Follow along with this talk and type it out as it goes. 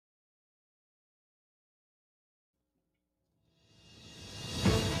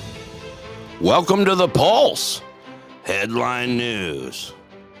Welcome to The Pulse, Headline News.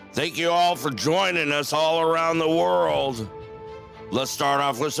 Thank you all for joining us all around the world. Let's start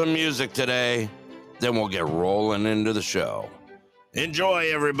off with some music today, then we'll get rolling into the show.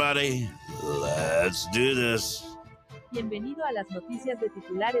 Enjoy, everybody. Let's do this. Bienvenido a las noticias de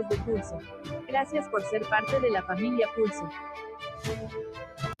titulares de Pulso. Gracias por ser parte de la familia Pulso.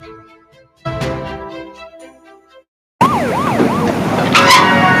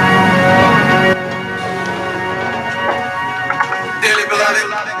 Dearly beloved,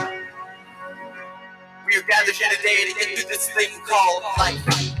 we are gathered here today to get through this thing called life.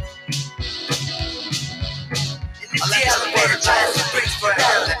 A elevator last brings for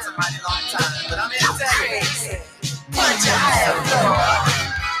hell, that's a mighty long time, but I'm here to tell you, punch a higher floor.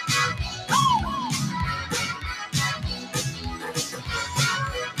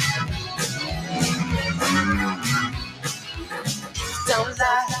 Don't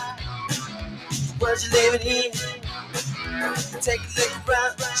lie, the world you're living in. Take a look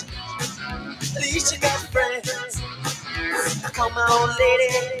around, at least you got friends. I call my old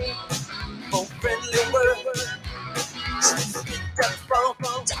lady for friendly word. She picked up the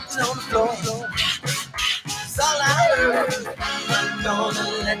phone, jumping on the floor. That's all I heard. I'm gonna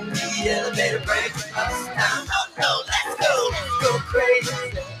let the elevator break us down. Oh no, let's go crazy.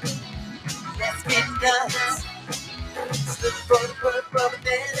 Let's get nuts. Slip for the purple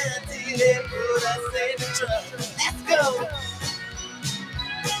banana until they put us in the truck. Let's go.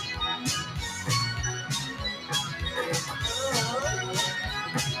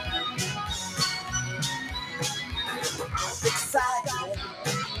 I'm excited,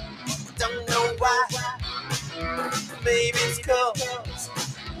 don't know why. Maybe it's 'cause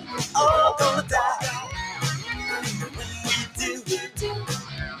all gonna die. When we do,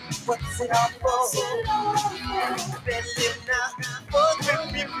 what's it all for? Better live now, for the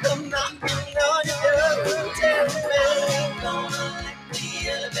people knocking on your door. Tell me, gonna let the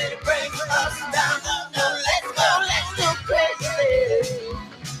elevator break us down. No, let's go crazy.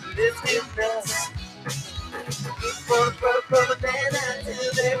 Let's get nuts. Look for the purple banana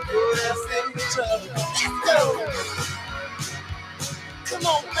until they put us in the trouble. Let's go. Come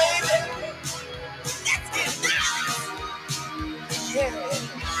on, baby. Let's get nuts. Yeah.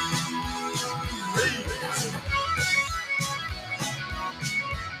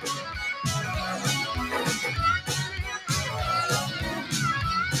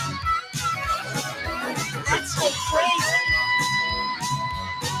 Let's go crazy.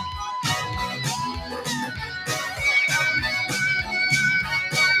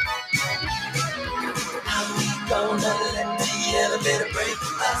 How we gonna let the elevator break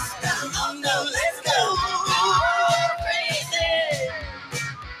us down? Oh no, let's go crazy.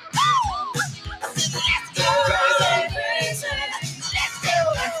 I said let's go crazy. Let's go.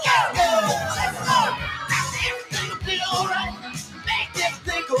 Everything will be alright. Make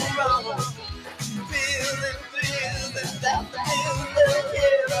everything go wrong. Feeling without the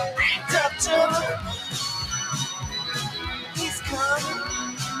feeling. Ain't up to him. He's coming.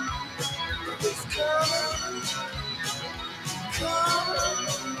 He's coming. Coming.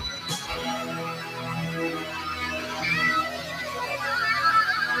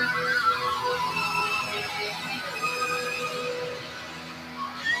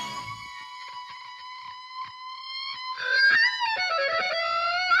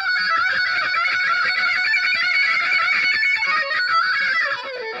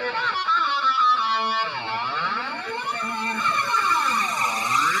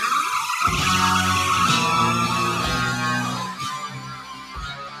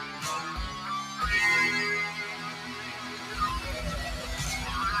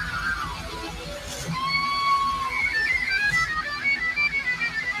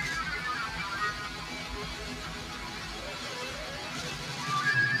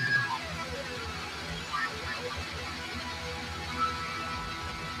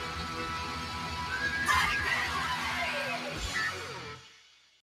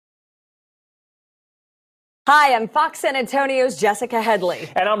 Hi, I'm Fox San Antonio's Jessica Headley.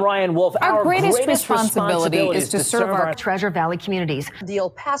 And I'm Ryan Wolf. Our greatest responsibility is to serve our Treasure Valley communities, the El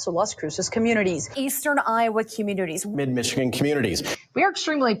Paso, Las Cruces communities, Eastern Iowa communities, Mid-Michigan communities. We are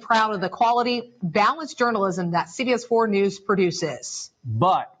extremely proud of the quality, balanced journalism that CBS 4 News produces.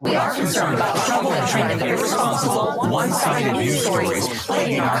 But we are concerned about the trouble and trend of irresponsible, one-sided news stories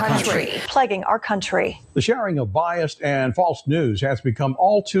plaguing our country. The sharing of biased and false news has become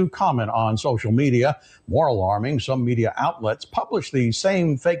all too common on social media. More alarming, some media outlets publish these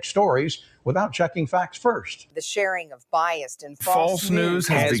same fake stories without checking facts first. The sharing of biased and false news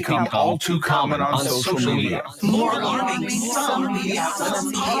has become all too common on social media. More alarming, some media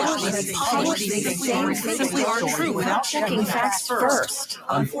outlets publish things simply aren't true without checking facts first.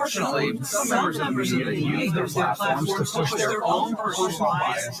 Unfortunately, some members of the media use their platforms to push their own personal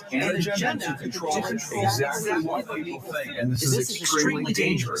bias and agenda to control exactly what people think. And this is extremely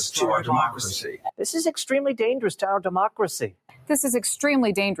dangerous to our democracy. This is extremely dangerous to our democracy. This is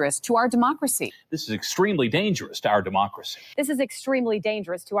extremely dangerous to our democracy. This is extremely dangerous to our democracy. This is extremely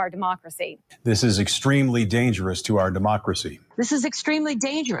dangerous to our democracy. This is extremely dangerous to our democracy. This is extremely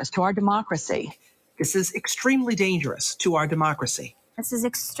dangerous to our democracy. This is extremely dangerous to our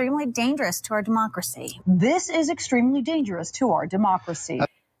democracy. This is extremely dangerous to our democracy.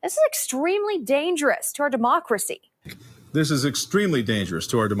 This is extremely dangerous to our democracy. This is extremely dangerous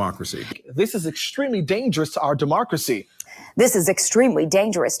to our democracy. This is extremely dangerous to our democracy. This is extremely dangerous to our democracy. This is extremely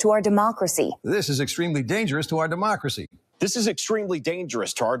dangerous to our democracy. This is extremely dangerous to our democracy. This is extremely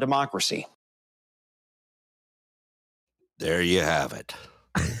dangerous to our democracy. There you have it.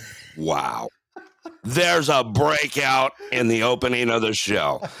 Wow. There's a breakout in the opening of the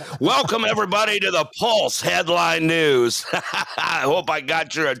show. Welcome, everybody, to the Pulse Headline News. I hope I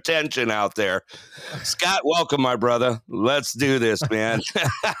got your attention out there. Scott, welcome, my brother. Let's do this, man.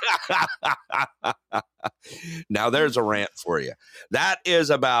 Now, there's a rant for you. That is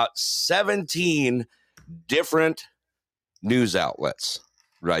about 17 different news outlets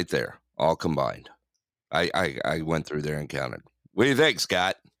right there, all combined. I went through there and counted. What do you think,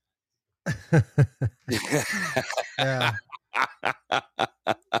 Scott? Yeah.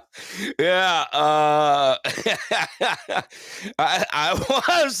 Yeah.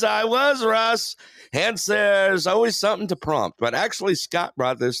 I was, Russ. Hence, there's always something to prompt. But actually, Scott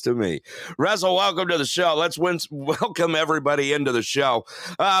brought this to me. Russell, welcome to the show. Let's welcome everybody into the show.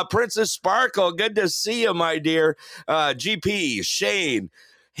 Princess Sparkle, good to see you, my dear. GP, Shane,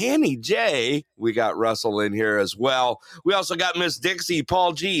 Hanny J, we got Russell in here as well. We also got Miss Dixie,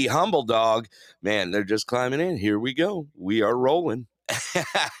 Paul G, Humble Dog. Man, they're just climbing in. Here we go. We are rolling.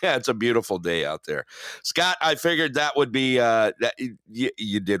 It's a beautiful day out there. Scott, I figured that would be,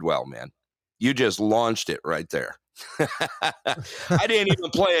 you did well, man. You just launched it right there. I didn't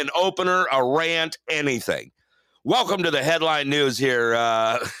even play an opener, a rant, anything. Welcome to the headline news here,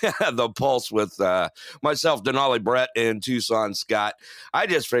 the Pulse with myself, Denali, Brett, and Tucson Scot. I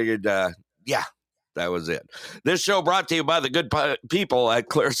just figured, yeah, that was it. This show brought to you by the good people at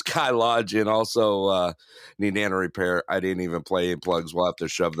Clear Sky Lodge and also Need Nana Repair. I didn't even play in plugs. We'll have to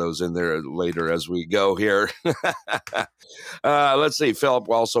shove those in there later as we go here. Let's see. Philip,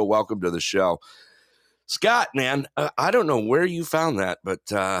 also welcome to the show. Scott, man, I don't know where you found that, but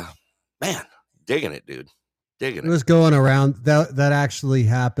man, digging it, dude. It was going around. That actually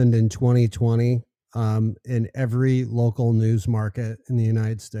happened in 2020 in every local news market in the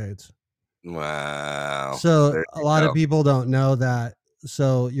United States. Wow. So a lot of people don't know that.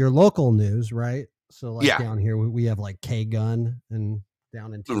 So your local news, right? So like down here, we have like K-Gun and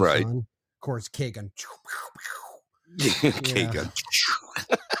down in Tucson. Right. Of course, K-Gun. K-Gun.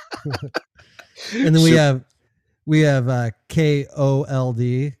 And then we have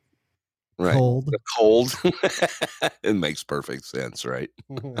KOLD. Right. Cold. The cold. It makes perfect sense, right?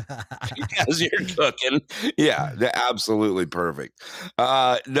 As you're cooking. Yeah, absolutely perfect.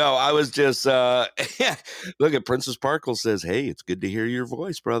 No, I was just look at Princess Sparkle says, hey, it's good to hear your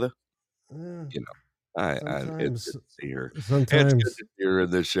voice, brother. You know, it's good to see her. Sometimes it's good to hear her in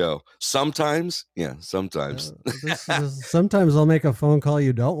the show. Sometimes, yeah, sometimes. Sometimes I'll make a phone call.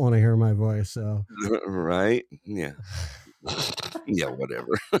 You don't want to hear my voice, so right? Yeah. Yeah, whatever.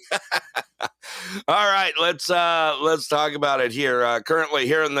 All right, let's talk about it here. Currently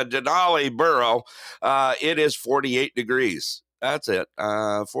here in the Denali borough, it is 48 degrees. That's it.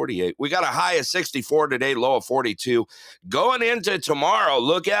 48. We got a high of 64 today, low of 42. Going into tomorrow,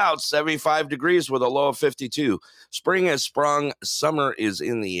 look out, 75 degrees with a low of 52. Spring has sprung. Summer is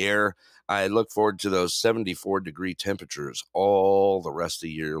in the air. I look forward to those 74-degree temperatures all the rest of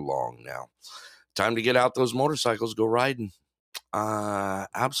the year long now. Time to get out those motorcycles, go riding.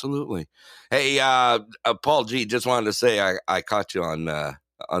 Absolutely. Hey, Paul G, just wanted to say I caught you on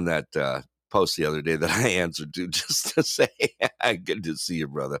that post the other day that I answered to, just to say good to see you,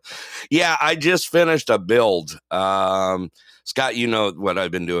 brother. Yeah, I just finished a build. Scott, you know what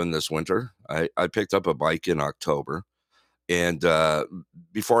I've been doing this winter. I picked up a bike in October, and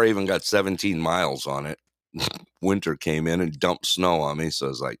before I even got 17 miles on it, winter came in and dumped snow on me. So I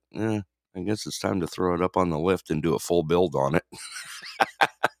was like, I guess it's time to throw it up on the lift and do a full build on it.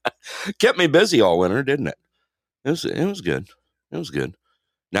 Kept me busy all winter, didn't it? It was good. It was good.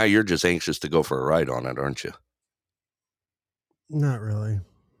 Now you're just anxious to go for a ride on it, aren't you? Not really.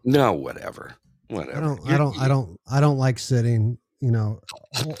 No, whatever. I don't like sitting,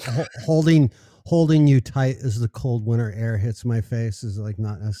 holding you tight as the cold winter air hits my face is like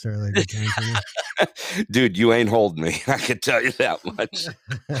not necessarily a good time for me. Dude, you ain't holding me. I can tell you that much.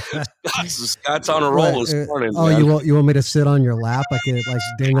 Scott's on a roll this morning. Oh, man. You want me to sit on your lap? I could like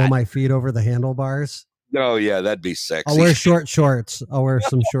dangle my feet over the handlebars. Oh yeah, that'd be sexy. I'll wear short shorts. I'll wear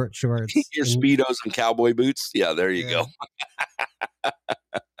some short shorts. Your Speedos and cowboy boots. Yeah, there you go.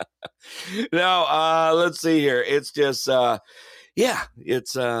 Now, let's see here. It's just,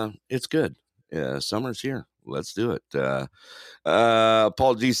 it's good. Yeah, summer's here. Let's do it.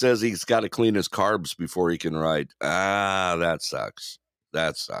 Paul G says he's got to clean his carbs before he can ride. That sucks.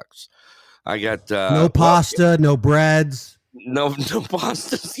 I got no pasta, no breads. No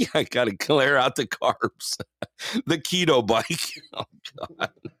pastas. Yeah, I got to clear out the carbs. The keto bike. Oh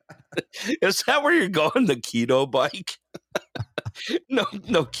God, is that where you're going? The keto bike? No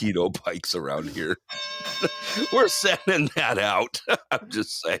keto bikes around here. We're sending that out. I'm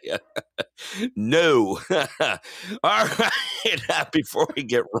just saying. No. All right. Before we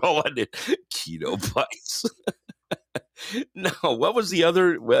get rolling, keto bikes. No. What was the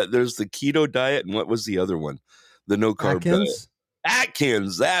other? There's the keto diet, and what was the other one? The no carb diet.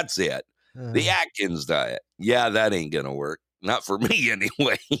 Atkins, that's it. The Atkins diet. Yeah, that ain't gonna work. Not for me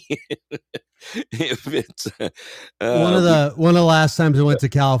anyway. If it's one of the last times I went to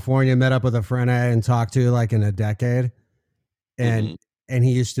California, met up with a friend I hadn't talked to like in a decade, and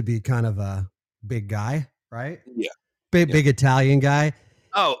he used to be kind of a big guy, right? Yeah, big Italian guy.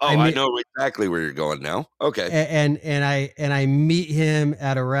 I know exactly where you're going now. Okay, and I meet him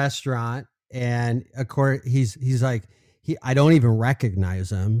at a restaurant. And of course, he's like, I don't even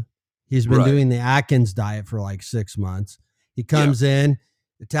recognize him. He's been doing the Atkins diet for like 6 months. He comes in,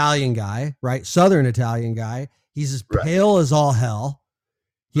 Italian guy, right? Southern Italian guy. He's as pale as all hell.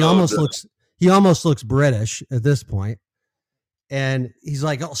 He almost looks British at this point. And he's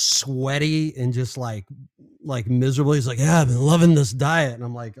like all sweaty and just like miserable. He's like, yeah, I've been loving this diet. And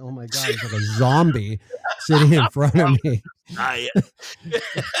I'm like, oh my God, he's like a zombie sitting in front of me. Diet.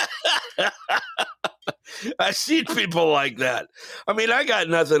 I've seen people like that. I mean, I got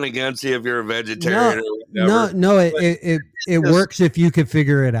nothing against you if you're a vegetarian or whatever. No, it works if you could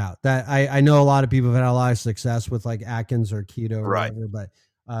figure it out. That I know a lot of people have had a lot of success with like Atkins or keto or whatever, but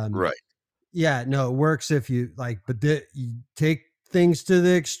yeah, no, it works if you like, but you take things to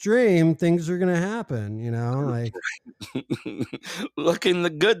the extreme, things are going to happen, like looking the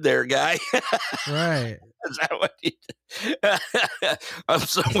good there, guy. Right. Is that what I'm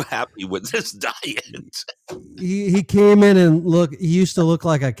so happy with this diet. He came in and he used to look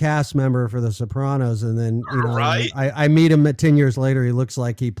like a cast member for The Sopranos. And then, I meet him 10 years later. He looks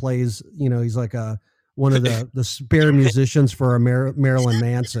like he plays, he's like one of the spare musicians for a Marilyn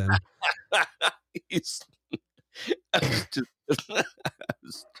Manson. I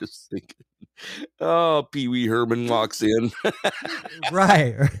was just thinking, oh, Pee Wee Herman walks in.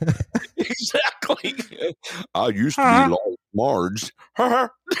 Right. Exactly. I used to be like Marge.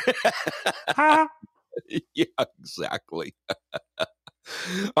 Yeah, exactly.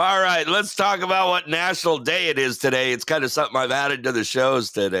 All right, let's talk about what national day it is today. It's kind of something I've added to the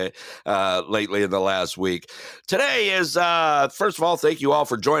shows today, lately in the last week. Today is, first of all, thank you all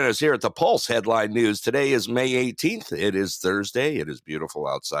for joining us here at the Pulse Headline News. Today is May 18th. It is Thursday. It is beautiful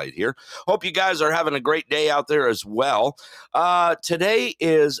outside here. Hope you guys are having a great day out there as well. Today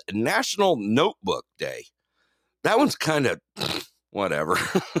is National Notebook Day. That one's kind of whatever.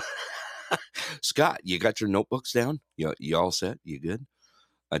 Scott, you got your notebooks down? You all set? You good?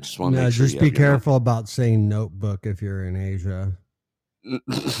 I just want to make sure. Just be careful about saying notebook if you're in Asia.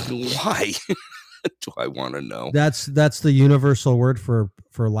 Why? Do I want to know? That's the universal word for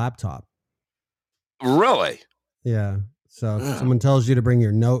laptop. Really? Yeah. So if someone tells you to bring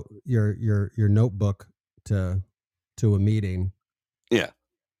your notebook to a meeting. Yeah.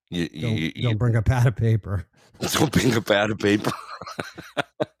 Don't bring a pad of paper. Don't bring a pad of paper.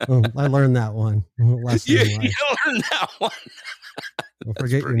 I learned that one. You learned that one. Don't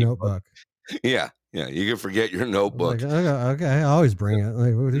forget your notebook. Yeah, you can forget your notebook. Like, okay, I always bring it.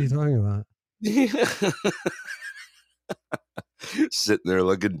 Like, what are you talking about? Sitting there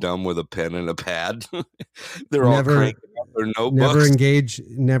looking dumb with a pen and a pad. They're all cranking up their notebooks.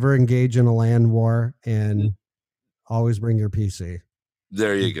 Never engage in a land war, and always bring your PC.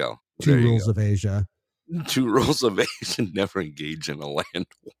 There you go. Two rules of Asia. 2 rules of Asia: never engage in a land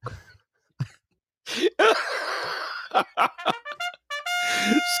war.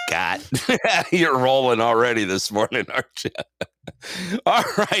 Scott, you're rolling already this morning, aren't you? All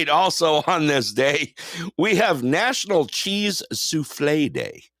right. Also on this day, we have National Cheese Souffle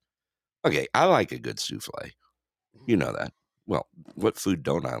Day. Okay, I like a good souffle. You know that. Well, what food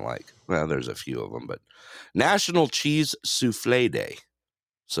don't I like? Well, there's a few of them, but National Cheese Souffle Day.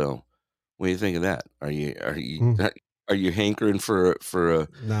 So, what do you think of that? Are you hankering for a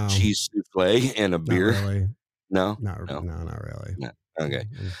No. cheese souffle and a beer? Not really. No, not really. No. Okay.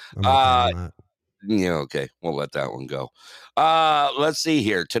 I'm okay on that. Yeah, okay. We'll let that one go. Let's see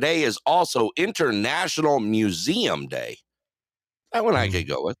here. Today is also International Museum Day. That one I could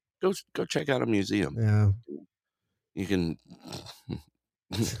go with. Go check out a museum. Yeah. You can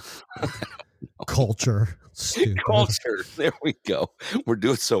culture. Stupid. Culture. There we go. We're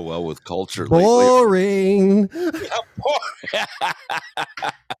doing so well with culture boring. lately.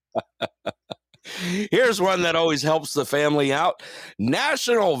 Here's one that always helps the family out.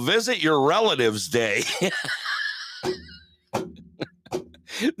 National Visit Your Relatives Day.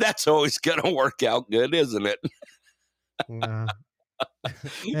 That's always going to work out good, isn't it? Yeah.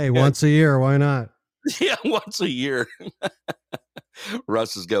 Hey, once a year, why not? Yeah, once a year.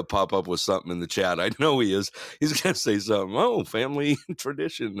 Russ is going to pop up with something in the chat. I know he is. He's going to say something. Oh, family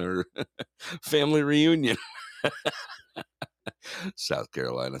tradition or family reunion. South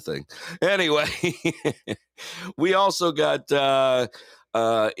Carolina thing. Anyway, we also got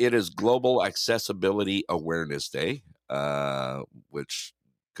it is Global Accessibility Awareness Day, which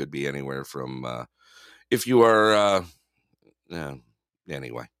could be anywhere from if you are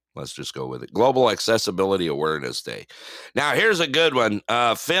anyway. Let's just go with it. Global Accessibility Awareness Day. Now, here's a good one.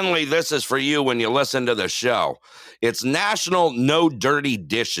 Finley, this is for you when you listen to the show. It's National No Dirty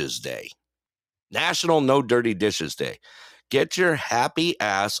Dishes Day. National No Dirty Dishes Day. Get your happy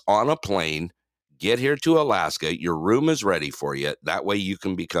ass on a plane. Get here to Alaska. Your room is ready for you. That way you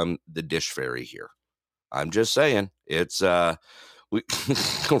can become the dish fairy here. I'm just saying. It's Russell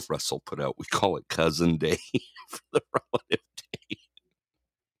put out, we call it Cousin Day for the relative day.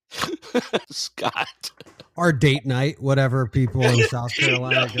 Scott. Our date night, whatever people in South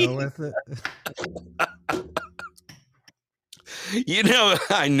Carolina go with it. You know,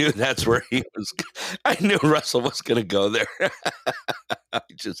 I knew that's where he was. I knew Russell was going to go there. I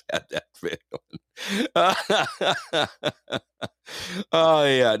just had that feeling. Oh,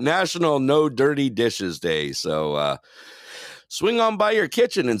 yeah. National No Dirty Dishes Day. So swing on by your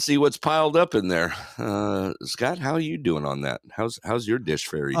kitchen and see what's piled up in there. Scott, how are you doing on that? How's your dish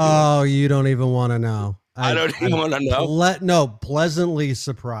fairy doing? Oh, you don't even want to know. I don't even want to know. Pleasantly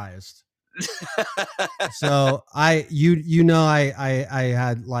surprised. So I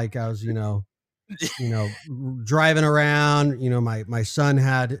had like, I was, driving around, my son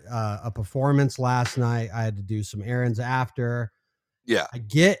had a performance last night. I had to do some errands after. Yeah.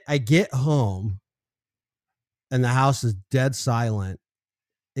 I get home and the house is dead silent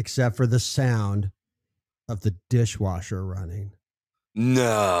except for the sound of the dishwasher running.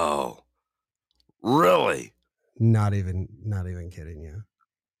 No. Really? Not even kidding you.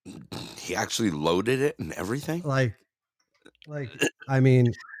 He actually loaded it and everything? Like, I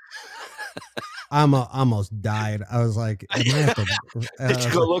mean, I almost died. I was like, did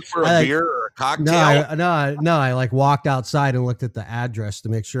you go look for a beer or a cocktail? No, I like walked outside and looked at the address to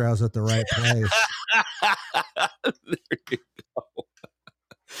make sure I was at the right place. There you go.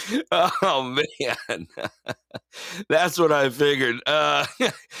 Oh man, that's what I figured.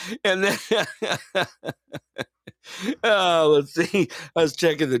 And then let's see. I was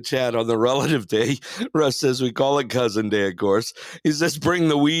checking the chat on the relative day. Russ says we call it Cousin Day, of course. He says bring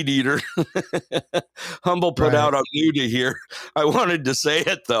the weed eater. Humble put out on mute here. I wanted to say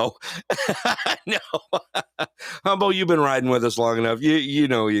it though. No, Humble, you've been riding with us long enough. You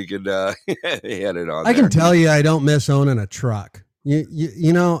know you could head it on. I can tell you, I don't miss owning a truck. You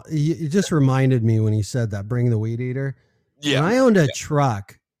just reminded me when you said that, bring the weed eater. Yeah. When I owned a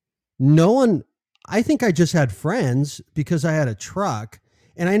truck, I think I just had friends because I had a truck,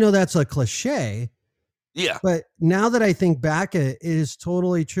 and I know that's a cliche. Yeah. But now that I think back, it is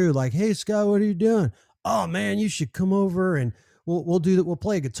totally true. Like, hey Scott, what are you doing? Oh man, you should come over and we'll do that. We'll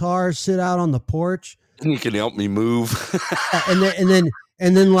play guitar, sit out on the porch. And you can help me move. and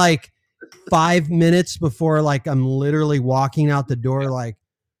then like 5 minutes before, like, I'm literally walking out the door, like,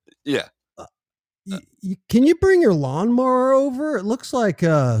 yeah. Can you bring your lawnmower over? It looks like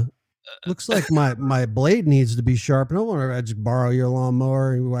my blade needs to be sharpened. I wonder if I just borrow your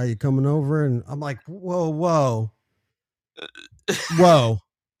lawnmower while you're coming over. And I'm like, whoa.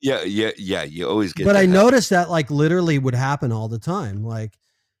 Yeah. You always get. But I noticed that like literally would happen all the time. Like,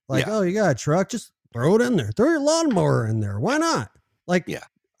 yeah. Oh, you got a truck? Just throw it in there. Throw your lawnmower in there. Why not? Like, yeah.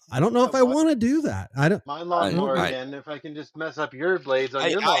 I don't know if I want to do that. I don't. My lawnmower again. If I can just mess up your blades on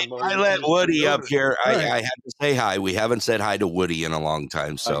your lawnmower, I you let can just Woody switch up over. here. I had to say hi. We haven't said hi to Woody in a long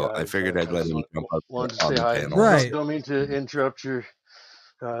time, so I figured I'd let him jump up Wanted to on say the hi. panel. Right. Don't mean to interrupt your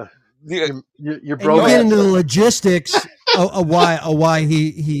And you bromance. get into the logistics of why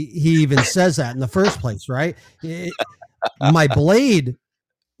he even says that in the first place, right? My blade,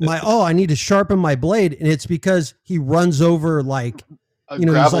 I need to sharpen my blade, and it's because he runs over like he's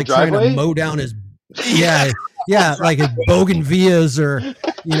like driveway? trying to mow down his like his bougainvilleas or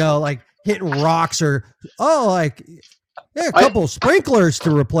like hitting rocks or a couple sprinklers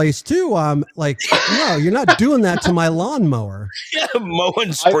to replace too. Like, no, you're not doing that to my lawnmower. Yeah,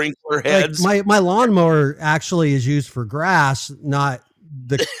 mowing sprinkler heads. Like my lawnmower actually is used for grass, not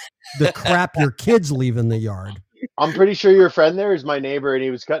the crap your kids leave in the yard. I'm pretty sure your friend there is my neighbor, and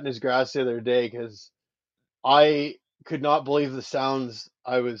he was cutting his grass the other day because I could not believe the sounds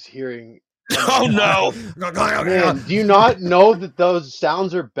I was hearing. Oh no! Man, do you not know that those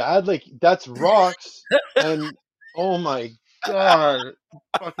sounds are bad? Like, that's rocks, and oh my god,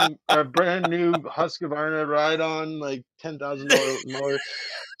 fucking a brand new Husqvarna ride-on, like $10,000 mower,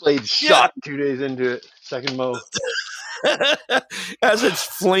 blade shot 2 days into it, second mow. As it's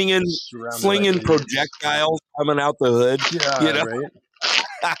flinging projectiles coming out the hood. Yeah, right.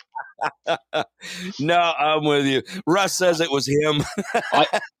 No, I'm with you. Russ says it was him.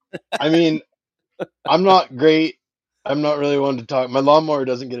 I mean, I'm not great. I'm not really one to talk. My lawnmower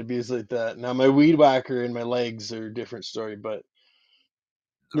doesn't get abused like that. Now, my weed whacker and my legs are a different story, but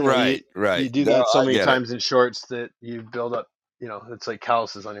right. You do that so many times in shorts that you build up, it's like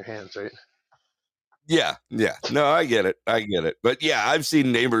calluses on your hands, right? Yeah. No, I get it. But yeah, I've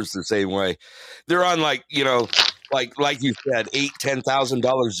seen neighbors the same way. They're on like you said,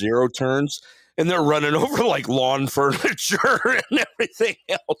 $8,000-$10,000 zero turns, and they're running over like lawn furniture and everything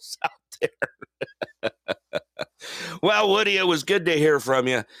else out there. Well, Woody, it was good to hear from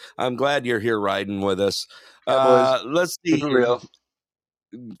you. I'm glad you're here riding with us. Let's see. Keep it real.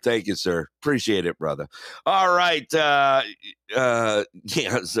 Thank you, sir. Appreciate it, brother. All right. Russ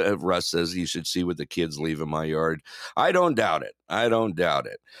says you should see what the kids leave in my yard. I don't doubt it.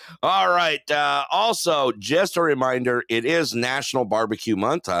 All right. Also, just a reminder, it is National Barbecue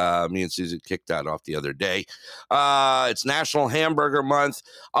Month. Me and Susan kicked that off the other day. It's National Hamburger Month.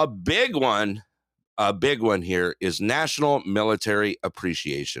 A big one here is National Military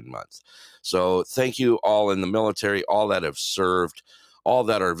Appreciation Month. So thank you all in the military, all that have served, all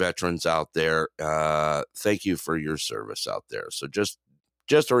that are veterans out there. Thank you for your service out there. So just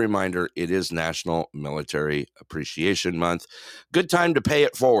a reminder, it is National Military Appreciation Month. Good time to pay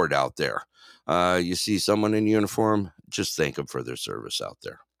it forward out there. You see someone in uniform, just thank them for their service out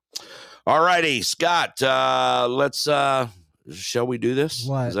there. All righty, Scott, let's shall we do this?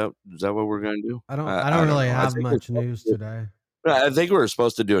 What? Is that what we're going to do? I don't really have much news today. I think we were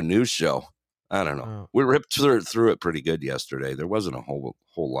supposed to do a news show. I don't know. Oh. We ripped through it pretty good yesterday. There wasn't a whole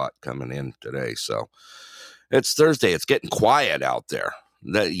lot coming in today. So it's Thursday. It's getting quiet out there.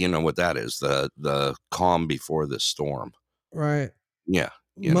 That you know what that is, the calm before the storm. Right. Yeah.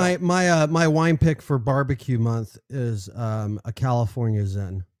 My wine pick for barbecue month is a California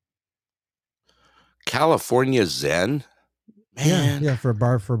Zen. California Zen? Man. Yeah, for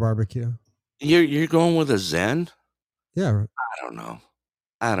barbecue. You're going with a Zen? Yeah. I don't know.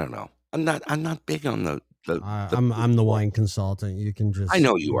 I'm not big on the I'm the wine consultant. You can just. I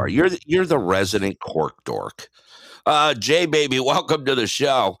know you are. You're the resident cork dork. Jay baby, welcome to the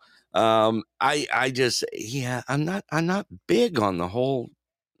show. I'm not big on the whole.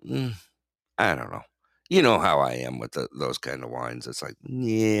 I don't know. You know how I am with those kind of wines. It's like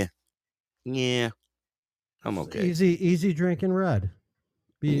yeah, I'm okay. Easy drinking red.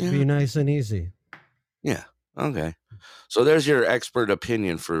 Be nice and easy. Yeah. Okay. So there's your expert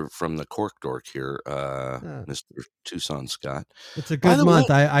opinion from the cork dork here, Mr. Tucson Scot. It's a good month.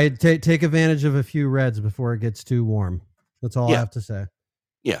 I take advantage of a few reds before it gets too warm. That's all I have to say.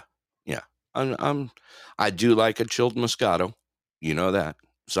 Yeah. I do like a chilled Moscato. You know that.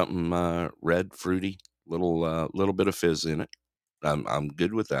 Something red, fruity, little bit of fizz in it. I'm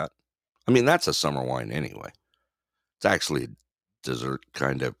good with that. I mean, that's a summer wine anyway. It's actually a dessert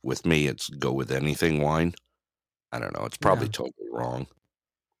kind of. With me, it's go with anything wine. I don't know. It's probably totally wrong.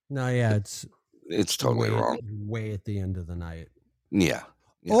 No, yeah, it's totally wrong. Way at the end of the night. Yeah.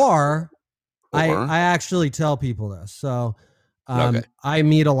 Or I actually tell people this. So I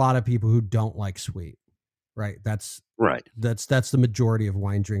meet a lot of people who don't like sweet. Right. That's right. That's the majority of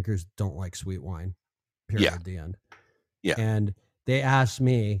wine drinkers don't like sweet wine. Period. At the end. Yeah. And they ask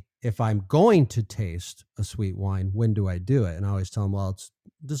me, if I'm going to taste a sweet wine, when do I do it? And I always tell them, well, it's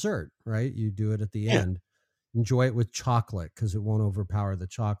dessert, right? You do it at the end. Enjoy it with chocolate because it won't overpower the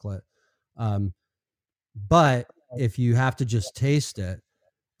chocolate. But if you have to just taste it,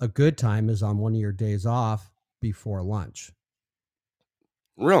 a good time is on one of your days off before lunch.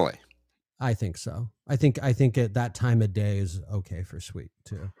 Really? I think so. I think at that time of day is okay for sweet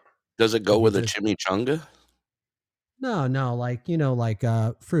too. Does it go with a chimichanga? No, like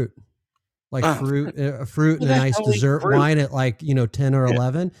fruit. Like fruit and a nice dessert wine at 10 or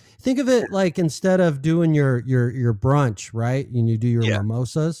 11. Think of it like instead of doing your brunch, right? And you do your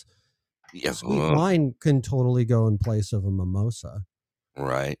mimosas. Yeah. Sweet wine can totally go in place of a mimosa.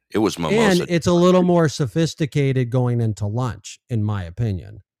 Right. It was mimosa. And it's a little more sophisticated going into lunch, in my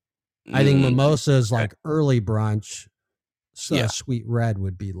opinion. I think mimosa is like early brunch. So sweet red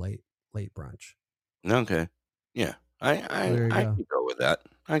would be late brunch. Okay. Yeah. I can go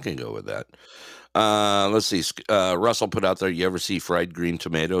with that. Let's see. Russell put out there, you ever see fried green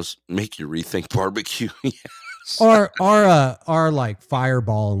tomatoes make you rethink barbecue? Yes. Or like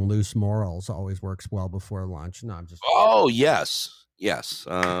Fireball and loose morels always works well before lunch. No, I'm just. Oh, yes.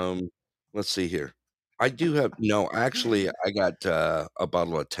 Let's see here. I do have, actually I got a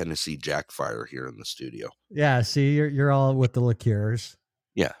bottle of Tennessee Jack Fire here in the studio. Yeah. See, you're all with the liqueurs.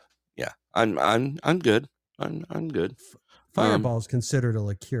 Yeah. I'm good. I'm good. Fireball is considered a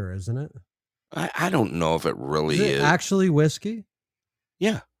liqueur, isn't it? I don't know if it really is. Actually whiskey?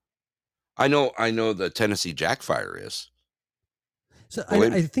 Yeah. I know the Tennessee Jack Fire is. So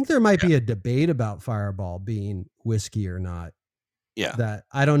I think there might be a debate about Fireball being whiskey or not. Yeah. That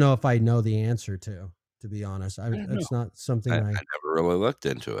I don't know if I know the answer to be honest. It's not something I never really looked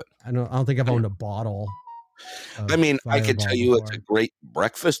into it. I don't think I've owned a bottle. I mean, I could tell you it's a great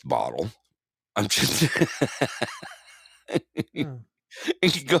breakfast bottle. I'm just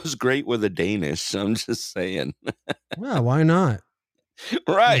It goes great with a Danish. I'm just saying. Well, why not?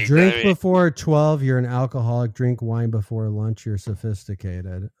 Right. Drink before 12. You're an alcoholic. Drink wine before lunch. You're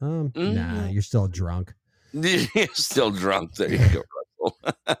sophisticated. Nah, you're still drunk. You're still drunk. There you go,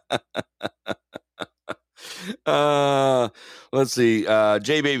 Russell. Let's see.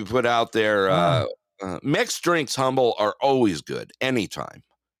 J Baby put out there. Mixed drinks, humble, are always good. Anytime.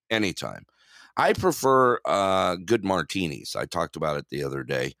 I prefer good martinis. I talked about it the other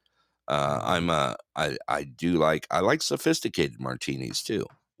day. I like sophisticated martinis too,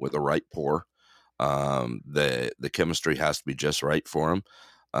 with the right pour. The chemistry has to be just right for them.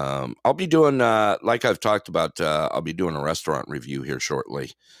 I'll be doing, like I've talked about, I'll be doing a restaurant review here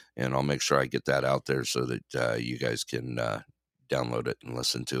shortly, and I'll make sure I get that out there so that you guys can download it and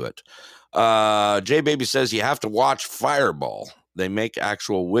listen to it. J Baby says you have to watch Fireball. They make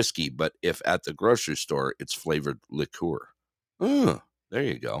actual whiskey, but if at the grocery store, it's flavored liqueur. There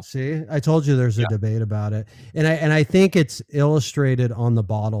you go. See, I told you there's a debate about it. And I think it's illustrated on the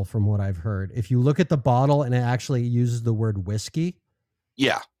bottle from what I've heard. If you look at the bottle and it actually uses the word whiskey,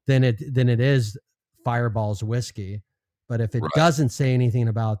 then it is Fireball's whiskey. But if it doesn't say anything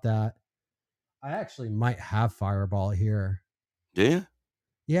about that, I actually might have Fireball here. Do you?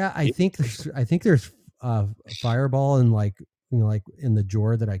 Yeah, I think there's Fireball and like in the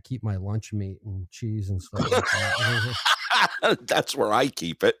drawer that I keep my lunch meat and cheese and stuff like that. That's where I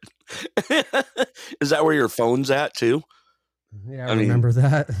keep it. Is that where your phone's at too? Yeah, I remember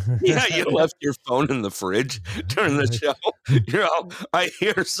that. Yeah, you left your phone in the fridge during the show. I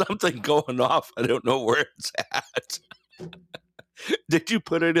hear something going off. I don't know where it's at. Did you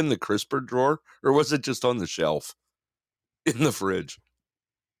put it in the crisper drawer, or was it just on the shelf in the fridge?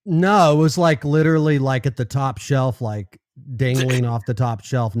 No, it was like literally like at the top shelf, like dangling off the top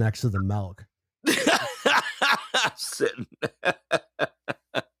shelf next to the milk. Sitting.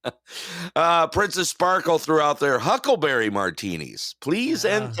 Princess Sparkle threw out there Huckleberry martinis, please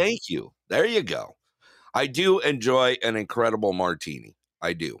and thank you. There you go. I do enjoy an incredible martini.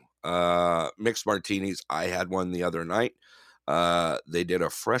 I do. Mixed martinis. I had one the other night. They did a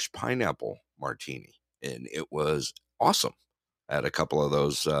fresh pineapple martini, and it was awesome. I had a couple of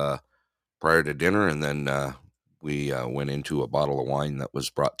those prior to dinner, and then we went into a bottle of wine that was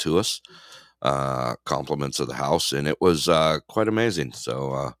brought to us, compliments of the house, and it was quite amazing.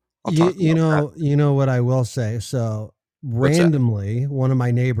 So I'll talk about you know what I will say. So randomly, one of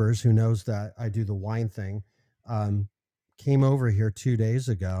my neighbors who knows that I do the wine thing came over here 2 days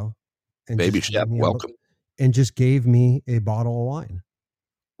ago, and baby chef, welcome, and just gave me a bottle of wine.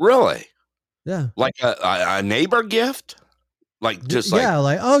 Really? Yeah. Like a neighbor gift? Like just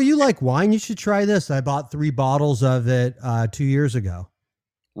like, oh, you like wine? You should try this. I bought 3 bottles of it 2 years ago.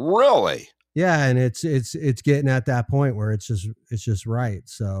 Really? Yeah, and it's getting at that point where it's just right.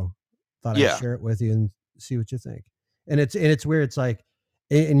 So thought I'd Yeah. share it with you and see what you think. And it's weird. It's like,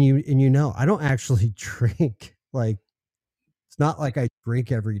 and you know, I don't actually drink. Like, it's not like I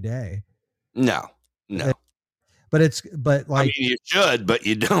drink every day. No. But like, I mean, you should, but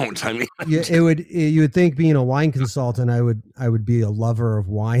you don't. I mean, yeah, you would think being a wine consultant, I would be a lover of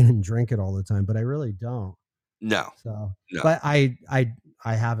wine and drink it all the time, but I really don't. No. So, No. but I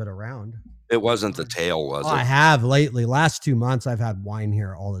have it around. It wasn't the tail, was it? I have lately. Last 2 months, I've had wine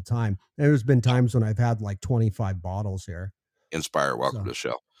here all the time. There's been times when I've had like 25 bottles here. Inspire, welcome to the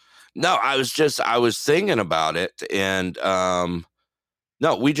show. No, I was thinking about it, and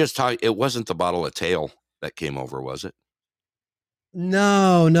no, we just talked. It wasn't the bottle of tail that came over, was it?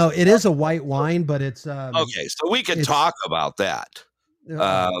 No, it is a white wine, but it's okay. So we could talk about that.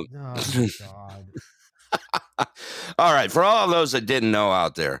 Oh my God. All right, for all of those that didn't know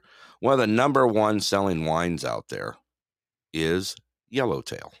out there, one of the number one selling wines out there is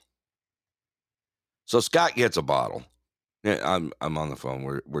Yellowtail. So Scott gets a bottle. Yeah, I'm on the phone.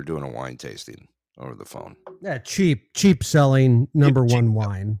 We're doing a wine tasting over the phone. Yeah, cheap selling number one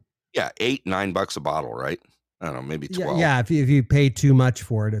wine. Yeah, $8-9 a bottle, right? I don't know, maybe 12. Yeah, if you pay too much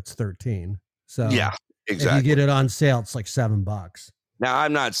for it, it's 13. So yeah, exactly. If you get it on sale, it's like $7. Now,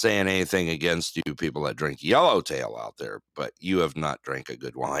 I'm not saying anything against you people that drink Yellowtail out there, but you have not drank a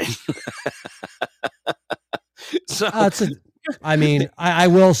good wine. So I mean, I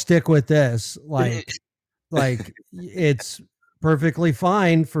will stick with this. Like it's perfectly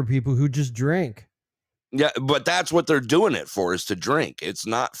fine for people who just drink. Yeah, but that's what they're doing it for, is to drink. It's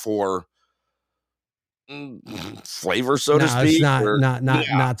not for flavor, so to speak. It's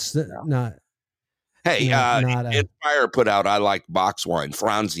not. Hey, Inspire put out I like box wine,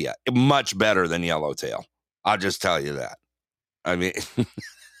 Franzia, much better than Yellowtail. I'll just tell you that. I mean,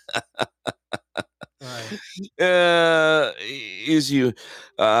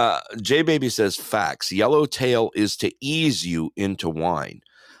 J Baby says facts. Yellowtail is to ease you into wine.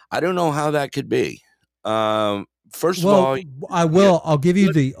 I don't know how that could be. First of all, I'll give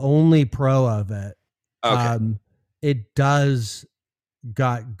you the only pro of it. Okay. It does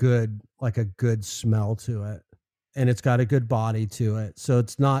got a good smell to it, and it's got a good body to it. So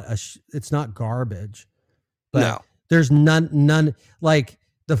it's not garbage. But no, there's none like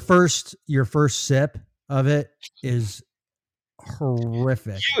your first sip of it is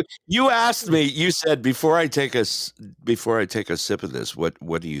horrific. You asked me, you said before I take a sip of this,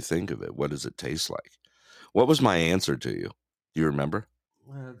 what do you think of it? What does it taste like? What was my answer to you? Do you remember?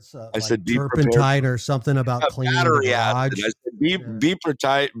 I said turpentine or something about cleaning the garage. I said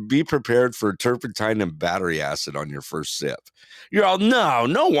be prepared for turpentine and battery acid on your first sip. You're all,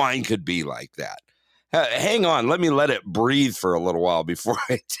 no wine could be like that. Hang on, let it breathe for a little while before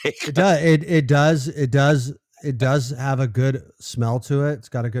I take it. It does have a good smell to it. It's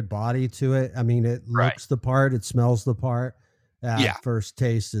got a good body to it. I mean, it looks the part, it smells the part. First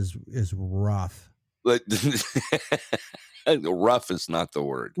taste is rough. Rough is not the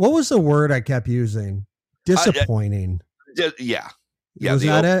word. What was the word I kept using? Disappointing. Yeah. Was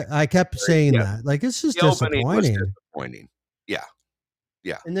that it? I kept saying that. Like, it's just disappointing. Disappointing. Yeah.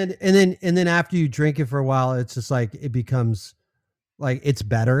 Yeah. And then after you drink it for a while, it's just like it becomes like it's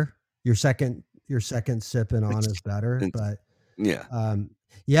better. Your second sipping on is better. But kind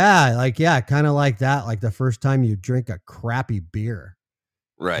of like that. Like the first time you drink a crappy beer.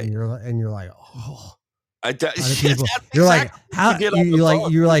 Right. And you're like, oh. You're like, how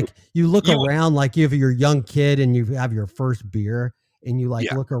you look around like you have your young kid and you have your first beer and you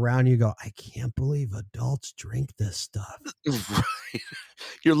look around and you go, I can't believe adults drink this stuff. Right.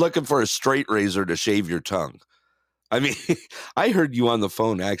 You're looking for a straight razor to shave your tongue. I mean, I heard you on the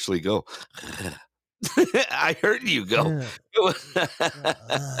phone actually go. I heard you go.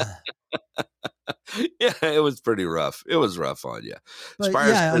 Yeah, it was pretty rough. It was rough on you. But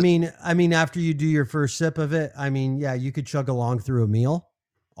I mean, after you do your first sip of it, I mean, you could chug along through a meal.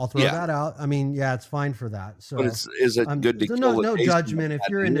 I'll throw that out. I mean, it's fine for that. So, but is it good to kill no judgment if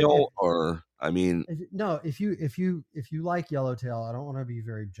you're into or I mean, if you like Yellowtail, I don't want to be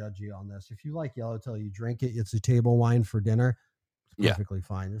very judgy on this. If you like Yellowtail, you drink it. It's a table wine for dinner. It's perfectly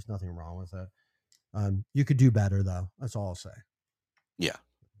fine. There's nothing wrong with it. You could do better though. That's all I'll say. Yeah.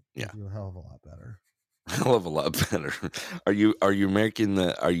 Yeah. Do a hell of a lot better. Hell of a lot better. Are you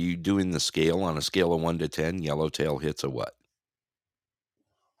doing the scale on a scale of 1 to 10? Yellowtail hits a what?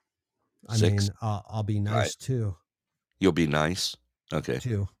 I mean, I'll be nice too. You'll be nice. Okay.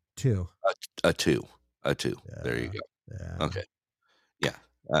 Two. A two. Yeah, there you go. Yeah. Okay. Yeah.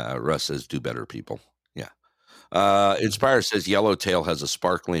 Russ says do better, people. Yeah. Inspire says Yellowtail has a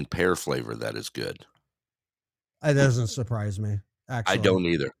sparkling pear flavor that is good. It doesn't surprise me. Actually, I don't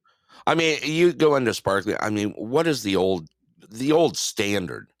either. I mean, you go into sparkling. I mean, what is the old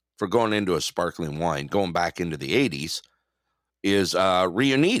standard for going into a sparkling wine? Going back into the 80s is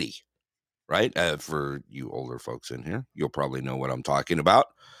Riuniti, right? For you older folks in here, you'll probably know what I'm talking about.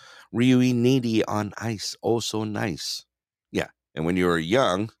 Riuniti on ice, oh so nice. Yeah, and when you were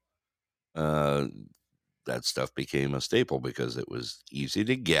young, that stuff became a staple because it was easy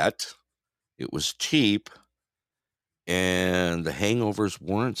to get, it was cheap, and the hangovers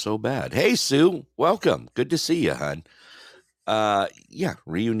weren't so bad. Hey, Sue, welcome. Good to see you, hon. Yeah,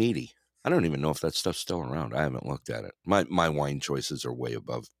 Riuniti. I don't even know if that stuff's still around. I haven't looked at it. My wine choices are way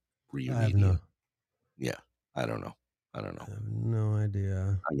above Riuniti. I have no. Yeah, I don't know. I have no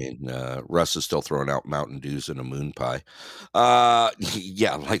idea. I mean, Russ is still throwing out Mountain Dews and a moon pie.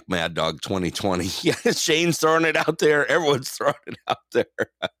 Yeah, like Mad Dog 2020. Yeah, Shane's throwing it out there. Everyone's throwing it out there.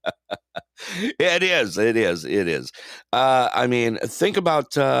 It is. I mean, think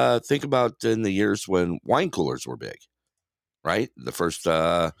about in the years when wine coolers were big, right? The first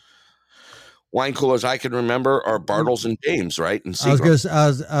wine coolers I can remember are Bartles and James, right? And I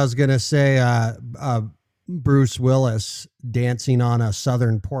was gonna say Bruce Willis dancing on a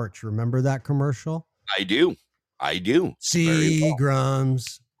southern porch. Remember that commercial? I do.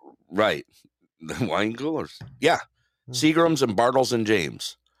 Seagrams. Well. Right. The wine coolers. Yeah. Seagrams and Bartles and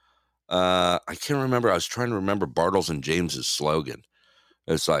James. I can't remember. I was trying to remember Bartles and James's slogan.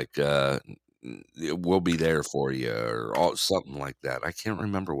 It's like, we'll be there for you, or something like that. I can't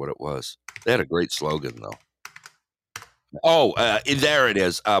remember what it was. They had a great slogan, though. Oh, there it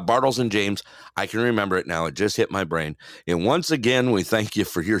is. Bartles and James. I can remember it now. It just hit my brain. And once again, we thank you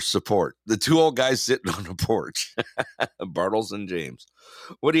for your support. The two old guys sitting on the porch. Bartles and James.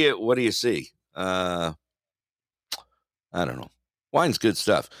 What do you see? I don't know. Wine's good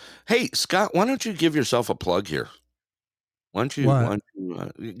stuff. Hey, Scott, why don't you give yourself a plug here? Why don't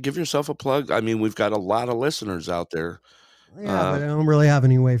you give yourself a plug? I mean, we've got a lot of listeners out there. Yeah, but I don't really have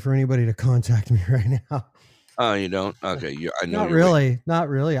any way for anybody to contact me right now. Oh, you don't? Okay. I know. Not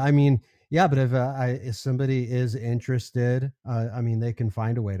really. I mean, yeah, but if somebody is interested, I mean, they can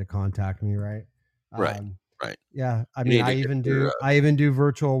find a way to contact me, right? Right. Yeah. I mean, I even do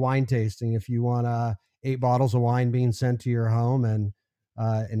virtual wine tasting. If you want 8 bottles of wine being sent to your home and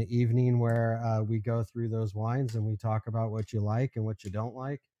an evening where we go through those wines and we talk about what you like and what you don't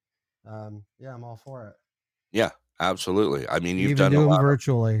like. Yeah, I'm all for it. Yeah, absolutely. I mean, you've even done do them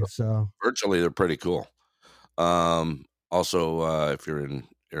virtually. So virtually, they're pretty cool. Also, if you're in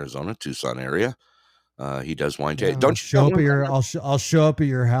Arizona, Tucson area, he does wine tasting. Don't you show up at your? I'll show up at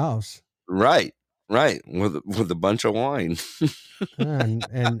your house. Right, with a bunch of wine,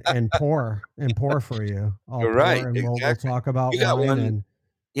 and pour for you. I'll right, pour and we'll talk about wine. And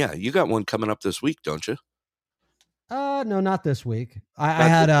yeah, you got one coming up this week, don't you? No, not this week. I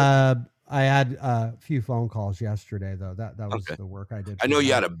had a few phone calls yesterday, though. That was the work I did. I know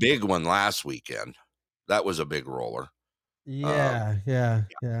you had a big one last weekend. That was a big roller. Yeah.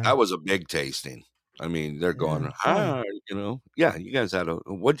 That was a big tasting. I mean, they're going, yeah, you guys had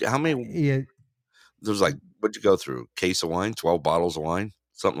how many? Yeah. There was like, what'd you go through? Case of wine, 12 bottles of wine,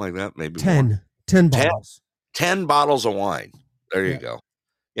 something like that, maybe 10 bottles. 10 bottles of wine. There you go.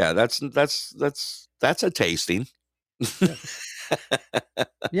 Yeah, that's a tasting.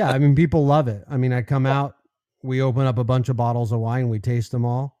 Yeah, I mean, people love it. I mean, I come out, we open up a bunch of bottles of wine, we taste them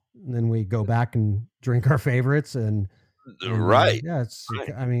all, and then we go back and drink our favorites. And right. Yeah, it's.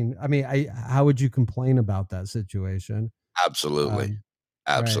 Right. I mean, how would you complain about that situation? Absolutely.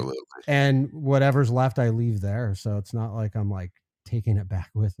 Absolutely. Right. And whatever's left, I leave there. So it's not like I'm like taking it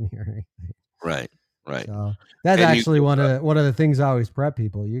back with me or anything. Right. So that's actually one of the things I always prep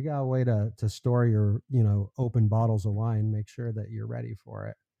people. You got a way to store your, open bottles of wine, make sure that you're ready for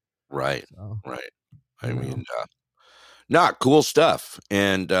it. Right. So, right. I mean, cool stuff.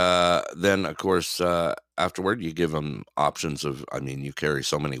 And then of course, afterward you give them options of, I mean, you carry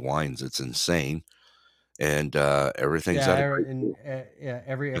so many wines, it's insane. And everything's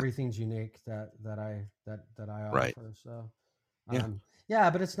everything's unique that I offer. Right. So yeah,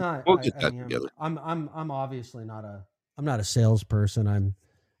 but it's not. We'll get that together. I'm obviously not a salesperson.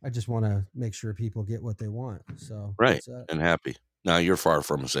 I just want to make sure people get what they want. So right, and happy. Now you're far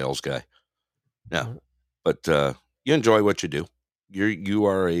from a sales guy. Yeah, but you enjoy what you do.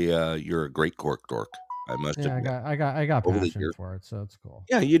 You're a great cork dork. I must admit. I got passion for it, so it's cool.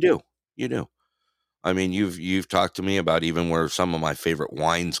 Yeah, you do. I mean, you've talked to me about even where some of my favorite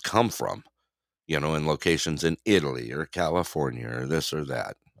wines come from. In locations in Italy or California or this or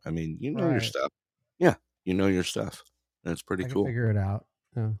that. I mean, your stuff. Yeah. You know your stuff. That's pretty I can cool. figure it out.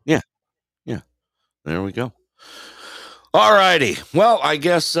 Yeah. There we go. All righty. Well, I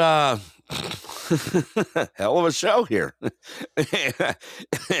guess hell of a show here.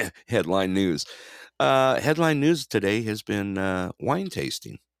 Headline news. Headline news today has been wine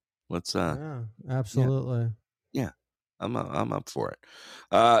tasting. Let's Yeah, absolutely. Yeah. I'm up for it.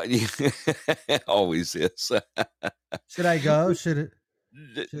 Always is. Should I go? Should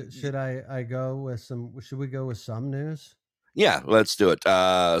I go with some? Should we go with some news? Yeah, let's do it.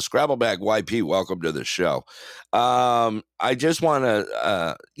 Scrabbleback YP, welcome to the show. I just want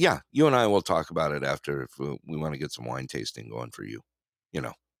to, you and I will talk about it after if we want to get some wine tasting going for you.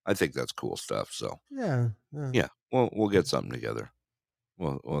 I think that's cool stuff. So Yeah. we'll get something together.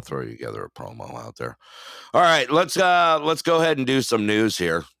 We'll throw together a promo out there. All right, let's go ahead and do some news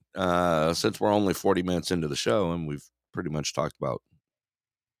here. Since we're only 40 minutes into the show and we've pretty much talked about,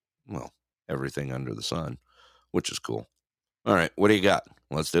 everything under the sun, which is cool. All right, what do you got?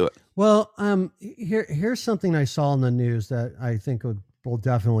 Let's do it. Well, here's something I saw in the news that I think will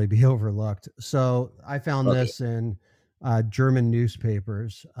definitely be overlooked. So I found this in German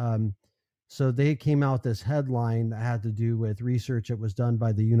newspapers. So they came out with this headline that had to do with research that was done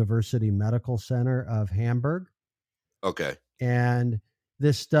by the University Medical Center of Hamburg. Okay. And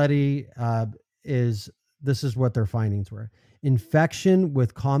this study this is what their findings were. Infection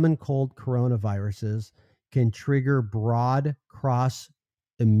with common cold coronaviruses can trigger broad cross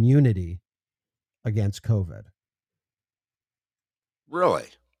immunity against COVID. Really?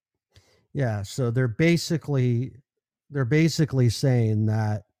 Yeah. So they're basically saying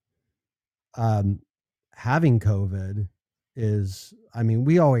that having COVID is,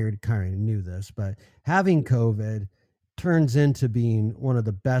 we already kind of knew this, but having COVID turns into being one of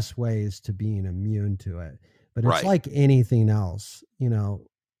the best ways to being immune to it. But it's like anything else,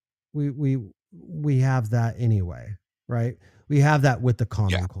 we have that anyway, right? We have that with the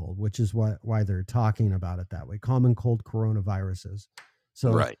common cold, which is why they're talking about it that way. Common cold coronaviruses.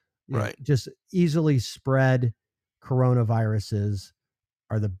 So just easily spread coronaviruses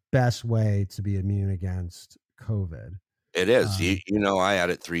are the best way to be immune against COVID. It is. I had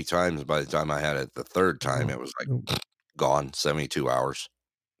it 3 times. By the time I had it the third time, it was like gone, 72 hours.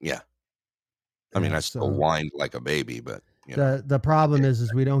 Yeah. I still whined like a baby, but the problem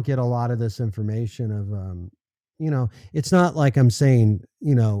is we don't get a lot of this information of, it's not like I'm saying,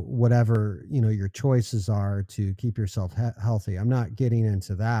 whatever, your choices are to keep yourself healthy. I'm not getting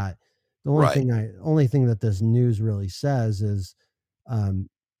into that. The only thing that this news really says is,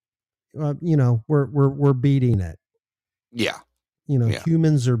 we're beating it. Yeah.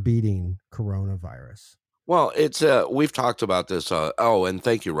 Humans are beating coronavirus. Well, it's we've talked about this. And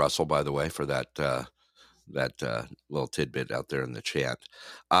thank you, Russell, by the way, for that little tidbit out there in the chat.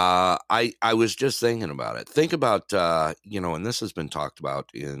 I was just thinking about it. Think about and this has been talked about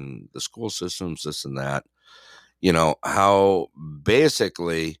in the school systems, this and that. How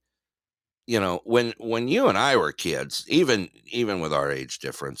basically, when you and I were kids, even with our age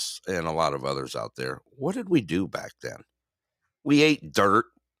difference and a lot of others out there, what did we do back then? We ate dirt.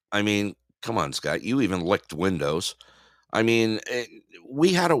 Come on, Scott, you even licked windows.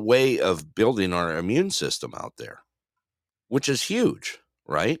 We had a way of building our immune system out there, which is huge,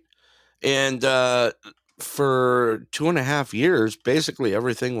 right? And for 2.5 years, basically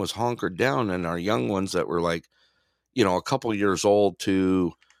everything was honkered down, and our young ones that were like, a couple years old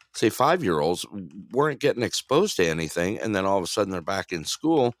to say 5-year-olds weren't getting exposed to anything. And then all of a sudden they're back in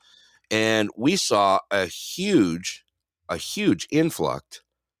school, and we saw a huge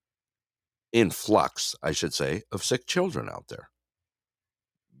influx, I should say, of sick children out there,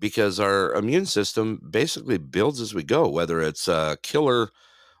 because our immune system basically builds as we go, whether it's a killer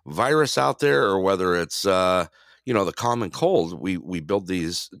virus out there or whether it's the common cold. We build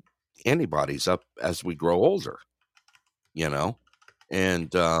these antibodies up as we grow older,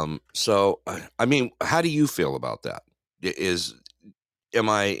 and so how do you feel about that? Am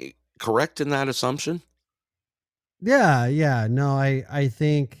I correct in that assumption? Yeah. No, I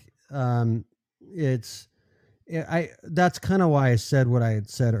think that's kind of why I said what I had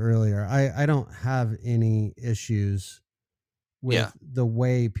said earlier. I don't have any issues with the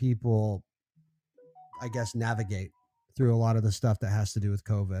way people, I guess, navigate through a lot of the stuff that has to do with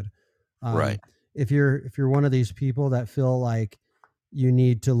COVID. Right. If you're one of these people that feel like you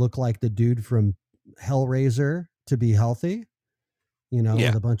need to look like the dude from Hellraiser to be healthy,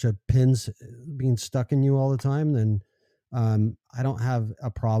 with a bunch of pins being stuck in you all the time, then I don't have a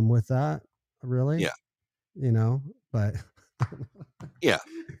problem with that, really. Yeah. But yeah.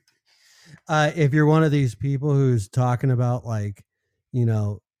 If you're one of these people who's talking about, like,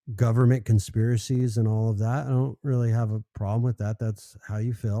 government conspiracies and all of that. I don't really have a problem with that. That's how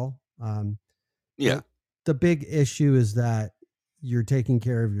you feel. Yeah. The big issue is that you're taking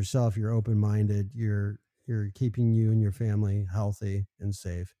care of yourself. You're open-minded. You're keeping you and your family healthy and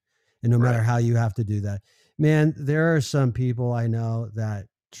safe. And no matter how you have to do that, man, there are some people I know that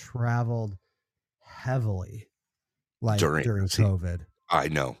traveled heavily during COVID. I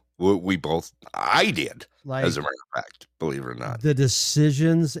know. I did, as a matter of fact, believe it or not. The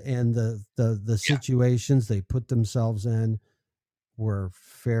decisions and the situations they put themselves in were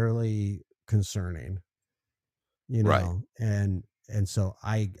fairly concerning, and so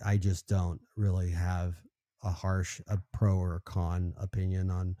I just don't really have a pro or con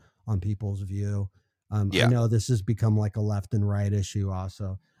opinion on people's view. I know this has become like a left and right issue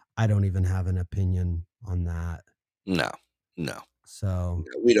also. I don't even have an opinion on that. No. So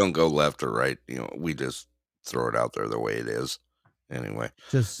we don't go left or right. We just throw it out there the way it is. Anyway,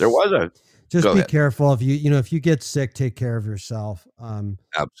 just be careful if if you get sick, take care of yourself.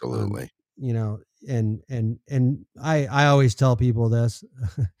 Absolutely. And I always tell people this.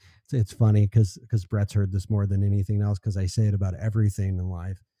 It's funny because Brett's heard this more than anything else, because I say it about everything in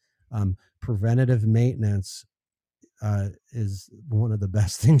life. Preventative maintenance is one of the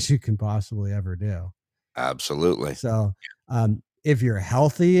best things you can possibly ever do. Absolutely. So if you're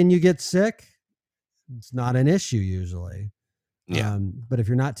healthy and you get sick, it's not an issue usually. Yeah. But if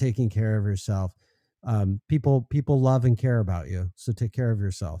you're not taking care of yourself, people love and care about you. So take care of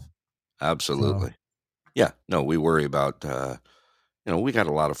yourself. Absolutely. So, yeah. No, we worry about, we got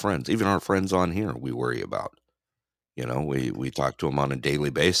a lot of friends, even our friends on here, we worry about, we talk to them on a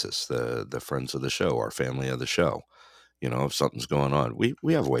daily basis, the friends of the show, our family of the show. If something's going on,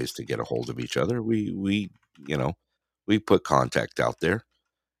 we have ways to get a hold of each other. We put contact out there.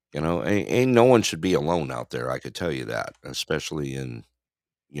 Ain't no one should be alone out there. I could tell you that, especially in,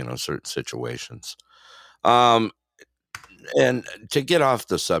 certain situations. And to get off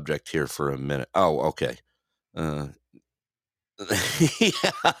the subject here for a minute. Oh, okay.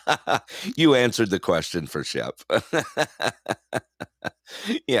 You answered the question for Shep.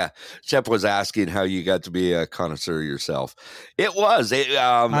 Yeah, Shep was asking how you got to be a connoisseur yourself. It was.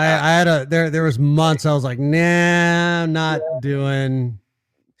 I had there was months I was like, nah, I'm not doing.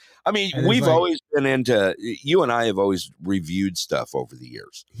 I mean, we've always been into. You and I have always reviewed stuff over the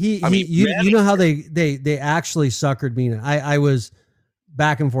years. You know how they actually suckered me. I was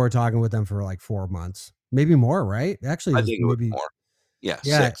back and forth talking with them for like 4 months, maybe more. Right? Actually, I think it was more. Yeah.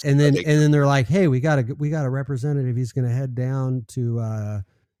 6. And then they're like, hey, we got a representative. He's going to head down to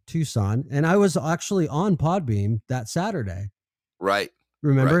Tucson. And I was actually on Podbeam that Saturday. Right.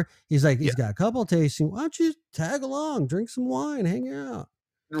 Remember? Right. He's like, he's got a couple tasting. Why don't you tag along, drink some wine, hang out?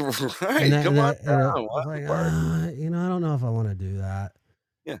 Right. Come on. I was like, I don't know if I want to do that.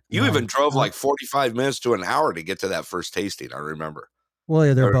 Yeah. You even drove like 45 minutes to an hour to get to that first tasting. I remember. Well,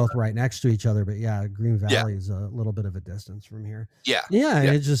 yeah, they're both right next to each other, but yeah, Green Valley is a little bit of a distance from here. Yeah.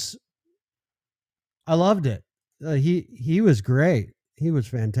 And I loved it. He was great. He was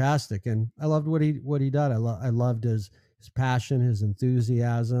fantastic, and I loved what he did. I loved his passion, his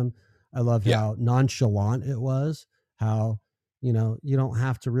enthusiasm. I loved how nonchalant it was. How you don't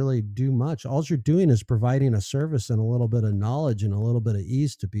have to really do much. All you're doing is providing a service and a little bit of knowledge and a little bit of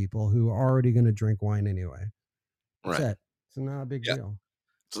ease to people who are already going to drink wine anyway. That's it. It's not a big deal.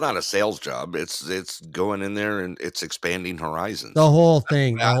 It's not a sales job. It's going in there and it's expanding horizons. The whole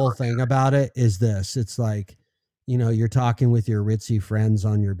thing about it is this. It's like, you're talking with your ritzy friends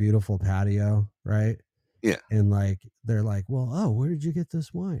on your beautiful patio, right? Yeah. And like, they're like, well, where did you get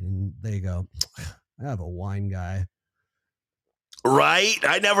this wine? And they go, I have a wine guy. Right.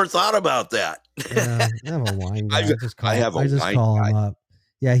 I never thought about that. Yeah, I have a wine guy. I have a wine call guy. Him up.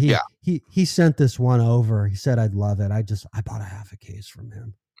 Yeah, he sent this one over. He said I'd love it. I bought a half a case from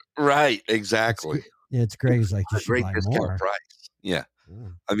him. Right, exactly. It's great. He's like, you should buy more. Price. Yeah.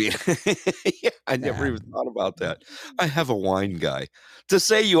 I mean, I never even thought about that. I have a wine guy. To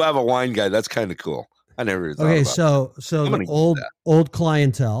say you have a wine guy, that's kind of cool. I never even thought about that. So the old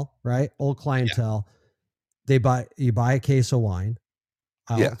clientele, right? Old clientele, you buy a case of wine.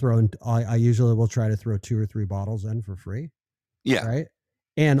 I usually will try to throw 2 or 3 bottles in for free. Yeah. Right.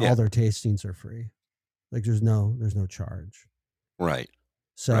 And all their tastings are free. Like there's no charge. Right.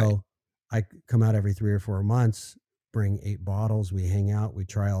 So I come out every 3 or 4 months, bring 8 bottles. We hang out. We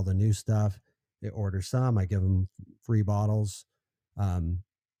try all the new stuff. They order some. I give them free bottles. We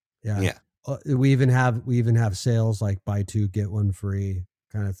even have sales like buy 2, get 1 free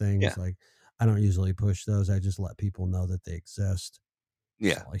kind of things. Yeah. Like I don't usually push those. I just let people know that they exist.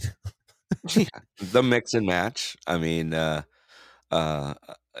 Yeah. The mix and match. I mean, Uh,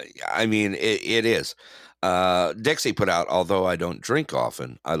 I mean, it is. Dixie put out, although I don't drink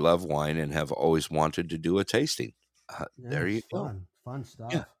often, I love wine and have always wanted to do a tasting. There you go. Fun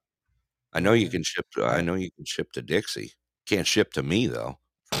stuff. Yeah. I know you can ship. I know you can ship to Dixie. Can't ship to me though.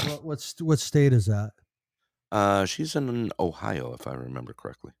 What state is that? She's in Ohio, if I remember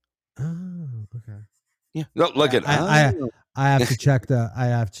correctly. Oh, okay. Yeah. No, look at I have to check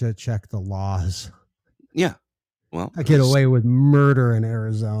the laws. Yeah. Well, I get away with murder in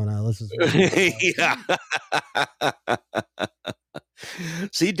Arizona. This is yeah.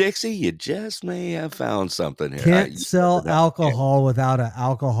 See, Dixie, you just may have found something here. Can't sell alcohol without an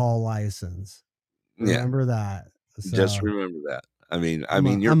alcohol license. Remember that. So, just remember that. I mean,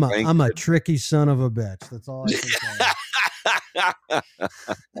 I'm a tricky son of a bitch. That's all I can say.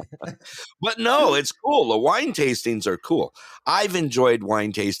 But no, it's cool. The wine tastings are cool. I've enjoyed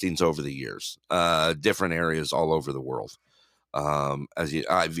wine tastings over the years, different areas all over the world.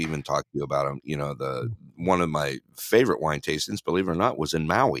 I've even talked to you about them. You know, one of my favorite wine tastings, believe it or not, was in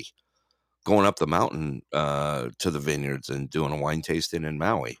Maui. Going up the mountain to the vineyards and doing a wine tasting in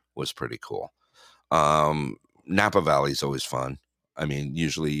Maui was pretty cool. Napa Valley is always fun. I mean,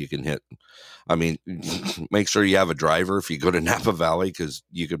 usually you can hit. I mean, make sure you have a driver if you go to Napa Valley, because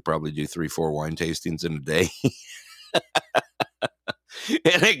you could probably do 3-4 wine tastings in a day.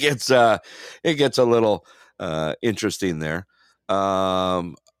 And it gets a little interesting there. What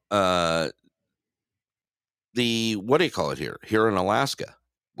do you call it here in Alaska?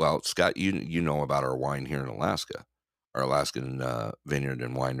 Well, Scott, you know about our wine here in Alaska. Our Alaskan vineyard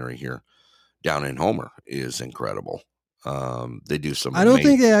and winery here down in Homer is incredible. They do some. I don't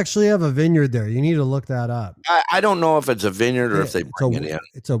think they actually have a vineyard there. You need to look that up. I don't know if it's a vineyard or if they bring it in.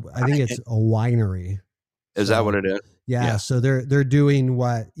 I think it's a winery. Is that what it is? Yeah. So they're doing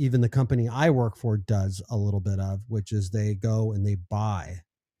what even the company I work for does a little bit of, which is they go and they buy.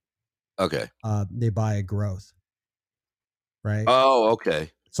 Okay. They buy a growth. Right. Oh,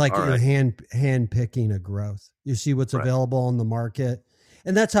 okay. It's like you're hand picking a growth. You see what's available on the market.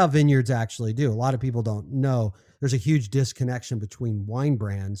 And that's how vineyards actually do. A lot of people don't know there's a huge disconnection between wine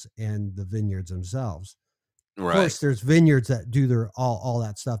brands and the vineyards themselves. Of course, there's vineyards that do their all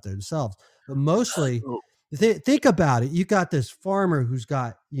that stuff themselves, but mostly think about it. You got this farmer who's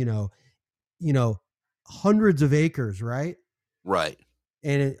got, hundreds of acres, right? Right.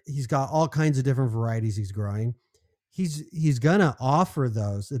 And he's got all kinds of different varieties he's growing. He's going to offer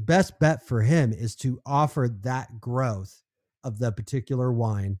those. The best bet for him is to offer that growth of the particular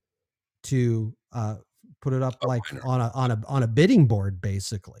wine to put it up like on a bidding board,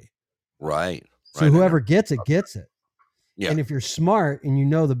 basically. Right. So whoever gets it gets it. Yeah. And if you're smart and you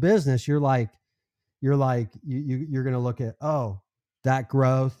know the business, you're going to look at, that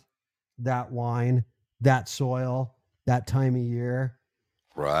growth, that wine, that soil, that time of year.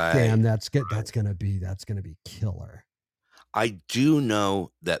 Right. Damn, that's good. That's going to be killer. I do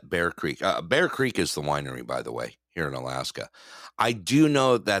know that Bear Creek is the winery, by the way, here in Alaska. I do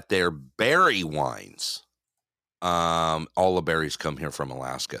know that their berry wines, all the berries come here from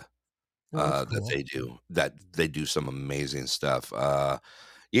Alaska. Cool. That they do some amazing stuff.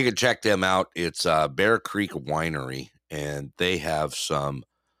 You can check them out. It's Bear Creek Winery, and they have some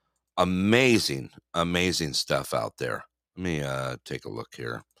amazing stuff out there. Let me take a look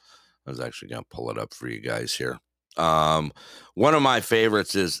here. I was actually going to pull it up for you guys here. One of my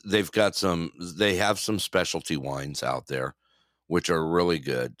favorites is they have some specialty wines out there, which are really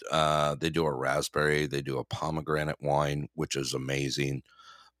good. They do a raspberry, they do a pomegranate wine, which is amazing.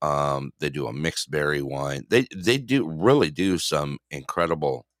 They do a mixed berry wine. They really do some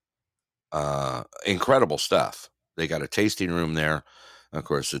incredible stuff. They got a tasting room there. Of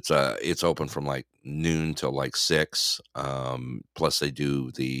course, it's open from like noon till like 6. Plus they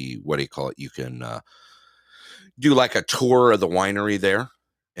do you can do like a tour of the winery there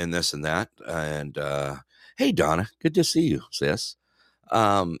and this and that. And hey, Donna, good to see you, sis.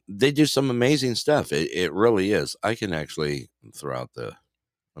 They do some amazing stuff. It really is. I can actually throw out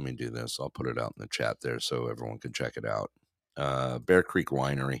let me do this. I'll put it out in the chat there so everyone can check it out. Bear Creek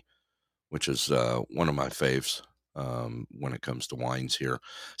Winery, which is one of my faves when it comes to wines here,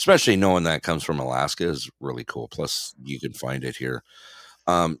 especially knowing that it comes from Alaska is really cool. Plus, you can find it here.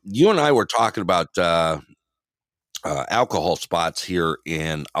 You and I were talking about alcohol spots here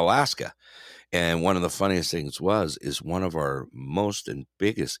in Alaska. And one of the funniest things is one of our most and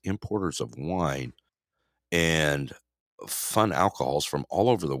biggest importers of wine and fun alcohols from all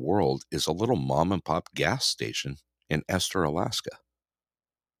over the world is a little mom and pop gas station in Esther, Alaska.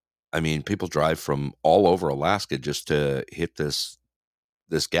 I mean, people drive from all over Alaska just to hit this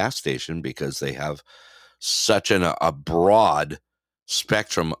gas station because they have such a broad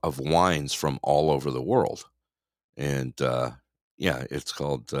spectrum of wines from all over the world. And yeah, it's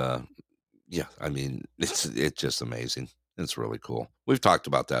called I mean, it's just amazing. It's really cool. We've talked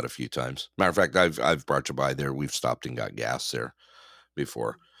about that a few times. Matter of fact, I've brought you by there. We've stopped and got gas there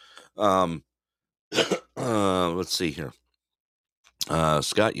before. Let's see here.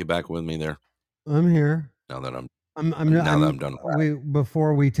 Scott, you back with me there? I'm here. Now that I'm done.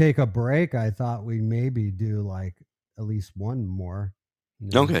 Before we take a break, I thought we maybe do like at least one more.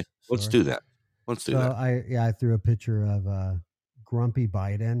 Okay, let's do that. Let's do that. I threw a picture of grumpy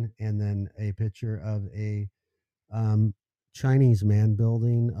Biden and then a picture of a Chinese man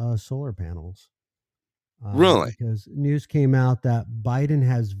building solar panels. Really? Because news came out that Biden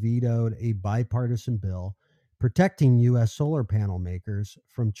has vetoed a bipartisan bill protecting U.S. solar panel makers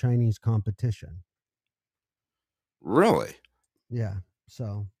from Chinese competition. Really? Yeah.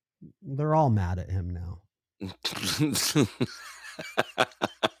 So they're all mad at him now.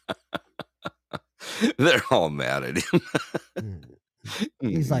 They're all mad at him.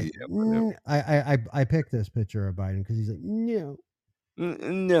 He's like, I picked this picture of Biden because he's like, no.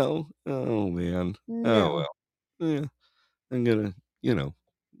 No. Oh, man. No. Oh, well. Yeah. I'm going to,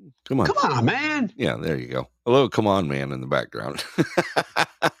 come on. Come on, man. Yeah, there you go. A little come on, man in the background.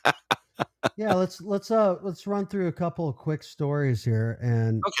 Yeah, let's run through a couple of quick stories here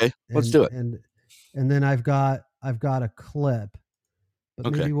let's do it. And then I've got a clip.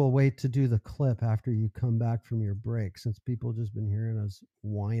 But maybe we'll wait to do the clip after you come back from your break, since people just been hearing us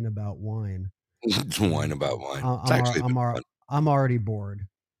whine about wine. Whine about wine. I'm already bored.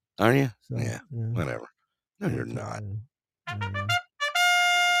 Are you? So, yeah, whatever. No, you're not. Yeah.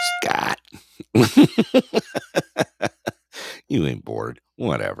 Scott. You ain't bored.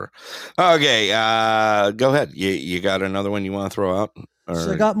 Whatever. Okay, go ahead. You got another one you want to throw out?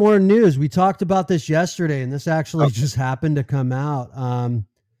 So I got more news. We talked about this yesterday, and this actually just happened to come out.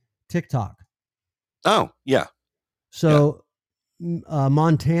 TikTok. Oh, yeah. So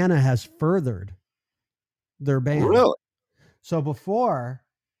Montana has furthered their ban. Really? So before,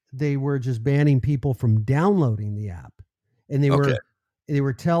 they were just banning people from downloading the app, and they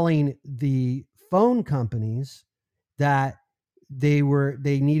were telling the phone companies that they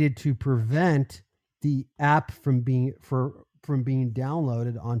needed to prevent the app from being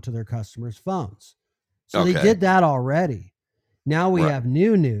downloaded onto their customers' phones. So they did that already. Now we have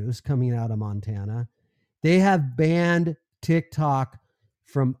new news coming out of Montana. They have banned TikTok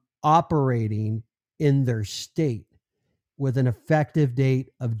from operating in their state with an effective date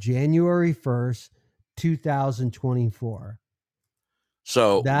of January 1st, 2024.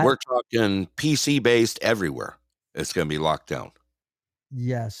 So we're talking PC-based everywhere. It's going to be locked down.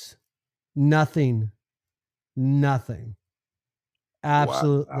 Yes. Nothing.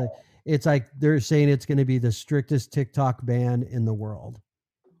 Absolutely. Wow. It's like they're saying it's going to be the strictest TikTok ban in the world.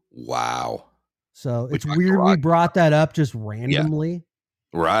 Wow. So it's weird we brought that up just randomly.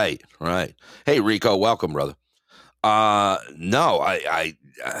 Yeah. Right. Hey, Rico, welcome, brother. No, I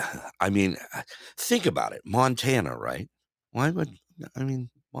mean, think about it. Montana, right?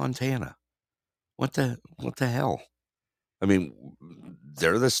 Montana. What the hell? I mean,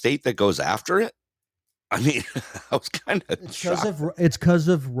 they're the state that goes after it. I mean, I was kind of shocked. It's because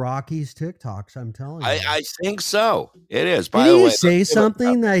of Rocky's TikToks. I'm telling you. I think so. It is. By the way, did he say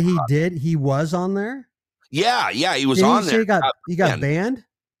something that he did? He was on there. Yeah, he was on there. He got banned.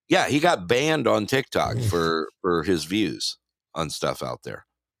 Yeah, he got banned on TikTok for his views on stuff out there.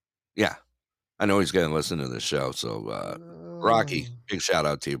 Yeah, I know he's going to listen to this show. So, Rocky, big shout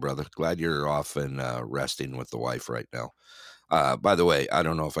out to you, brother. Glad you're off and resting with the wife right now. By the way, I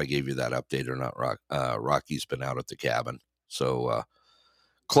don't know if I gave you that update or not, Rocky's been out at the cabin. So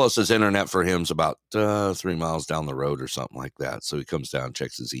closest internet for him is about 3 miles down the road or something like that. So he comes down,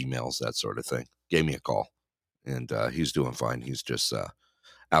 checks his emails, that sort of thing. Gave me a call, and he's doing fine. He's just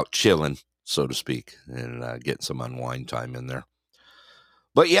out chilling, so to speak, and getting some unwind time in there.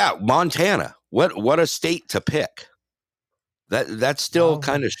 But yeah, Montana, what a state to pick. That still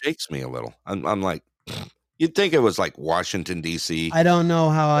kind of shakes me a little. I'm like, you'd think it was like Washington, D.C. I don't know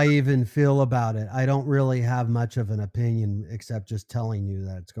how I even feel about it. I don't really have much of an opinion except just telling you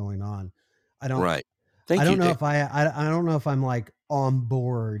that it's going on. I don't. Right. I don't know if I don't know if I'm like on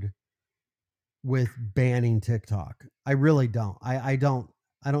board with banning TikTok. I really don't. I don't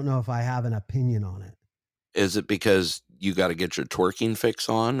know if I have an opinion on it. Is it because you got to get your twerking fix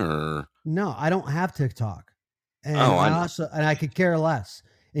on, or no? I don't have TikTok, and I could care less.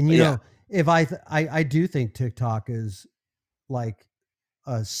 And you know, if I do think TikTok is like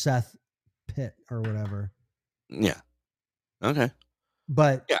a Seth Pitt or whatever. Yeah. Okay.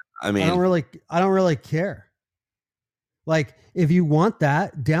 But yeah, I mean, I don't really care. Like, if you want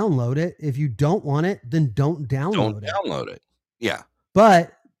that, download it. If you don't want it, then don't download it. Download it. Yeah.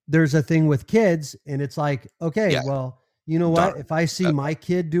 But there's a thing with kids, and it's like, okay, Yeah. well, you know what? If I see my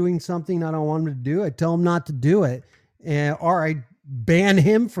kid doing something I don't want him to do, I tell him not to do it, or I ban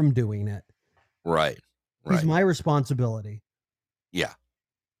him from doing it. Right. He's my responsibility. Yeah.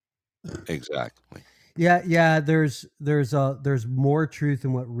 Exactly. Yeah. There's more truth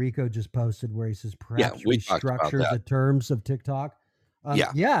in what Rico just posted, where he says perhaps we talked about restructure that. the terms of TikTok.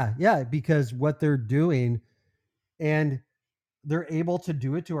 Yeah, because what they're doing, and they're able to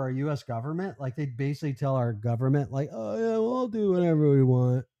do it to our U.S. government. Like, they basically tell our government, like, oh yeah, we'll do whatever we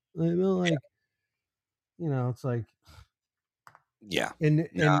want. Like, it's like, yeah, and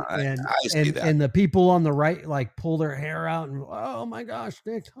I see that. And the people on the right like pull their hair out and, oh my gosh,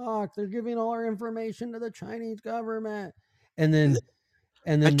 TikTok, they're giving all our information to the Chinese government. And then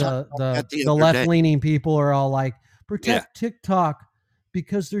the left leaning people are all like, protect TikTok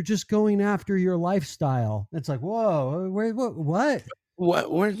because they're just going after your lifestyle. It's like, whoa, where did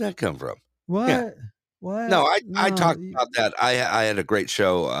that come from? What? Yeah. What? No, I talked about that. I had a great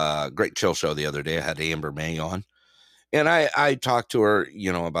show, great chill show the other day. I had Amber May on, and I talked to her,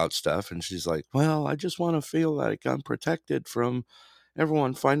 about stuff, and she's like, well, I just want to feel like I'm protected from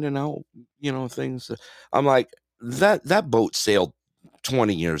everyone finding out, things. I'm like, that boat sailed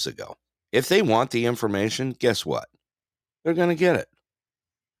 20 years ago. If they want the information, guess what? They're going to get it.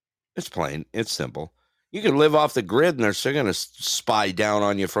 It's plain. It's simple. You can live off the grid, and they're still going to spy down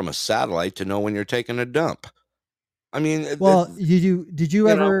on you from a satellite to know when you're taking a dump. I mean, well, did you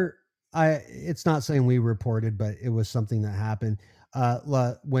ever? It's not saying we reported, but it was something that happened.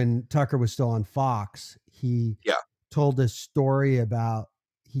 When Tucker was still on Fox, he told this story about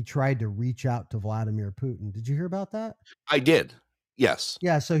he tried to reach out to Vladimir Putin. Did you hear about that? I did. Yes.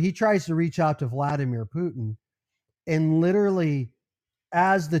 Yeah. So he tries to reach out to Vladimir Putin, and literally,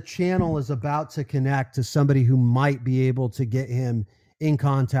 as the channel is about to connect to somebody who might be able to get him in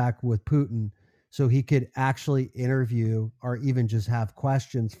contact with Putin so he could actually interview or even just have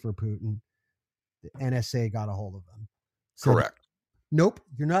questions for Putin, the NSA got a hold of him. Correct. Nope,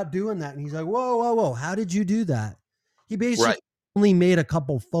 you're not doing that. And he's like, whoa. How did you do that? He basically only made a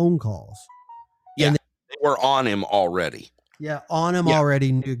couple phone calls. Yeah, and they were on him already. Yeah, on him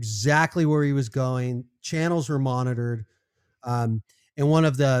already, knew exactly where he was going. Channels were monitored. And one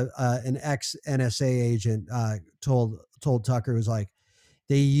of an ex NSA agent told Tucker, was like,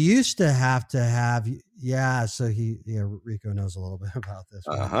 they used to have. So Rico knows a little bit about this.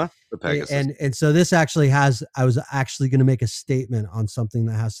 The Pegasus. And so this actually I was actually going to make a statement on something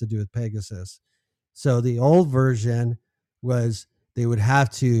that has to do with Pegasus. So the old version was they would have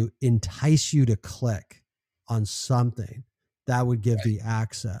to entice you to click on something that would give the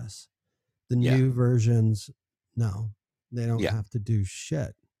access. The new versions, no. They don't have to do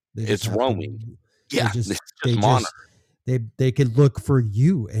shit. It's roaming. They could look for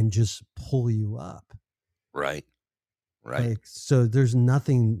you and just pull you up. Right. Like, so there's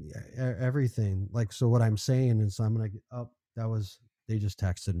nothing, everything. Like, so what I'm saying is I'm going to, they just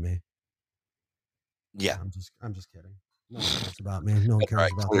texted me. Yeah. I'm just kidding. No one cares about me. No one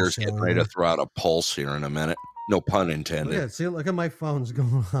cares about Clear's getting ready to throw out a pulse here in a minute. No pun intended. Look at my phone's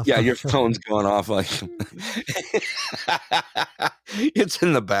going off. Yeah, your phone's going off like it's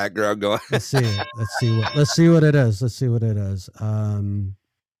in the background going. Let's see it. Let's see what it is.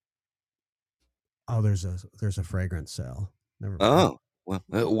 There's a fragrance sale. Never mind.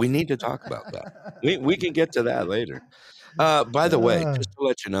 Well, we need to talk about that. We can get to that later. By the way, just to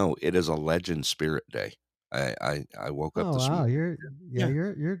let you know, it is a Legend Spirit Day. I woke up this morning.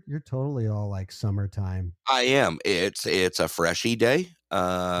 You're totally all like summertime. I am. It's a freshy day.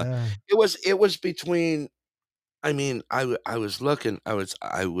 It was between. I mean, I was looking at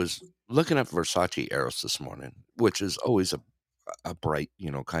Versace Eros this morning, which is always a bright,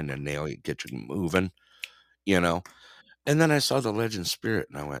 kind of nail, get you moving, And then I saw the Legend Spirit,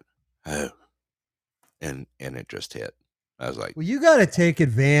 and I went, oh, and it just hit. I was like, well, you got to take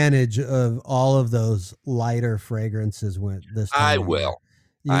advantage of all of those lighter fragrances this time. I will.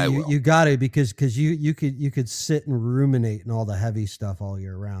 You got to, because you could sit and ruminate in all the heavy stuff all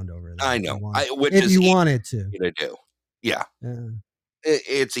year round over there. I know. If you wanted to. To do. Yeah.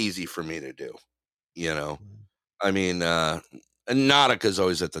 It's easy for me to do. I mean, Nautica's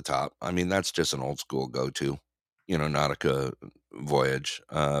always at the top. I mean, that's just an old school go-to. Nautica Voyage.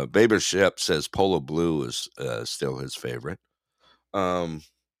 Baber Ship says Polo Blue is still his favorite. Denim.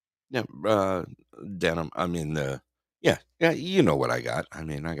 I mean, the Yeah, you know what I got. I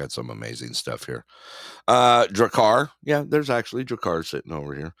mean, I got some amazing stuff here. Drakkar. Yeah, there's actually Drakkar sitting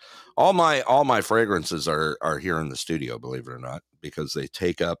over here. All my fragrances are here in the studio, believe it or not, because they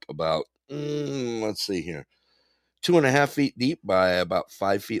take up about let's see here, 2.5 feet deep by about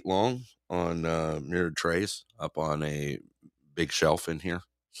 5 feet long on mirrored trays up on a big shelf in here.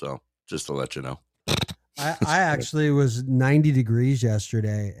 So just to let you know. I actually was 90 degrees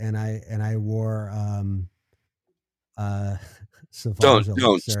yesterday, and I wore Sauvage Don't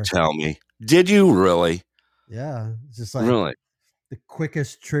Elixir. tell me. Did you really? Yeah, it's just like Really the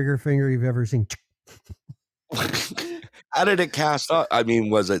quickest trigger finger you've ever seen. How did it cast up? I mean,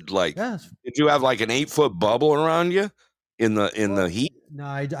 was it like? Yes. Did you have like an 8-foot bubble around you in the heat? No,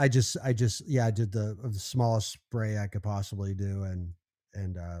 I just I did the smallest spray I could possibly do, and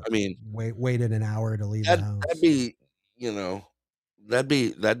I mean, waited an hour to leave the house. That'd be,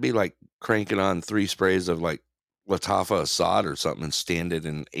 that'd be like cranking on 3 sprays of like Latafa Assad or something and stand it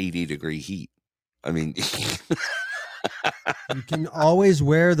in 80-degree heat. I mean, you can always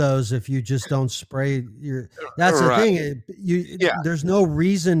wear those if you just don't spray your. That's the thing. There's no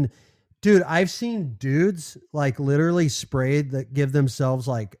reason, dude. I've seen dudes like literally sprayed that give themselves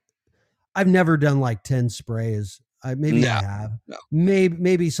like. I've never done like 10 sprays. I have. No.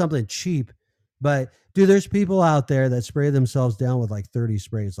 Maybe something cheap, but dude, there's people out there that spray themselves down with like 30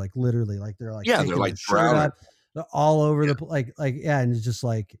 sprays, like literally, like they're like they're like drowning all over the and it's just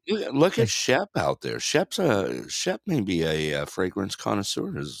like look at Shep out there. Shep may be a fragrance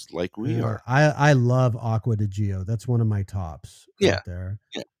connoisseur, as like we are. I love Aqua di Gio. That's one of my tops. Out there.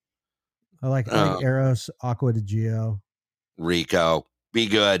 Yeah. I like Eros, Aqua di Gio. Rico, be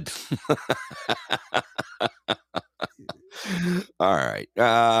good. All right.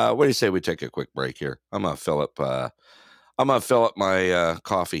 What do you say we take a quick break here? I'm gonna fill up my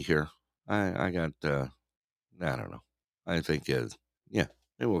coffee here. I got I don't know. I think maybe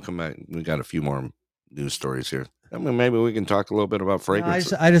we'll come back. We got a few more news stories here. I mean, maybe we can talk a little bit about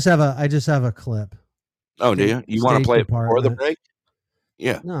fragrances. I just have a clip. Oh, do you? You want to play it before the break?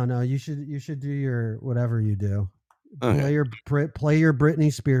 Yeah. No. You should do your whatever you do. Okay. Play your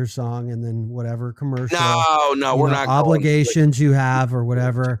Britney Spears song, and then whatever commercial. No, we're not obligations you have or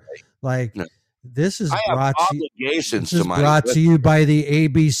whatever. Like this is brought to you by the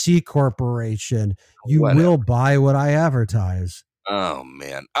ABC Corporation. You will buy what I advertise. Oh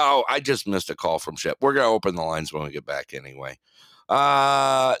man. Oh, I just missed a call from Shep. We're gonna open the lines when we get back anyway.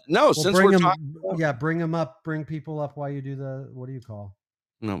 Since we're talking, bring them up. Bring people up while you do the what do you call?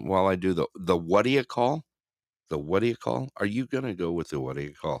 No, while I do the what do you call? The what do you call? Are you going to go with the what do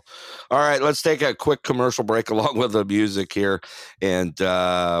you call? All right, let's take a quick commercial break along with the music here, and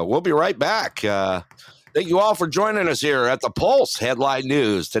we'll be right back. Thank you all for joining us here at the Pulse Headline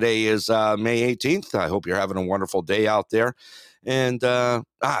News. Today is May 18th. I hope you're having a wonderful day out there. And I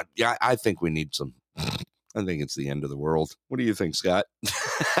think we need some. I think it's the end of the world. What do you think, Scott?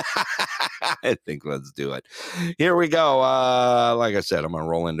 I think let's do it. Here we go. Like I said, I'm going to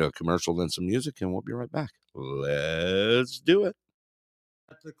roll into a commercial, then some music, and we'll be right back. Let's do it.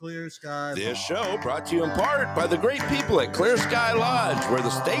 The Clear Sky. This show brought to you in part by the great people at Clear Sky Lodge, where the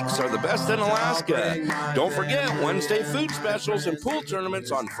steaks are the best in Alaska. Don't forget Wednesday food specials and pool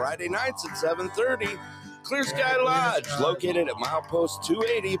tournaments on Friday nights at 7:30. Clear Sky Lodge, located at milepost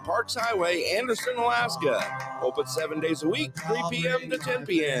 280 Parks Highway, Anderson, Alaska. Open 7 days a week, 3 p.m. to 10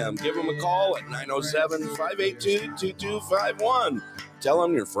 p.m. Give them a call at 907-582-2251. Tell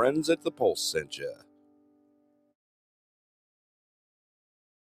them your friends at the Pulse sent you.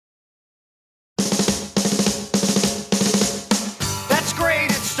 That's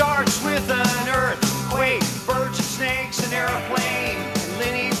great. It starts with an earthquake, birds and snakes, an airplane. And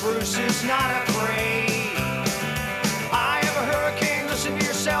Lenny Bruce is not afraid.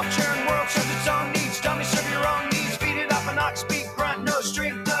 Churn world serves its own needs. Dummy, serve your own needs. Feed it up a notch, speak, grunt, no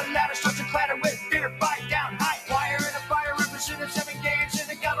strength. The ladder starts to clatter with fear. Fight down, high wire in a fire. Representatives engaged in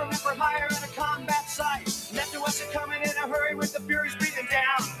the government for hire in a combat site. Left to us are coming in a hurry with the furies breathing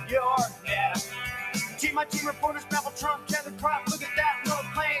down your neck. Team reporters babble Trump, Kevin Crop. Look at that low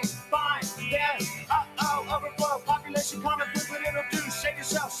plane. Fine, then, overflow. Population comment, look what it'll do. Save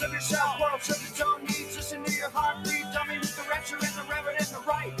yourself, serve yourself. World serves its own needs. Listen to your heartbeat. Dummy with the rapture and the reverend and the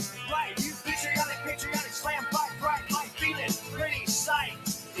right. You patriotic, slam, fight, right. I feel it, pretty sight.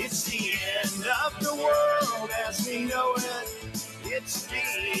 It's the end of the world as we know it. It's the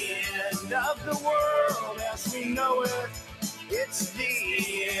end of the world as we know it. It's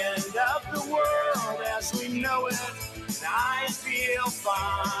the end of the world as we know it. And I feel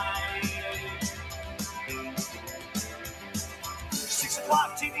fine. 6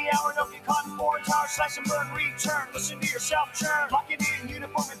 clock, TV hour, don't get caught in foreign tower, slash and burn, return. Listen to yourself churn. Locking in,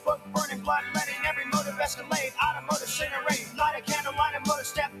 uniform and book, burning blood, letting every motive escalate. Automotive incinerate. Light a candle, light a motor,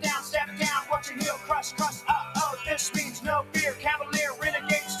 step down, watch your heel crush, uh-oh, this means no fear. Cavalier,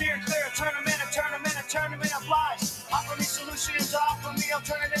 renegade, steer clear. A tournament of lies. Offer me solutions, offer me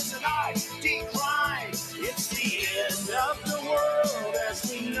alternatives, and I decline. It's the end of the world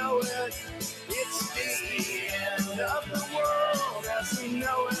as we know it. It's the end of the world as we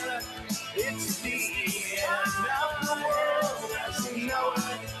know it. It's the end of the world as we know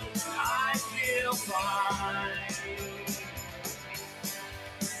it. I feel fine.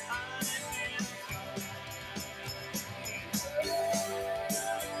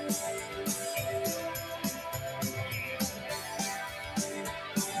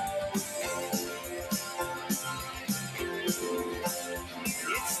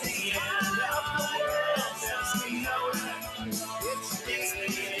 It's the end of the world as we know it. It's the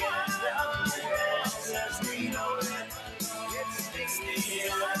end of the world as we know it. It's the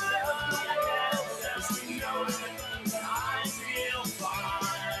end of the world as we know it. I feel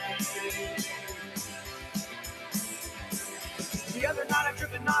fine. The other night I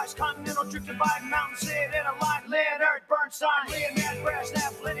drifted nice, continental drifted by mountain, sit in a line, Leonard Bernstein, Leonard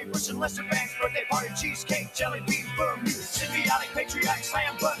Brasnap, Lenny Bruce and Lester Banks, birthday party, cheesecake, jelly bean, boom, you symbiotic, patriotic,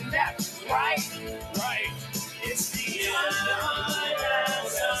 slam button, that's right. It's the end of the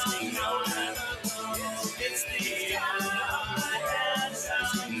world as we know it. It's the end of the world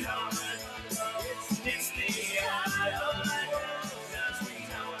as we know it. It's the end of the world as we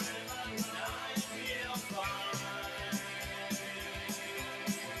know it. I feel fine.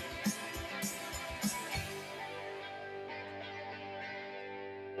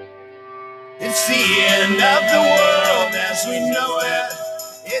 It's the end of the world as we know it.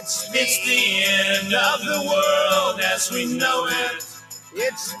 It's the end of the world as we know it.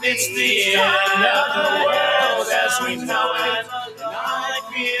 It's the end of the world as we know it. And I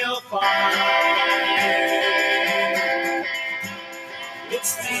feel fine.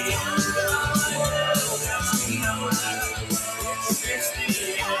 It's the end of the world as we know it. It's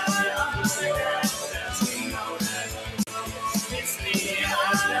the end of the world as we know it. It's the end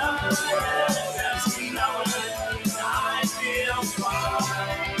of the world as we know it. I feel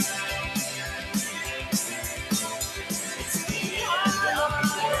fine. It's the end of the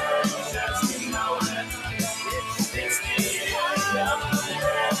world as we know it. It's the end of the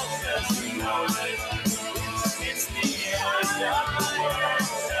world as we know it. It's the end of the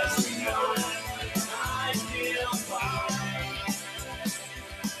world as we know it. I feel fine.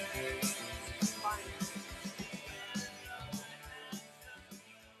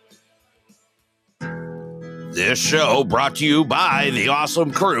 This show brought to you by the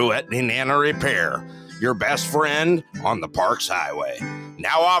awesome crew at Nenana Repair, your best friend on the Parks Highway.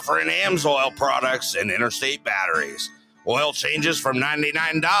 Now offering AMSOIL products and interstate batteries. Oil changes from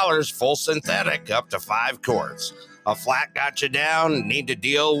 $99, full synthetic, up to 5 quarts. A flat got you down, need to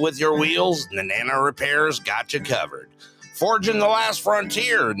deal with your wheels? Nenana Repair's got you covered. Forging the last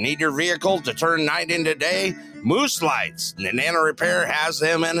frontier, need your vehicle to turn night into day? Moose lights, Nenana Repair has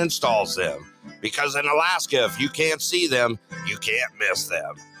them and installs them. Because in Alaska, if you can't see them, you can't miss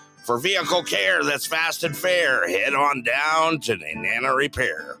them. For vehicle care that's fast and fair, head on down to Nenana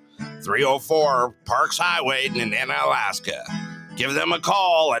Repair, 304 Parks Highway, Nenana, Alaska. Give them a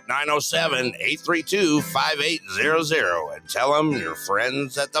call at 907-832-5800 and tell them your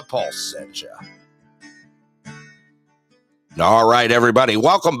friends at the Pulse sent you. All right, everybody.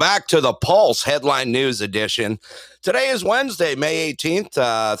 Welcome back to the Pulse Headline News Edition. Today is Wednesday, May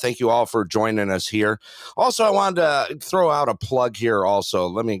 18th. Thank you all for joining us here. Also, I wanted to throw out a plug here also.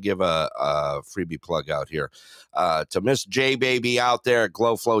 Let me give a freebie plug out here to Miss J Baby out there at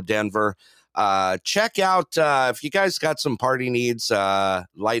Glow Flow Denver. Check out if you guys got some party needs,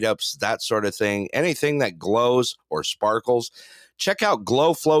 light ups, that sort of thing, anything that glows or sparkles. Check out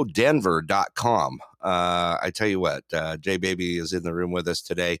glowflowdenver.com. I tell you what, J Baby is in the room with us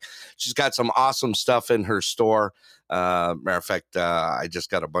today. She's got some awesome stuff in her store. Matter of fact, I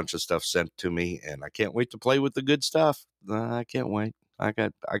just got a bunch of stuff sent to me, and I can't wait to play with the good stuff. I can't wait. I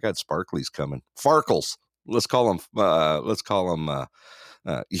got sparklies coming. Farkles. Let's call them.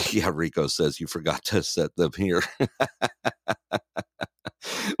 Yeah, Rico says you forgot to set them here.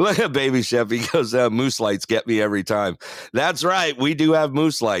 Look at Baby Chef. He goes, moose lights get me every time. That's right. We do have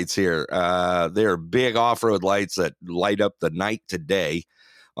moose lights here. They're big off-road lights that light up the night to day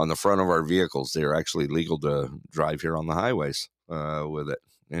on the front of our vehicles. They're actually legal to drive here on the highways with it.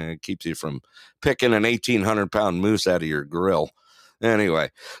 And it keeps you from picking an 1,800-pound moose out of your grill. Anyway,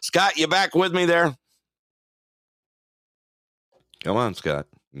 Scott, you back with me there? Come on, Scott.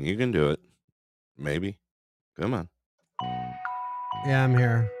 You can do it. Maybe. Come on. Yeah, I'm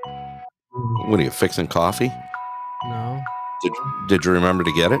here. What are you, fixing coffee? No. Did you remember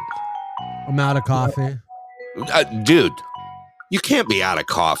to get it? I'm out of coffee. Dude, you can't be out of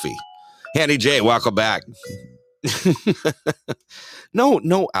coffee. Handy J, welcome back.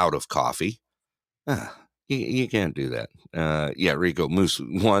 No out of coffee. You can't do that. Yeah, Rico, Moose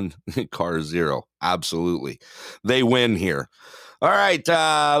 1, Car 0. Absolutely. They win here. All right,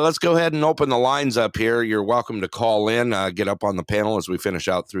 let's go ahead and open the lines up here. You're welcome to call in, get up on the panel as we finish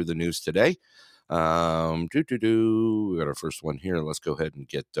out through the news today. We got our first one here. Let's go ahead and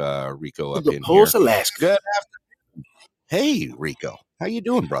get Rico up in here. Alaska. Good afternoon. Hey, Rico. How you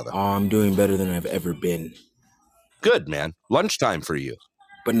doing, brother? Oh, I'm doing better than I've ever been. Good, man. Lunchtime for you.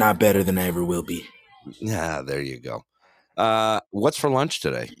 But not better than I ever will be. Yeah, there you go. What's for lunch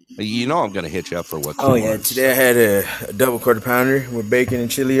today? You know I'm going to hit you up for what's for lunch. Lunch. Today I had a double quarter pounder with bacon and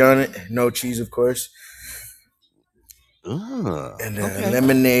chili on it. No cheese, of course. And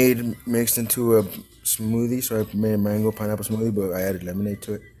lemonade mixed into a smoothie. So I made a mango pineapple smoothie, but I added lemonade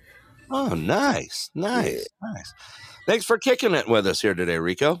to it. Oh, nice. Thanks for kicking it with us here today,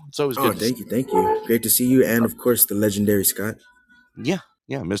 Rico. It's always good. Thank you. Great to see you, and of course the legendary Scott. Yeah,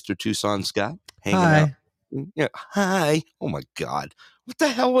 Mr. Tucson Scot hanging out. Yeah, hi. Oh my God, what the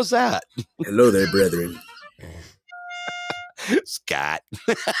hell was that? Hello there, brethren. Scott.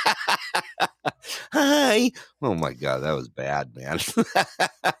 Hi. Oh my God, that was bad, man.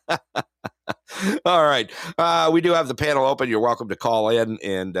 All right. We do have the panel open. You're welcome to call in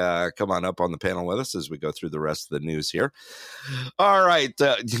and come on up on the panel with us as we go through the rest of the news here. All right.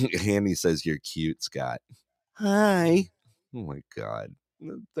 Andy says you're cute, Scott. Hi. Oh my God.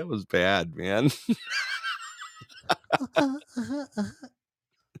 That was bad, man.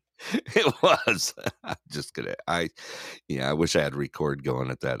 It was. I'm just gonna. I wish I had record going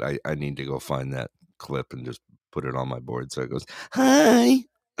at that. I need to go find that clip and just put it on my board so it goes, hi.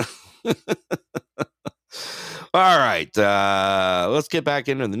 All right. Let's get back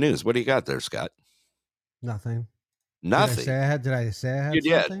into the news. What do you got there, Scott? Nothing. Did I say I had something?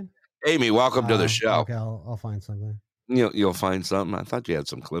 Did. Amy, welcome to the show. Okay, I'll find something. You'll find something. I thought you had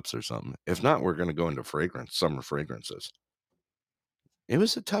some clips or something. If not, we're going to go into summer fragrances. It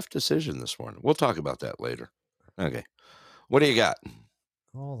was a tough decision this morning. We'll talk about that later. Okay. What do you got?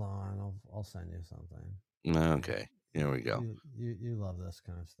 Hold on. I'll send you something. Okay. Here we go. You love this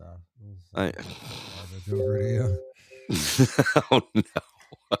kind of stuff. Over to you. Oh, no.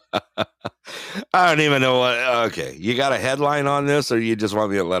 I don't even know what. Okay. You got a headline on this, or you just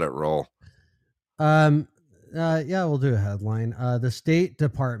want me to let it roll? Yeah, we'll do a headline. The State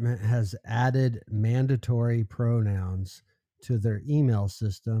Department has added mandatory pronouns to their email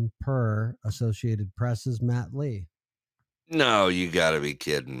system per Associated Press's Matt Lee. No, you got to be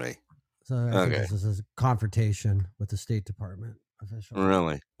kidding me. So I think this is a confrontation with the State Department official.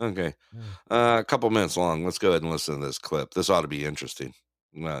 Really? Okay. Yeah. A couple minutes long. Let's go ahead and listen to this clip. This ought to be interesting.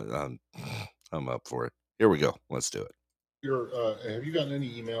 I'm up for it. Here we go. Let's do it. Have you gotten any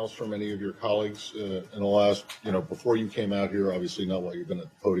emails from any of your colleagues in the last, before you came out here? Obviously not while you've been at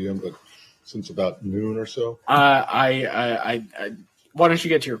the podium, but since about noon or so. I why don't you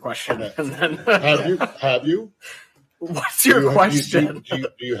get to your question? And then have you? What's your question? Do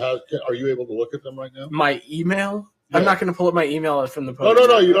you have? Are you able to look at them right now? My email? Yeah. I'm not going to pull up my email from the podium.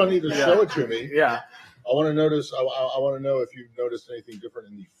 No. You don't need to show it to me. Yeah. I want to notice. I want to know if you've noticed anything different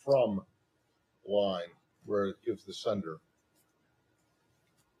in the from line where it gives the sender.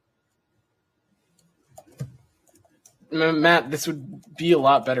 Matt, this would be a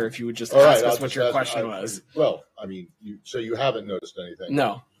lot better if you would just ask us what your question was. Well, I mean, so you haven't noticed anything?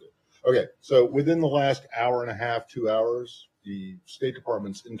 No. Okay, so within the last hour and a half, 2 hours, the State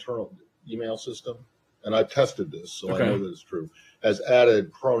Department's internal email system, and I've tested this, so I know that it's true, has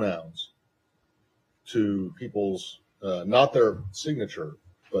added pronouns to people's, not their signature,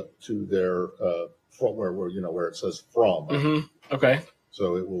 but to their from where it says from. Mm-hmm. Okay.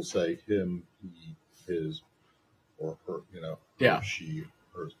 So it will say him, he, his, or her, her, she,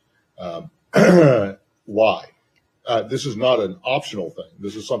 hers. Why? This is not an optional thing.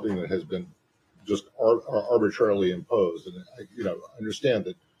 This is something that has been just arbitrarily imposed. And I understand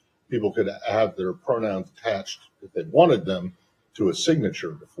that people could have their pronouns attached if they wanted them to a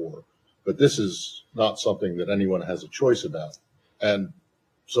signature before, but this is not something that anyone has a choice about. And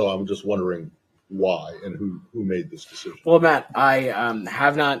so I'm just wondering why and who made this decision. Well, Matt, I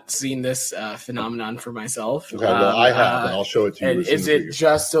have not seen this phenomenon for myself. Okay, well, I have, and I'll show it to you. Is it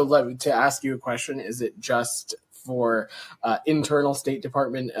just to ask you a question? Is it just for internal State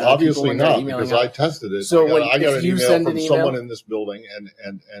Department. Obviously not, because I tested it. So I got an email from someone email? in this building,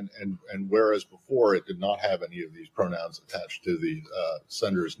 and whereas before it did not have any of these pronouns attached to the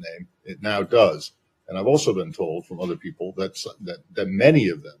sender's name, it now does. And I've also been told from other people that many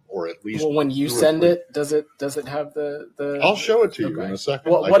of them, or at least when you send it, does it have the? I'll show it to you in a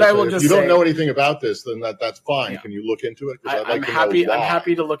second. Well, what I will if you don't know anything about this, then that's fine. Yeah. Can you look into it? I'm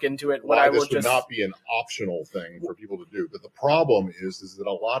happy to look into it. This would not be an optional thing for people to do. But the problem is that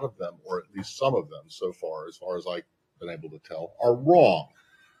a lot of them, or at least some of them, so far as I've been able to tell, are wrong.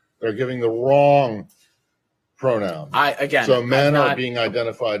 They're giving the wrong pronoun. So men are being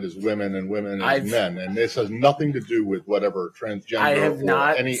identified as women and women as men, and this has nothing to do with whatever transgender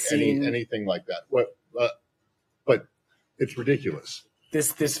or anything like that. But it's ridiculous.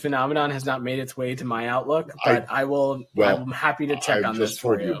 This phenomenon has not made its way to my Outlook, but I'm happy to check on this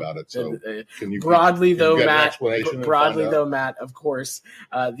for you. I just told you about it. So can you broadly though, Matt, of course,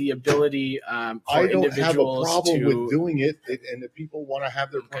 the ability for I don't individuals have a problem with doing it, and if people want to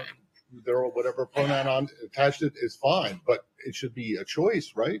have their whatever pronoun attached it is fine, but it should be a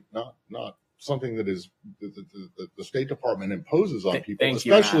choice, right? Not something that is the State Department imposes on people,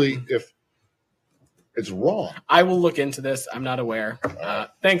 especially if it's wrong. I will look into this. I'm not aware.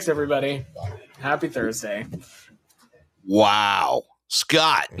 Thanks, everybody. Happy Thursday. Wow,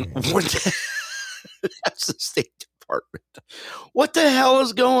 Scott, that's the State Department. What the hell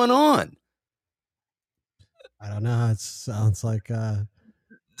is going on? I don't know. It sounds like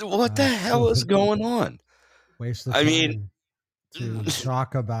what the hell is going on? Waste of time to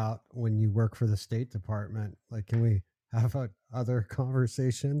talk about when you work for the State Department. Like, can we have other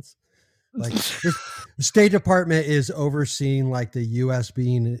conversations? Like, the State Department is overseeing like the U.S.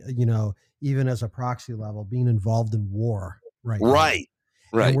 being, even as a proxy level, being involved in war right now. Right.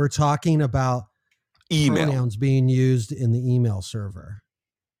 And we're talking about email pronouns being used in the email server.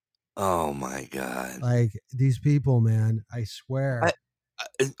 Oh my God! Like, these people, man, I swear.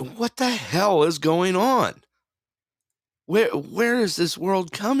 What the hell is going on? Where is this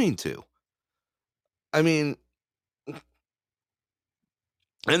world coming to? I mean,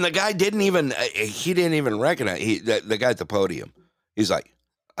 and the guy didn't even recognize the guy at the podium. He's like,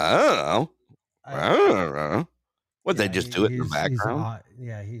 I don't know. What, they just do it in the background?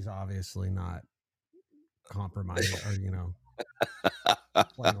 He's obviously not compromising or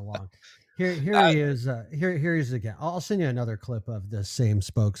playing along. Here he is. Here he is again. I'll send you another clip of the same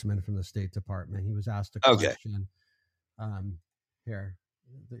spokesman from the State Department. He was asked a question. Here,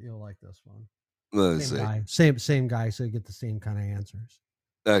 you'll like this one. Let's see. Same guy, so you get the same kind of answers.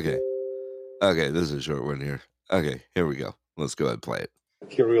 Okay, this is a short one here. Okay, here we go. Let's go ahead and play it.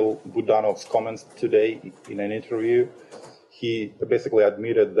 Kirill Budanov's comments today in an interview. He basically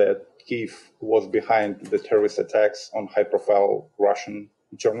admitted that Kyiv was behind the terrorist attacks on high-profile Russian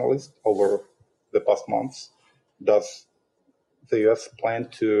journalists over the past months. Does the U.S. plan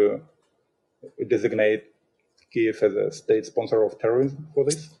to designate Kyiv as a state sponsor of terrorism for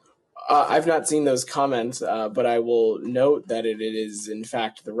this? I've not seen those comments, but I will note that it is, in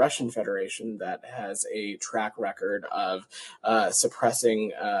fact, the Russian Federation that has a track record of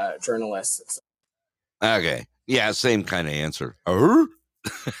suppressing journalists. Okay. Yeah, same kind of answer.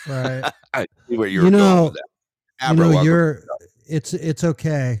 Right. I see where you're going with that. It's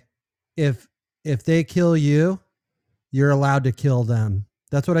okay. If they kill you, you're allowed to kill them.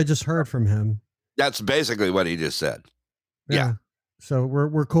 That's what I just heard from him. That's basically what he just said. Yeah. So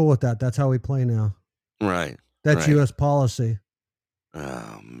we're cool with that. That's how we play now. Right. That's U.S. policy.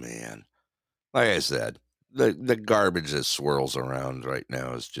 Oh man. Like I said, the garbage that swirls around right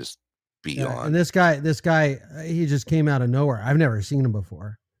now is just beyond. Yeah, and this guy, he just came out of nowhere. I've never seen him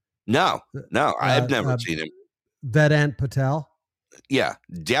before. No, I've never seen him. Vedant Patel. Yeah,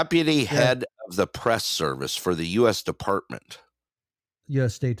 deputy head of the press service for the U.S. Department.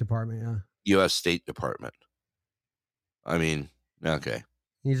 U.S. State Department, yeah. U.S. State Department. I mean, okay.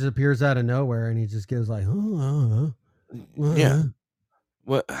 He just appears out of nowhere, and he just gives like, yeah.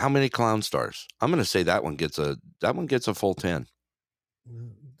 What? How many clown stars? I'm going to say that one gets a full 10.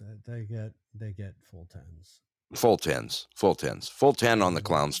 They get full 10s. Full 10s. Full 10 on the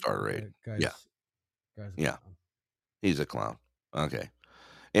clown star rate. Yeah. He's a clown. Okay.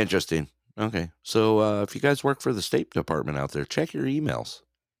 Interesting. Okay. So if you guys work for the State Department out there, check your emails.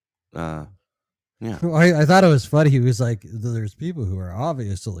 Yeah. Well, I thought it was funny. He was like, there's people who are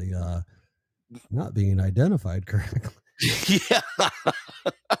obviously not being identified correctly. Yeah.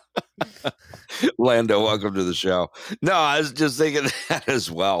 Lando, welcome to the show. No, I was just thinking that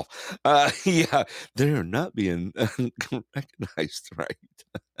as well. Yeah, they're not being recognized right.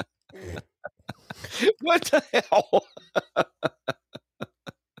 What the hell?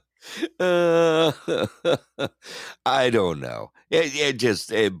 I don't know.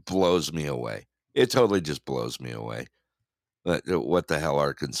 It blows me away. It totally just blows me away. What the hell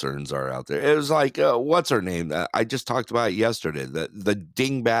our concerns are out there. It was like, what's her name? I just talked about it yesterday. The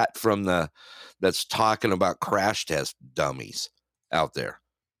dingbat from that's talking about crash test dummies out there,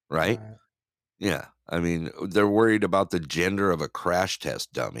 right? Yeah. I mean, they're worried about the gender of a crash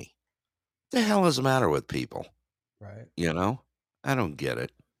test dummy. The hell is the matter with people? Right. You know? I don't get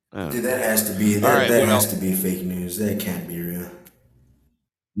it. Dude, that has to be All that. right, That what has else? to be fake news. That can't be real.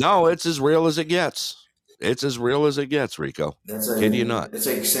 No, it's as real as it gets. It's as real as it gets, Rico. That's like Kid you not. it's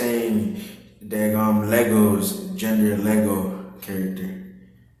like saying Legos gender Lego character.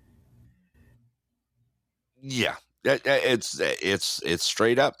 Yeah. It's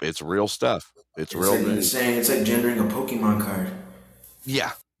straight up. It's real stuff. It's It's real like news. saying it's like gendering a Pokemon card.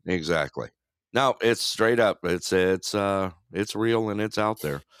 Yeah, exactly. No, it's straight up. It's real and it's out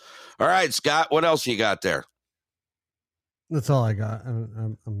there. All right, Scott, what else you got there? That's all I got.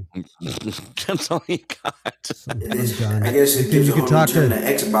 I'm That's all you got. I'm done. I guess it gives you a can whole talk new term to to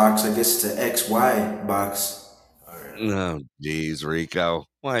Xbox. I guess it's an XY box. Oh, geez, Rico.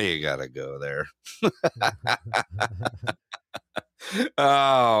 Why you gotta go there?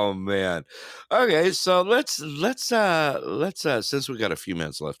 Oh man. Okay, so let's since we got a few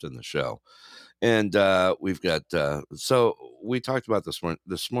minutes left in the show, and we've got so we talked about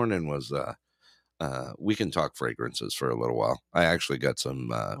this morning was we can talk fragrances for a little while. I actually got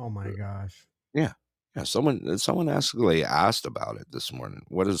some oh my gosh. yeah. Someone actually asked about it this morning.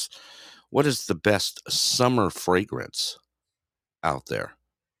 What is the best summer fragrance out there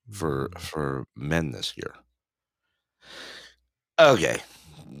for men this year? Okay.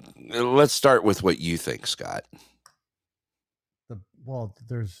 Let's start with what you think, Scott.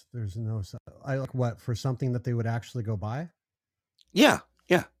 There's no. I like what for something that they would actually go buy. Yeah,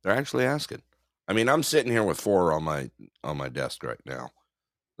 they're actually asking. I mean, I'm sitting here with 4 on my desk right now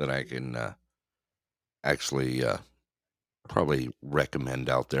that I can actually probably recommend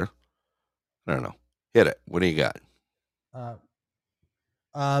out there. I don't know. Hit it. What do you got?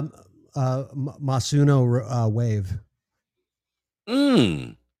 Masuno Wave.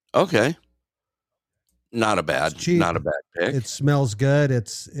 Okay. Not a bad pick. It smells good.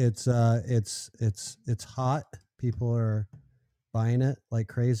 It's hot. People are buying it like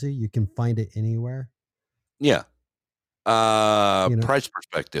crazy. You can find it anywhere. Yeah. Price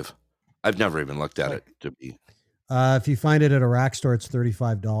perspective. I've never even looked at it to be. If you find it at a rack store, it's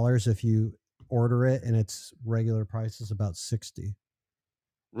 $35. If you order it and its regular price is about $60.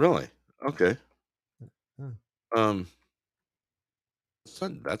 Really? Okay.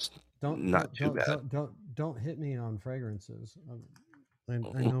 That's not too bad. Don't hit me on fragrances. I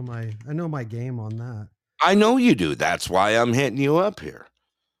know my game on that. I know you do. That's why I'm hitting you up here.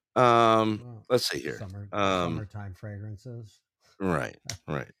 Let's see here. Summertime fragrances. Right.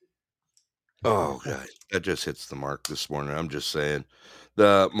 Oh god, that just hits the mark this morning. I'm just saying,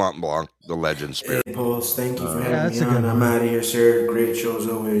 the Mont Blanc, the Legend Spirit. Hey, Pauls, thank you for having me on. I'm out of here, sir. Great show as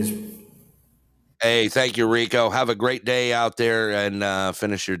always. Hey, thank you, Rico. Have a great day out there and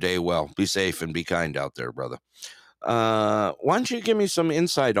finish your day well. Be safe and be kind out there, brother. Why don't you give me some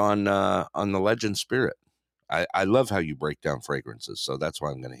insight on the Legend Spirit? I love how you break down fragrances, so that's why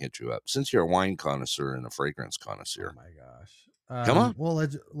I'm going to hit you up. Since you're a wine connoisseur and a fragrance connoisseur. Oh my gosh. Come on. Well,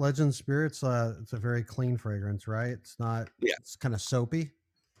 Legend Spirit's it's a very clean fragrance, right? It's not. Yeah. It's kind of soapy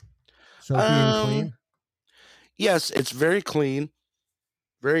and clean. Yes, it's very clean,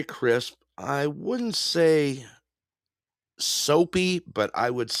 very crisp. I wouldn't say soapy, but I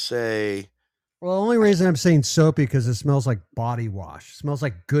would say. Well, the only reason I'm saying soapy because it smells like body wash. It smells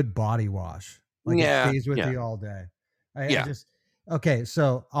like good body wash. Like it stays with you all day. Okay,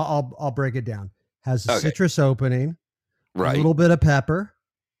 so I'll break it down. Has a citrus opening, right? A little bit of pepper,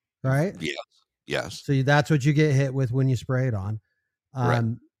 right? Yes. So that's what you get hit with when you spray it on. Right.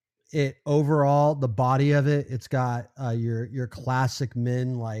 It overall, the body of it, it's got your classic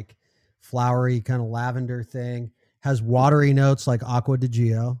men like flowery kind of lavender thing. Has watery notes like Acqua di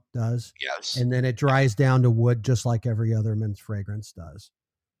Gio does. Yes. And then it dries down to wood just like every other men's fragrance does.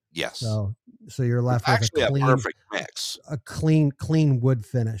 Yes. So you're left with actually a clean, perfect mix. A clean wood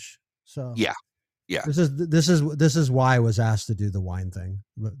finish. So yeah. This is why I was asked to do the wine thing.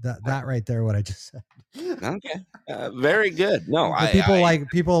 That right there, what I just said. Okay. Very good. No, people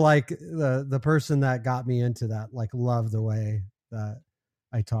like the person that got me into that, like, love the way that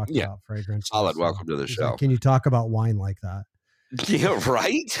I talked about fragrance. Solid. Welcome to the show. Like, can you talk about wine like that? Yeah,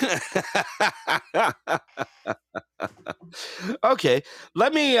 right. Okay,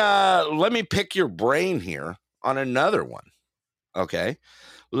 let me pick your brain here on another one. Okay,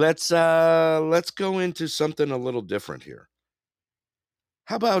 let's go into something a little different here.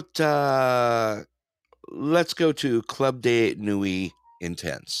 How about let's go to Club de Nuit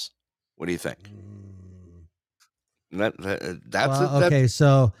Intense. What do you think? Okay,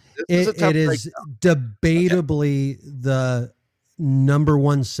 so this is a tough it is debatably the number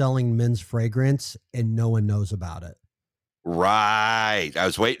one selling men's fragrance, and no one knows about it. Right. I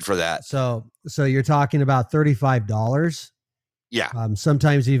was waiting for that. So you're talking about $35. Yeah.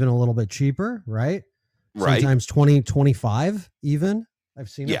 Sometimes even a little bit cheaper, right? Right. Sometimes 20, 25 even. I've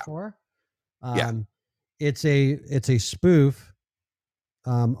seen it for. Yeah. It's a spoof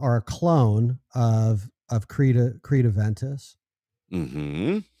or a clone of Creed Ventus.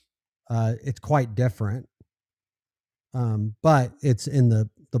 Mm-hmm. It's quite different. But it's in the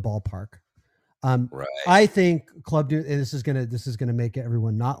ballpark. Right. I think Club Do, and this is gonna make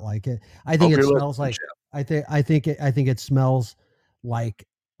everyone not like it. I think it smells like I think it smells like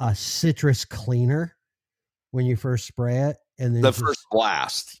a citrus cleaner when you first spray it, and then the first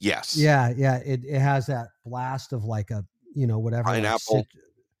blast. Yes. Yeah. It has that blast of like a whatever pineapple.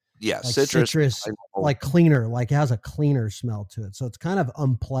 Like citrus, like cleaner, like it has a cleaner smell to it. So it's kind of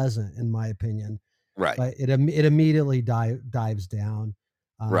unpleasant in my opinion. Right. But it immediately dives down.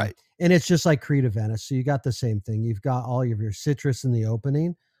 Right. And it's just like Creed Venice. So you got the same thing. You've got all of your citrus in the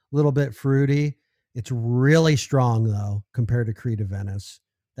opening, a little bit fruity. It's really strong though, compared to Creed Venice,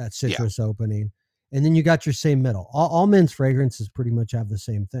 that citrus opening. And then you got your same middle. All men's fragrances pretty much have the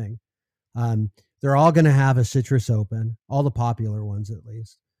same thing. They're all going to have a citrus open, all the popular ones at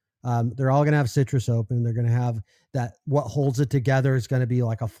least. They're all going to have citrus open. They're going to have that. What holds it together is going to be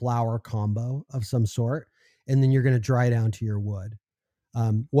like a flower combo of some sort. And then you're going to dry down to your wood.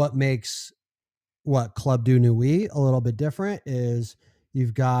 What makes Club de Nuit a little bit different is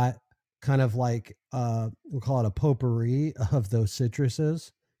you've got kind of like, we'll call it a potpourri of those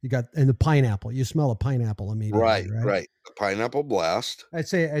citruses. You got, and the pineapple, you smell a pineapple immediately, right? The pineapple blast. I'd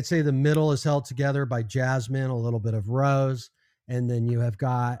say the middle is held together by jasmine, a little bit of rose, and then you have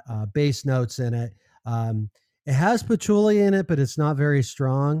got base notes in it. It has patchouli in it, but it's not very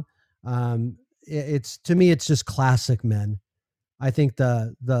strong. It's to me, it's just classic men. I think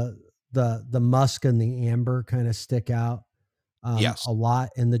the musk and the amber kind of stick out a lot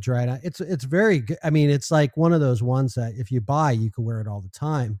in the dried out. It's very good. I mean, it's like one of those ones that if you buy, you can wear it all the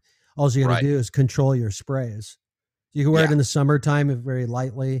time. All you got to do is control your sprays. You can wear it in the summertime very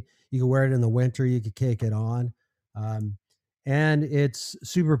lightly. You can wear it in the winter. You can cake it on. And it's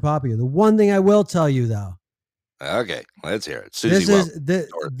super popular. The one thing I will tell you though. Okay, let's hear it.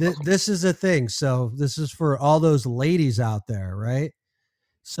 This is a thing. So this is for all those ladies out there, right?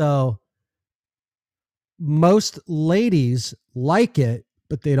 So most ladies like it,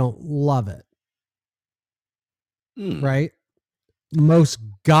 but they don't love it. Right? Most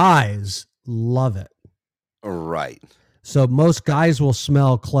guys love it. Right. So most guys will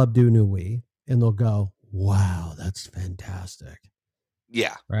smell Club de Nuit and they'll go, wow, that's fantastic.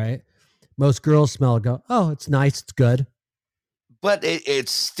 Yeah. Right? Most girls smell it, go, oh, it's nice, it's good. But it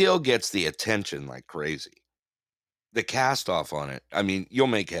still gets the attention like crazy. The cast off on it, I mean, you'll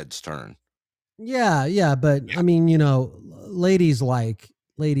make heads turn. Yeah, but I mean, ladies like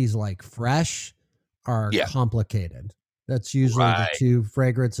fresh are complicated. That's usually the two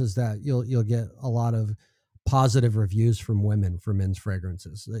fragrances that you'll get a lot of positive reviews from women for men's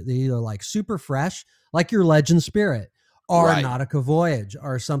fragrances. They either like super fresh, like your Legend Spirit, or Nautica Voyage,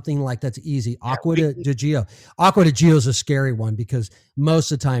 or something like that's easy. Aqua de Gio. Aqua de Gio is a scary one because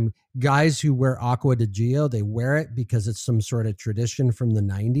most of the time, guys who wear Aqua de Gio, they wear it because it's some sort of tradition from the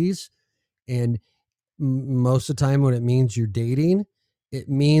 90s. And most of the time when it means you're dating, it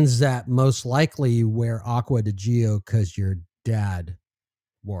means that most likely you wear Aqua de Gio because your dad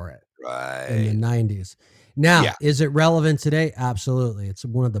wore it in the 90s. Now, is it relevant today? Absolutely. It's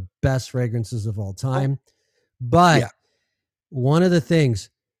one of the best fragrances of all time. But one of the things,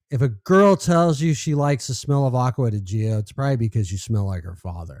 if a girl tells you she likes the smell of Aqua de Gio, it's probably because you smell like her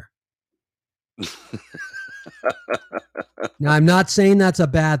father. Now, I'm not saying that's a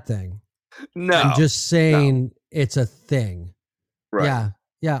bad thing. No. I'm just saying it's a thing. Right.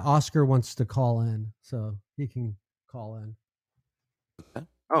 Yeah. Oscar wants to call in, so he can call in.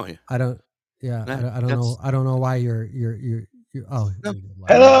 Oh yeah. I don't know. I don't know why you're oh.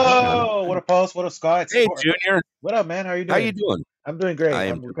 Hello. What a post. What a Scott. Hey, Junior. What up, man? How are you doing? How you doing? I'm doing great.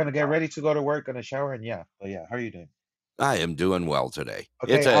 I'm going to get ready to go to work, going to shower, and how are you doing? I am doing well today.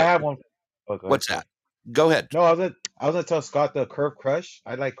 Okay, I have one. What's that? Go ahead. No, I was gonna tell Scott the Curve Crush.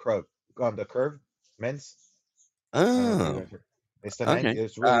 I like Curve on the Curve men's. I don't know if you Oh, guys are. It's the 90. okay.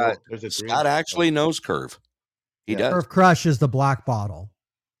 It's really old. There's a Scott green. Oh, actually knows Curve. He yeah. does. Curve Crush is the black bottle.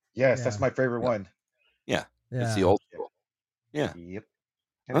 Yes, that's my favorite one. Yeah. It's the Yeah. old school. Yeah. Yep.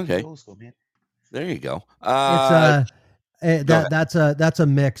 Gotta keep Okay. it old school, man. There you go. It's Go ahead. that's a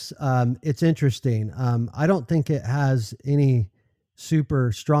mix. It's interesting. I don't think it has any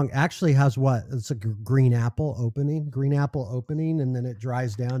super strong. Actually, has what? It's a green apple opening, and then it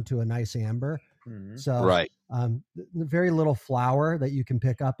dries down to a nice amber. Mhm. So, Right. very little flower that you can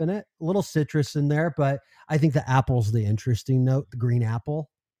pick up in it. A little citrus in there, but I think the apple's the interesting note. The green apple,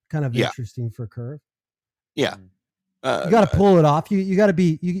 kind of Yeah. interesting for Curve. Yeah. You got to pull it off. You got to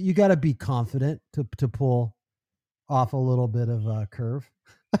be you got to be confident to pull off a little bit of a Curve.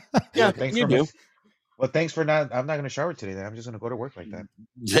 Yeah, Thanks you for do. Well, thanks for not. I'm not gonna shower today. Then I'm just gonna go to work like that.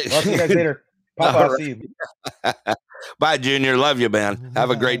 Well, I'll see you guys later. Papa, All I'll see you. right. Bye, Junior. Love you, man.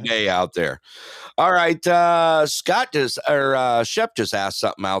 Have a great day out there. All right. Shep just asked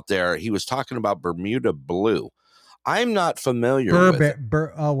something out there. He was talking about Bermuda Blue. I'm not familiar with it.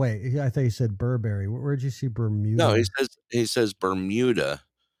 Oh wait, I thought you said Burberry. Where'd you see Bermuda? No, he says Bermuda.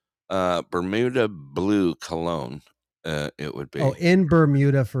 Bermuda Blue cologne. It would be. Oh, in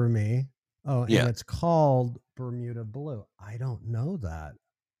Bermuda for me. Oh, Yeah. and it's called Bermuda Blue. I don't know that.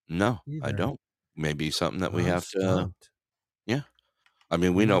 No, I either. don't. Maybe something that we I'm have to. stumped. Yeah. I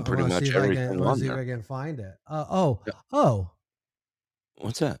mean, we know pretty much everything Let's on see if there. I can find it.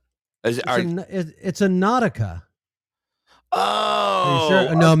 What's that? It's a Nautica. Oh, Are you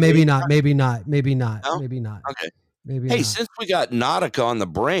sure? No, okay. maybe not. Maybe not. No? Maybe not. Okay. Maybe Hey, not. since we got Nautica on the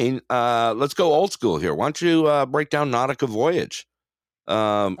brain, let's go old school here. Why don't you break down Nautica Voyage?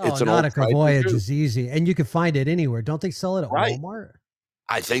 It's an old Nautica tried and Voyage true. is easy, and you can find it anywhere. Don't they sell it at Right. Walmart?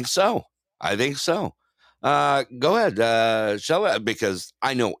 I think so. Go ahead, Shella, because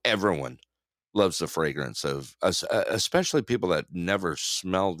I know everyone loves the fragrance of, especially people that never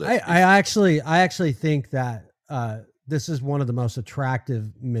smelled it. I actually think that this is one of the most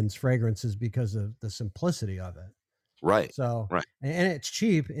attractive men's fragrances because of the simplicity of it. Right. So, right. And it's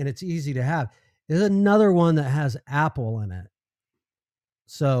cheap and it's easy to have. There's another one that has apple in it.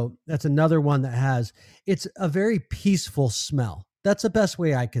 So that's another one that has, it's a very peaceful smell. That's the best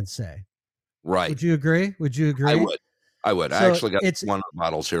way I can say. Right. Would you agree? I would. So I actually got one of the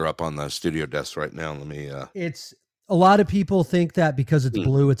bottles here up on the studio desk right now. Let me. It's a lot of people think that because it's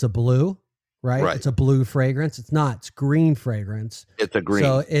blue, it's a blue, right? Right. It's a blue fragrance. It's not. It's green fragrance. It's a green.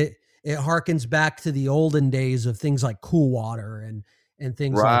 So it harkens back to the olden days of things like Cool Water and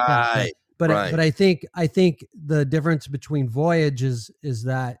things like that. But I think the difference between Voyage is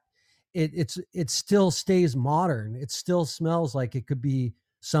that it still stays modern. It still smells like it could be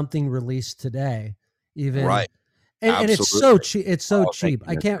something released today, even right. And it's so cheap. It's so cheap.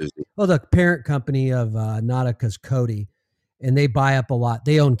 I can't. Well, the parent company of Nautica's Cody, and they buy up a lot.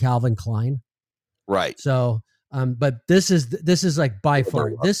 They own Calvin Klein, right? So, but this is like by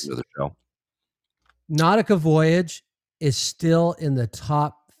far this Nautica Voyage is still in the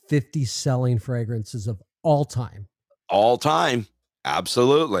top 50 selling fragrances of all time. All time,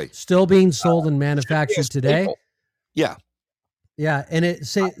 absolutely. Still being sold and manufactured today. Yeah. Yeah, and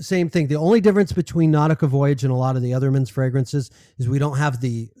same thing. The only difference between Nautica Voyage and a lot of the other men's fragrances is we don't have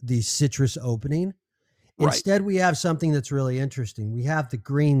the citrus opening. Right. Instead, we have something that's really interesting. We have the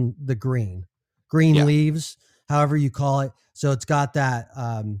green leaves, however you call it. So it's got that.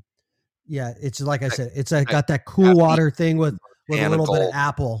 It's like I said, it's got that Cool Water thing with a little bit of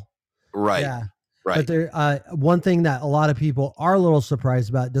apple. Right. Yeah. Right. But there, one thing that a lot of people are a little surprised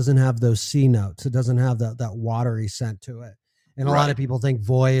about, it doesn't have those C notes. It doesn't have that watery scent to it. And a lot of people think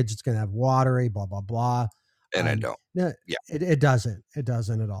Voyage, it's going to have watery, blah, blah, blah. And I don't. No, yeah. It doesn't. It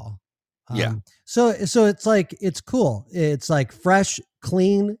doesn't at all. Yeah. So it's like, it's cool. It's like fresh,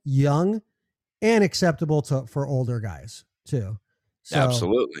 clean, young, and acceptable for older guys too. So,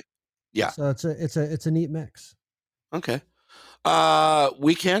 absolutely. Yeah. So it's a neat mix. Okay.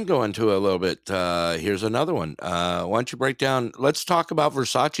 We can go into a little bit. Here's another one. Why don't you break down? Let's talk about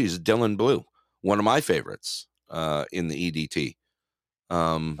Versace's Dylan Blue, one of my favorites in the EDT.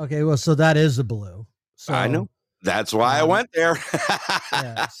 Okay, well, so that is a blue. So I know. That's why I went there.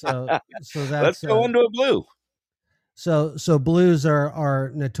 Yeah. So that's, let's go into a blue. So blues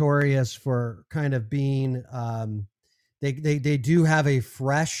are notorious for kind of being they do have a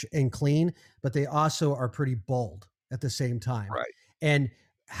fresh and clean, but they also are pretty bold at the same time. Right. And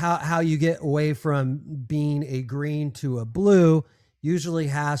how you get away from being a green to a blue usually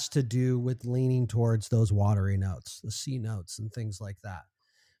has to do with leaning towards those watery notes, the C notes and things like that.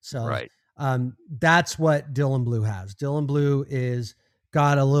 So right. That's what Dylan Blue has. Dylan Blue is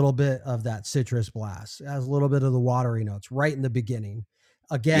got a little bit of that citrus blast. It has a little bit of the watery notes right in the beginning.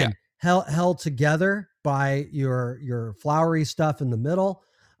 Again, held together by your flowery stuff in the middle.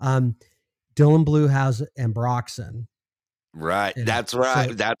 Dylan Blue has ambroxan. Right. That's right.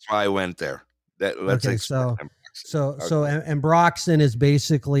 So, that's why I went there. Let's explain ambroxan. So ambroxan is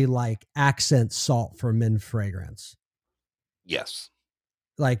basically like accent salt for men's fragrance. Yes.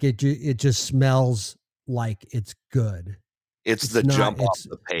 It just smells like it's good. It's the jump off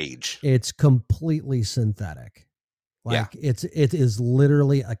the page. It's completely synthetic. It is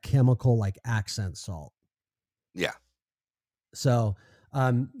literally a chemical like accent salt. Yeah. So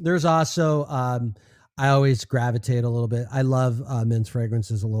there's also I always gravitate a little bit. I love men's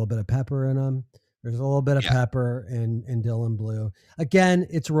fragrances, a little bit of pepper in them. There's a little bit of pepper in Dylan Blue. Again,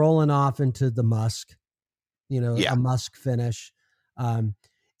 it's rolling off into the musk, a musk finish.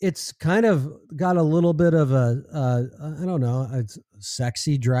 It's kind of got a little bit of I don't know, it's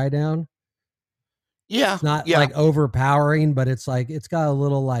sexy dry down. Yeah. It's not like overpowering, but it's got a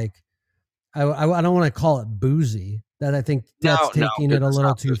little like, I don't want to call it boozy. That I think that's taking it a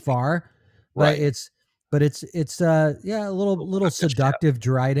little too far, but it's a little seductive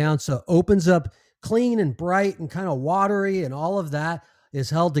dry down. So opens up clean and bright and kind of watery, and all of that is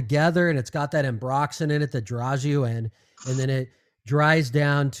held together, and it's got that ambroxan in it that draws you in, and then it dries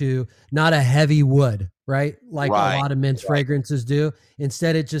down to not a heavy wood, right? Like a lot of men's fragrances do.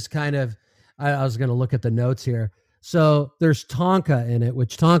 Instead, it just kind of, I was going to look at the notes here. So there's tonka in it,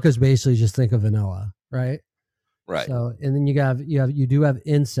 which tonka is basically just think of vanilla, right? Right. So, and then you do have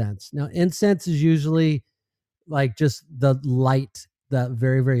incense. Now, incense is usually like just the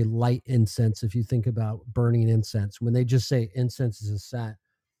very, very light incense. If you think about burning incense, when they just say incense is a scent,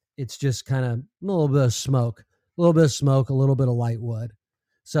 it's just kind of a little bit of smoke, a little bit of light wood.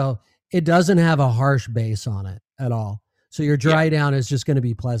 So it doesn't have a harsh base on it at all. So your dry down is just going to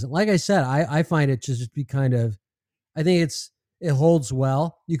be pleasant. Like I said, I find it to just be kind of, I think it holds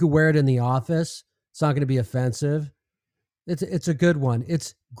well. You could wear it in the office. It's not going to be offensive. It's a good one.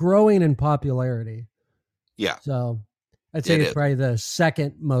 It's growing in popularity. Yeah. So I'd say it's probably the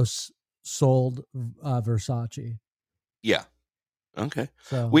second most sold Versace. Yeah. Okay.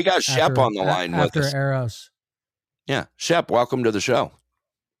 So we got Shep on the line with us. After Eros. Yeah. Shep, welcome to the show.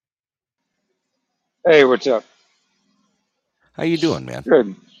 Hey, what's up? How you doing, man?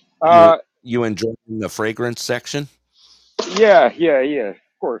 Good. You enjoying the fragrance section? Yeah. Of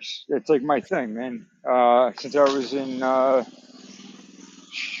course. It's like my thing, man. Since I was in high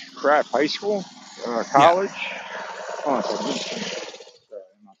school, college. Hold on a second. Sorry,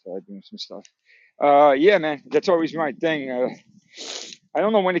 I'm outside doing some stuff. Yeah, man. That's always my thing. I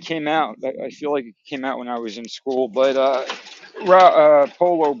don't know when it came out. I feel like it came out when I was in school, but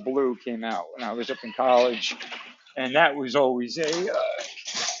Polo Blue came out when I was up in college, and that was always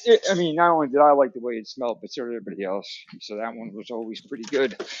not only did I like the way it smelled, but so did everybody else. So that one was always pretty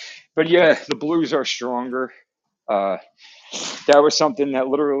good. But yeah, the blues are stronger. That was something that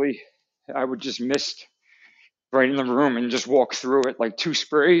literally I would just mist right in the room and just walk through it, like 2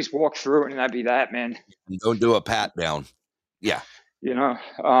 sprays, walk through it, and that'd be that, man. Don't do a pat down. Yeah.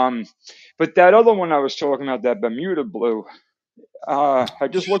 But that other one I was talking about, that Bermuda Blue, I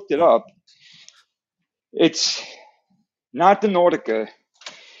just looked it up. It's not the Nautica.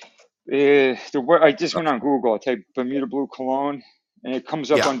 I just went on Google. I typed Bermuda Blue Cologne, and it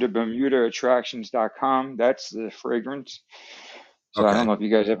comes up under BermudaAttractions.com. That's the fragrance. So I don't know if you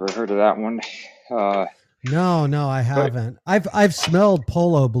guys ever heard of that one. No, I haven't. I've smelled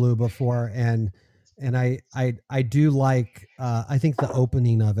Polo Blue before, and I do like. I think the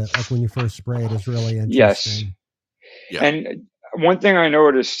opening of it, like when you first spray it, is really interesting. Yes. Yeah. And one thing I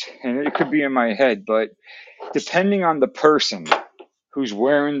noticed, and it could be in my head, but depending on the person who's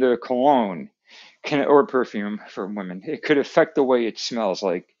wearing the cologne or perfume for women, it could affect the way it smells.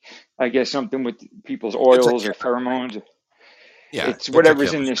 Like, I guess something with people's oils or pheromones. Yeah, it's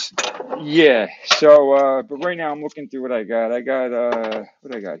whatever's in this. Yeah. So, but right now I'm looking through what I got.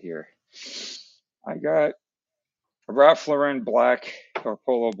 What I got here. I got a Ralph Lauren black or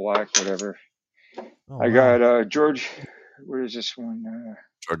Polo black, whatever. I got George. What is this one?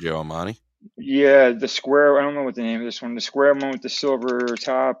 Giorgio Armani. Yeah, the square. I don't know what the name of this one. The square one with the silver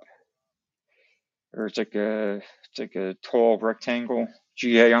top, or it's like a tall rectangle.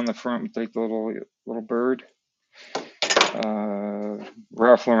 GA on the front with like the little bird.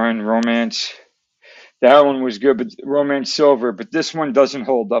 Ralph Lauren Romance. That one was good, but Romance Silver. But this one doesn't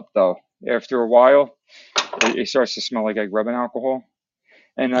hold up though. After a while, it starts to smell like rubbing alcohol.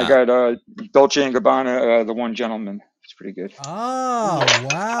 And I got Dolce & Gabbana, the One Gentleman. It's pretty good. Oh,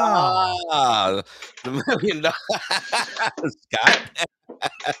 wow. the $1 million. Scott.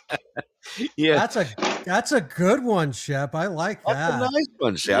 Yeah, that's a good one, Shep. I like that's that. a nice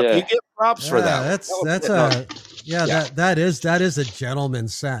one, Shep. Yeah. You get props for that. That is a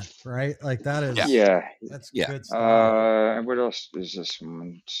gentleman's scent, right? Like that is Yeah. that's good stuff. What else is this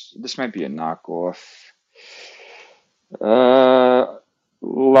one? This might be a knockoff. La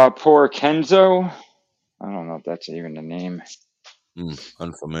Porkenzo. I don't know if that's even a name.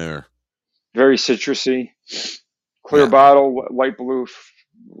 Unfamiliar. Very citrusy. Clear bottle, light blue,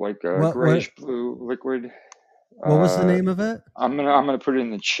 like grayish blue liquid. What was the name of it? I'm gonna put it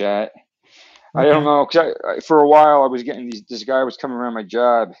in the chat. Okay. I don't know, because for a while I was getting this guy was coming around my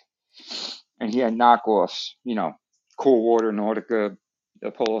job, and he had knockoffs. You know, Cool Water, Nordica,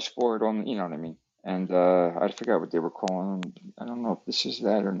 Polo Sport, on. You know what I mean. And I forgot what they were calling them. I don't know if this is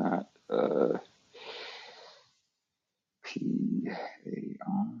that or not. PAR.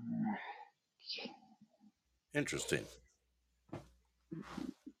 Interesting.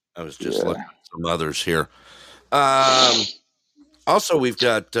 I was just looking at some others here. Also, we've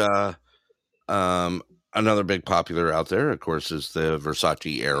got another big popular out there, of course, is the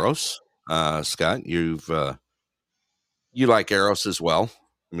Versace Eros. Scott, you like Eros as well.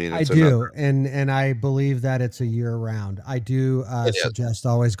 I mean, I do, and I believe that it's a year round. I do suggest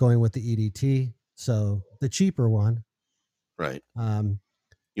always going with the EDT, so the cheaper one. Right.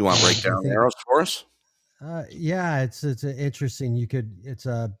 You want to break down Eros for us? Yeah, it's interesting. It's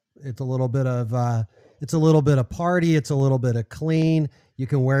a little bit of party. It's a little bit of clean. You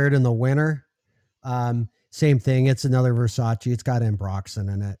can wear it in the winter. Same thing. It's another Versace. It's got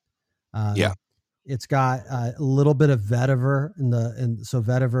ambroxan in it. It's got a little bit of vetiver so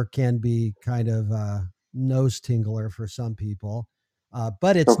vetiver can be kind of a nose tingler for some people,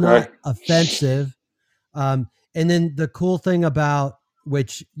 but it's not offensive. And then the cool thing about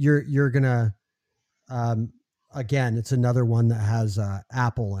which you're gonna, again, it's another one that has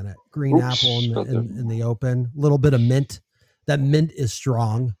apple in it, green apple in the open, a little bit of mint. That mint is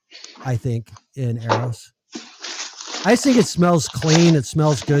strong, I think, in Eros. I think it smells clean. It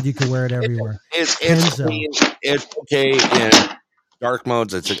smells good. You can wear it everywhere. It's clean. It's okay in dark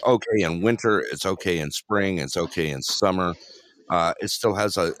modes. It's okay in winter. It's okay in spring. It's okay in summer. It still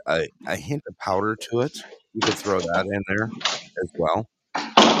has a hint of powder to it. You could throw that in there as well.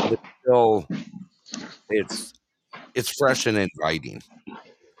 But it's still, it's fresh and inviting.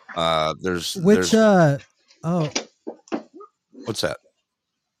 What's that?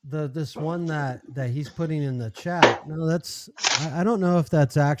 This one that he's putting in the chat. No, that's I don't know if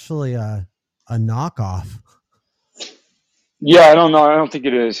that's actually a knockoff. Yeah, I don't know. I don't think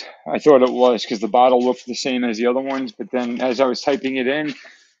it is. I thought it was because the bottle looked the same as the other ones, but then as I was typing it in,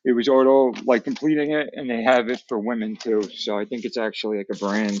 it was auto completing it, and they have it for women too. So I think it's actually like a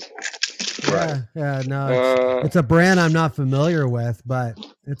brand. Yeah, no, it's a brand I'm not familiar with, but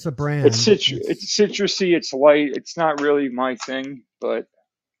it's a brand. It's citrusy. It's light. It's not really my thing, but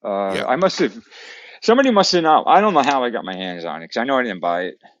somebody must have not. I don't know how I got my hands on it because I know I didn't buy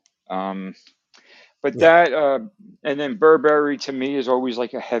it. But that, and then Burberry to me is always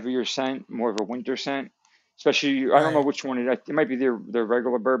like a heavier scent, more of a winter scent. Especially, I don't know which one it is. It might be the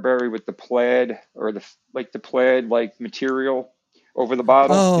regular Burberry with the plaid or the plaid material over the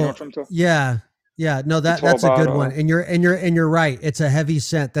bottle. Oh, you know what I'm talking? Yeah. No, that's a good bottle. one. And you're right. It's a heavy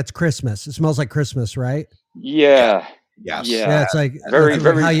scent. That's Christmas. It smells like Christmas, right? Yeah. Yes. Yeah, it's like very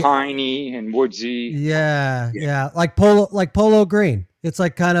piney and woodsy. Yeah. Like polo green. It's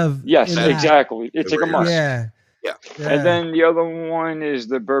like kind of exactly. It's like a must. Yeah. And then the other one is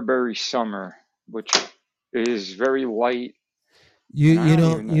the Burberry Summer, which is very light. You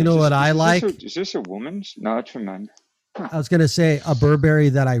know what I like? Is this a woman's? No, it's for men. I was gonna say a Burberry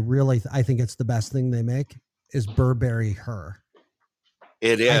that I think it's the best thing they make is Burberry Her.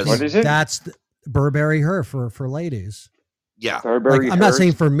 It is. What is it? That's Burberry Her for ladies. Yeah, Burberry. I'm not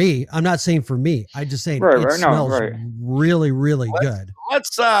saying for me. I'm just saying it smells really, really good.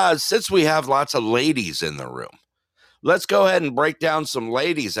 Let's since we have lots of ladies in the room, let's go ahead and break down some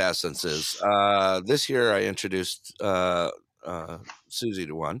ladies' essences. This year I introduced Susie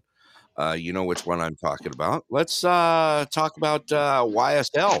to one. You know which one I'm talking about. Let's talk about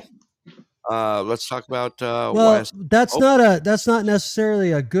YSL. Let's talk about YSL. That's not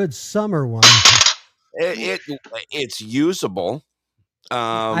necessarily a good summer one. It's usable.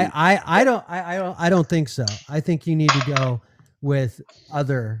 I don't think so. I think you need to go with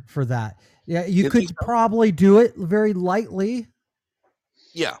other for that. Yeah, you could probably do it very lightly.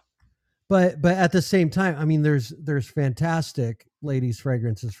 Yeah. But at the same time, I mean, there's fantastic ladies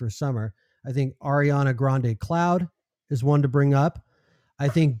fragrances for summer. I think Ariana Grande Cloud is one to bring up. I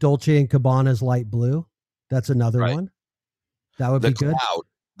think Dolce and Gabbana's light blue. That's another one. That would The be good. Cloud.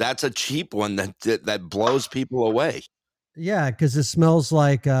 That's a cheap one that blows people away. Yeah, because it smells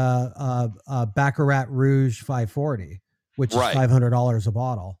like Baccarat Rouge 540, which is $500 a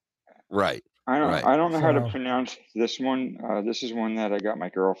bottle. Right. I don't know how to pronounce this one. This is one that I got my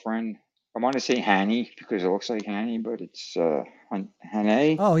girlfriend. I want to say Hanny because it looks like Hanny, but it's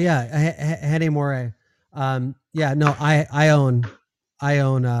Hanny. Oh yeah, Hanny Moray. Yeah, no, I own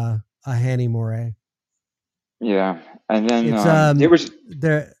a Hanny Moray. Yeah, and then It's there was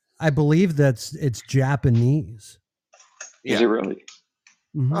there. I believe it's Japanese. Is it really?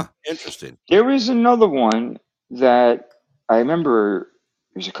 Mm-hmm. Huh, interesting. There was another one that I remember.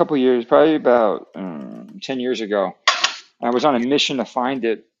 It was a couple of years, probably about 10 years ago. I was on a mission to find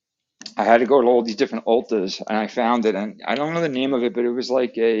it. I had to go to all these different Ultas, and I found it. And I don't know the name of it, but it was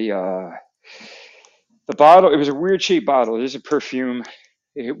like the bottle. It was a weird shaped bottle. It is a perfume.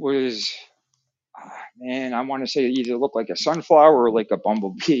 It was, man, I want to say it either looked like a sunflower or like a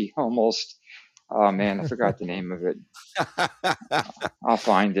bumblebee almost. Oh man, I forgot the name of it. I'll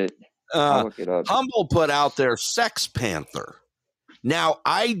find it. I'll look it up. Humble put out their Sex Panther. Now,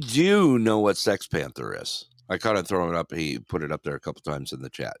 I do know what Sex Panther is. I kind of throw it up. He put it up there a couple times in the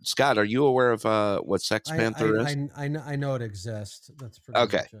chat. Scott, are you aware of what Sex Panther is? I know it exists. That's pretty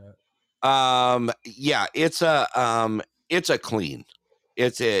okay. much it. Yeah, it's a clean.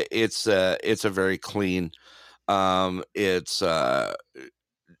 It's a very clean. It's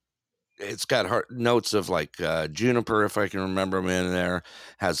got notes of like juniper, if I can remember them in there.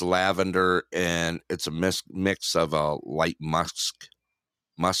 Has lavender, and it's a mix of a light musk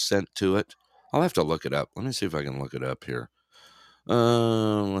scent to it. I'll have to look it up. Let me see if I can look it up here.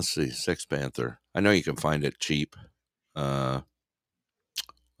 Let's see, Sex Panther. I know you can find it cheap. Let's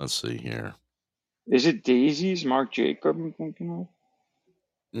see here. Is it Daisy's Marc Jacob I'm thinking of?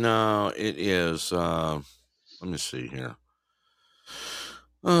 No, it is. Let me see here.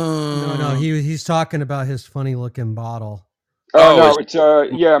 No, he's talking about his funny looking bottle. Oh no, it's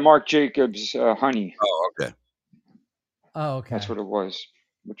Marc Jacobs Honey. Oh, okay. Oh, okay. That's what it was.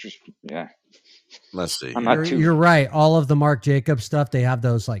 Which was Let's see. You're right. All of the Marc Jacobs stuff, they have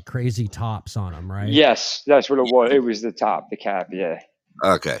those like crazy tops on them, right? Yes, that's what it was. It was the top, the cap. Yeah.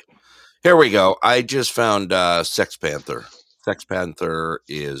 Okay. Here we go. I just found Sex Panther. Sex Panther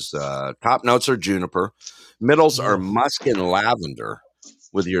is top notes are juniper, middles are musk and lavender,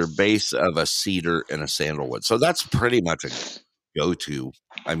 with your base of a cedar and a sandalwood. So that's pretty much a go-to.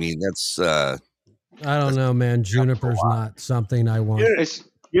 I mean, that's. I don't know, man. Juniper's not something I want.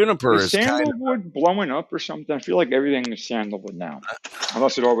 Juniper is sandalwood blowing up or something. I feel like everything is sandalwood now,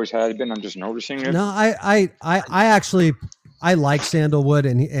 unless it always had been. I'm just noticing it. No, I actually like sandalwood,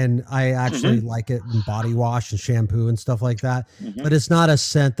 and I actually like it in body wash and shampoo and stuff like that. But it's not a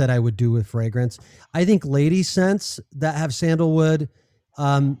scent that I would do with fragrance. I think lady scents that have sandalwood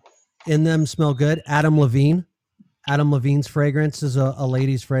in them smell good. Adam Levine's fragrance is a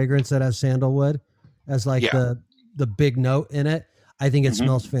lady's fragrance that has sandalwood as like the big note in it. I think it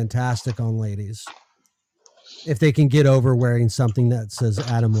smells fantastic on ladies. If they can get over wearing something that says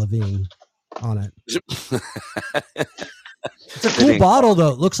Adam Levine on it. It's a cool bottle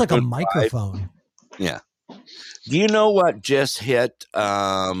though. It looks like a microphone. Yeah. Do you know what just hit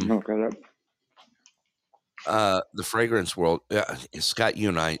the fragrance world? Scott, you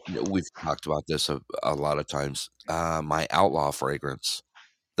and I, we've talked about this a lot of times. My Outlaw fragrance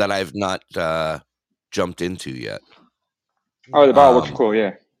that I've not jumped into yet. Oh, the bottle looks cool,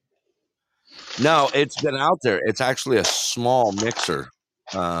 yeah. No, it's been out there. It's actually a small mixer,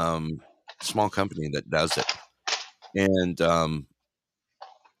 small company that does it. And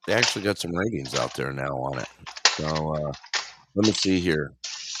they actually got some ratings out there now on it. So let me see here.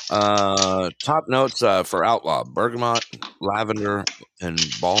 Top notes for Outlaw: bergamot, lavender, and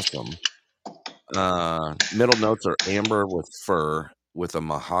balsam. Middle notes are amber with fir, with a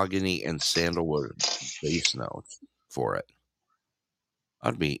mahogany and sandalwood base notes for it.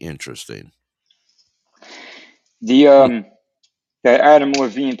 That'd be interesting. The Adam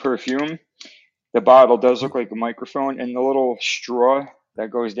Levine perfume, the bottle does look like a microphone, and the little straw that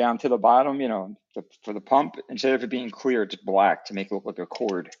goes down to the bottom, for the pump, instead of it being clear, it's black to make it look like a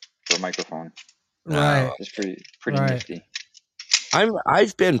cord for a microphone. Right. It's pretty nifty.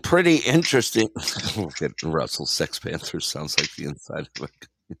 I've been pretty interesting. Look at Russell. Sex Panther sounds like the inside of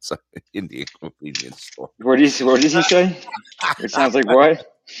an Indian convenience store. What did he say? It sounds like what?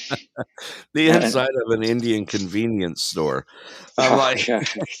 The inside of an Indian convenience store. I'm like,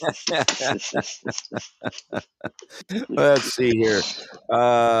 let's see here.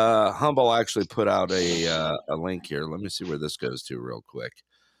 Humble actually put out a link here. Let me see where this goes to real quick.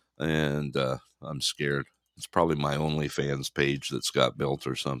 And I'm scared. It's probably my OnlyFans page that Scott built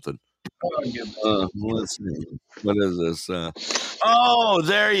or something. Let's see. What is this? Oh,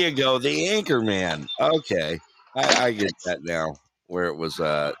 there you go. The Anchorman. Okay. I get that now. Where it was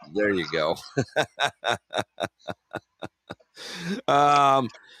there you go.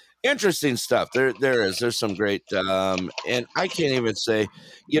 Interesting stuff. There's some great and I can't even say,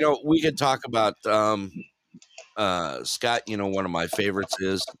 we could talk about Scott, one of my favorites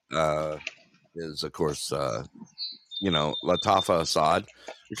is of course Latafa Assad,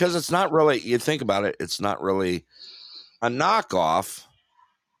 because it's not really, you think about it, it's not really a knockoff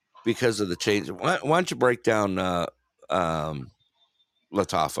because of the change. Why don't you break down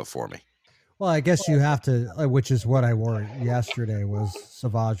Latafa for me? Well, I guess you have to, which is what I wore yesterday, was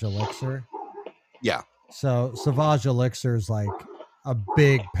Savage Elixir. Yeah. So Savage Elixir is like a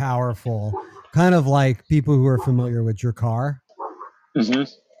big, powerful, kind of like people who are familiar with Drakkar. Mm-hmm.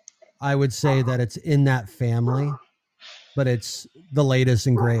 I would say that it's in that family, but it's the latest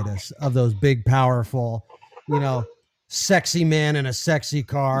and greatest of those big, powerful, sexy man in a sexy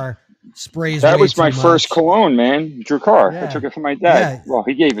car, sprays. That was my too first much. cologne, man. Drakkar. Yeah. I took it from my dad. Yeah. Well,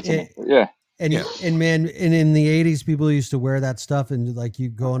 he gave it to me. Yeah. And man, and in the 80s, people used to wear that stuff, and like you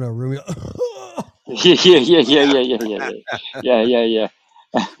go into a room. Yeah.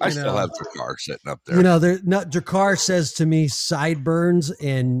 I still have Drakkar sitting up there. Drakkar says to me, sideburns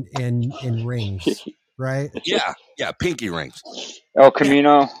and rings, right? Yeah, pinky rings. El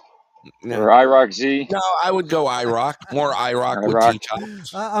Camino or IROC Z. No, I would go IROC. More IROC with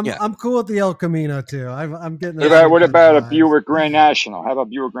T-tops. I'm cool with the El Camino too. I'm getting. What about a Buick Grand National? How about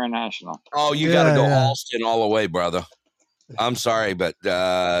Buick Grand National? Oh, you got to go Halston all the way, brother. I'm sorry, but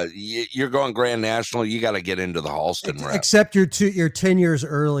you're going Grand National. You got to get into the Halston route. Except you're 10 years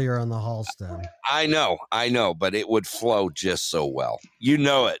earlier on the Halston. I know, but it would flow just so well. You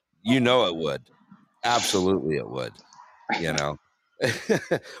know it would. Absolutely, it would.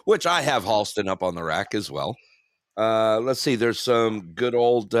 Which I have Halston up on the rack as well. Let's see. There's some good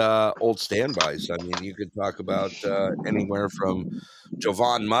old standbys. I mean, you could talk about anywhere from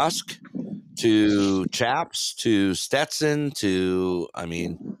Jovan Musk to Chaps to Stetson to,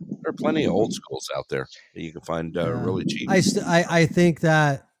 there are plenty of old schools out there that you can find really cheap. I think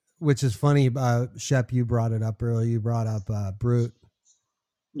that, which is funny, Shep, you brought it up earlier. You brought up Brute.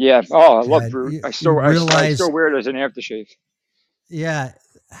 Yeah. Oh, I love Brute. I still wear it as an aftershave. Yeah.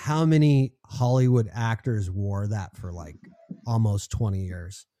 How many Hollywood actors wore that for like almost 20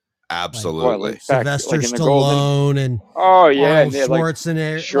 years? Absolutely. Sylvester Stallone and Arnold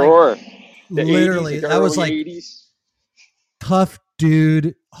Schwarzenegger. Sure. Literally, 80s, that was like 80s. Tough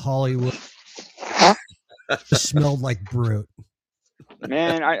dude Hollywood. Smelled like Brute.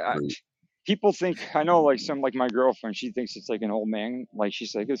 Man, I people think, I know, like my girlfriend, she thinks it's like an old man. Like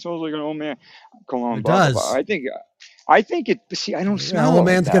she's like, it smells like an old man cologne. It does. Blah, blah. I think it. See, I don't smell. Old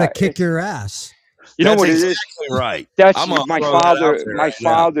man's gonna kick your ass. You know what it is? Exactly right. That's my father. My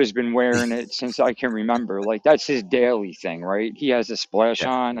father's been wearing it since I can remember. Like that's his daily thing, right? He has a splash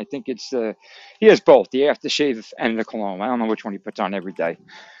on. I think he has both the aftershave and the cologne. I don't know which one he puts on every day.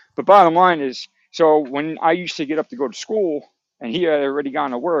 But bottom line is, so when I used to get up to go to school and he had already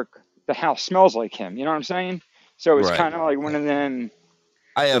gone to work, the house smells like him. You know what I'm saying? So it's kind of like one of them.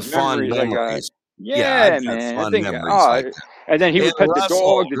 I have fond memories. Yeah, man. I think, and then he would pet the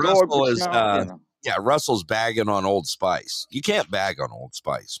dog. The dog would smell. Yeah, Russell's bagging on Old Spice. You can't bag on Old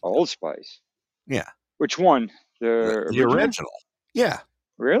Spice. Old Spice? Yeah. Which one? The original? Yeah.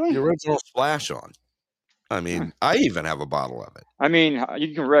 Really? The original Splash On. I even have a bottle of it.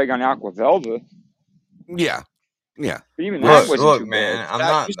 You can rag on Aqua Velva. Yeah. Yeah. But even that wasn't look, too man,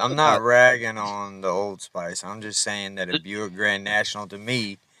 bad. I'm not ragging on the Old Spice. I'm just saying that a Buick Grand National to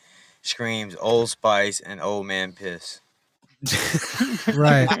me screams Old Spice and old man piss.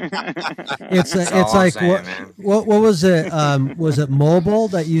 Right. It's like saying, what was it? Was it Mobile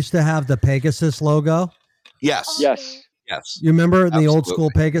that used to have the Pegasus logo? Yes. You remember the old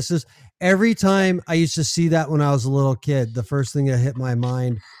school Pegasus? Every time I used to see that when I was a little kid, the first thing that hit my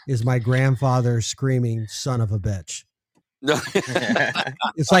mind is my grandfather screaming, "Son of a bitch."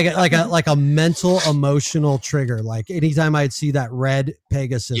 It's like a mental emotional trigger. Like anytime I'd see that red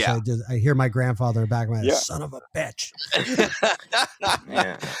Pegasus, I hear my grandfather in the back of my head, "Son of a bitch."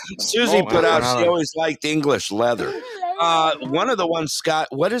 Susie put out she always liked English leather. One of the ones, Scott,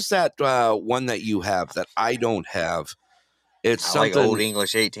 what is that one that you have that I don't have? It's I like something. old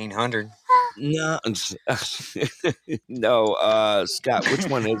English 1800. No, no, Scott. Which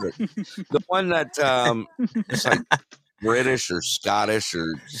one is it? The one that it's like British or Scottish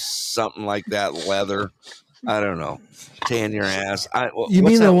or something like that. Leather. I don't know. Tan your ass. You What's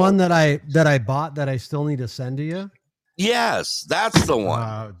mean the that one that I bought that I still need to send to you? Yes, that's the one.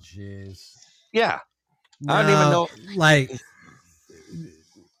 Oh, jeez. Yeah, I don't even know. Like,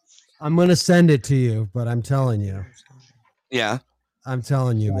 I'm gonna send it to you, but I'm telling you. Yeah, I'm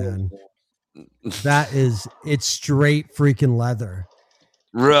telling you, man. It's straight freaking leather.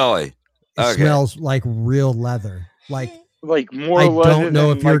 Really? It smells like real leather. Like more I leather don't know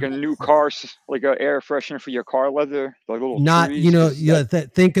than if you're like a new car, like an air freshener for your car leather, like little not. trees. You know,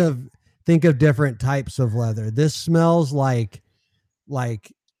 think of different types of leather. This smells like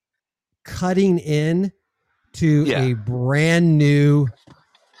cutting in to a brand new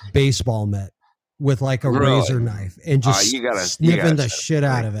baseball mitt with like a razor knife and just sniffing the shit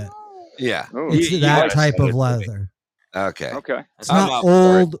out of it. Yeah, It's that type of leather. Okay. It's not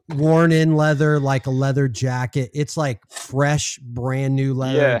old, worn in leather like a leather jacket. It's like fresh, brand new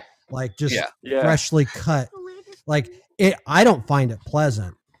leather. Yeah. Like just Yeah. freshly cut. Like it, I don't find it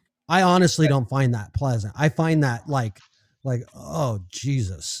pleasant. I honestly don't find that pleasant. I find that like, oh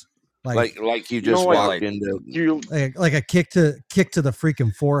Jesus. Like you just walked into like a kick to the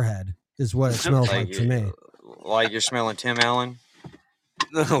freaking forehead is what it smells like to me. Like you're smelling Tim Allen.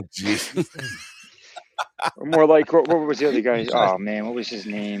 Oh jeez. More like what was the other guy? Oh man, what was his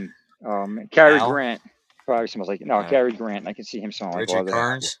name? Cary Grant. Probably smells like Cary Grant. I can see him smelling Richard like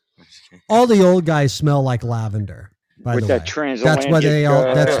Carnes. All the old guys smell like lavender. By With the that way, transatlantic,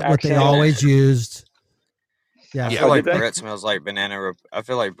 that's what they always used. Yeah, I feel like Brett smells like banana. I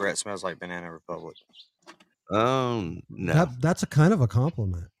feel like Brett smells like Banana Republic. Oh no, that's a kind of a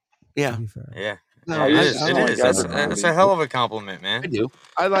compliment. Yeah, to be fair. Yeah. No, it is. It's a hell of a compliment, man. I do.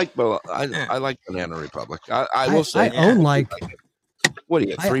 I like Banana Republic. I will say I own what do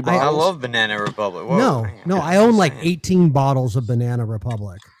you get? 3 bottles? I love Banana Republic. Whoa, no, I own like 18 bottles of Banana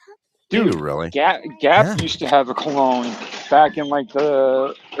Republic. Dude, really? Gap used to have a cologne back in like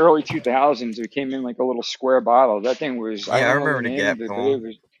the early 2000s. It came in like a little square bottle. That thing was. Yeah, I remember the Gap cologne.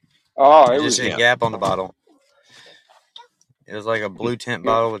 It just was a Gap on the bottle. It was like a blue tint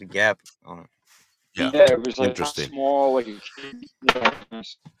bottle with a Gap on it. Yeah, it was like interesting. Small, like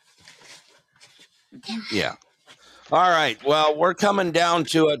Yeah. All right. Well, we're coming down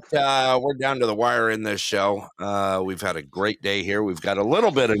to it. We're down to the wire in this show. We've had a great day here. We've got a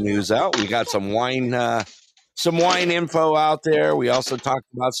little bit of news out. We got some wine info out there. We also talked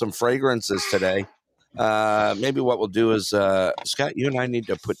about some fragrances today. Maybe what we'll do is, Scott, you and I need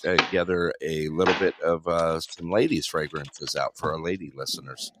to put together a little bit of some ladies' fragrances out for our lady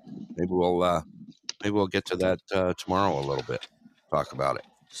listeners. Maybe we'll get to that tomorrow a little bit. Talk about it.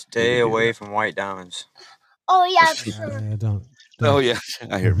 Stay away from white diamonds. Oh yeah, sure. Yeah, don't. Oh yeah,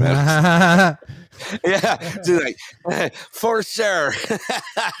 I hear Matt. Yeah, it's like for sure.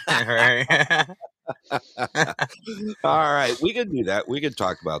 Right. All right, we can do that. We can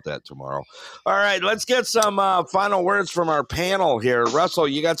talk about that tomorrow. All right, let's get some final words from our panel here. Russell,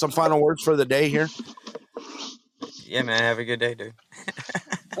 you got some final words for the day here? Yeah, man. Have a good day, dude.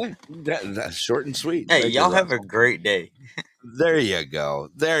 That's short and sweet. Hey, y'all have a great day. There you go.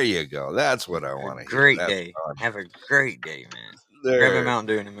 There you go. That's what I want to hear. Great day. Have a great day, man. Grab a Mountain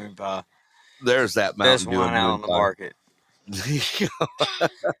Dew and a moon pie. There's that Mountain Dew. Best wine out on the market.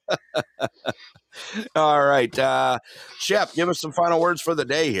 All right. Shep, give us some final words for the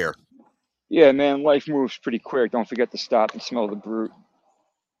day here. Yeah, man, life moves pretty quick. Don't forget to stop and smell the brute.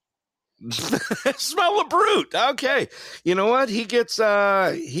 Smell the brute. Okay. You know what? He gets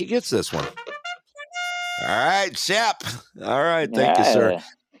this one. All right, Shep. All right, thank you, sir.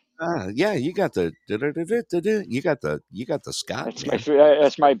 Yeah, you got the you got the Scott.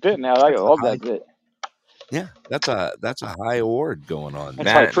 That's my bit, man. I love that bit. Yeah, that's a high award going on.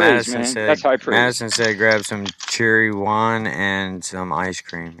 That's high praise, man. That's high praise. Madison said, "Grab some cherry wine and some ice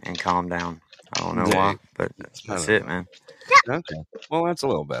cream and calm down." I don't know why, but that's it, man. Okay, well, that's a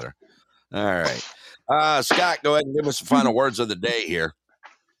little better. All right, Scott, go ahead and give us the final words of the day here.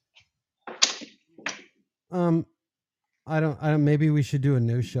 I don't. Maybe we should do a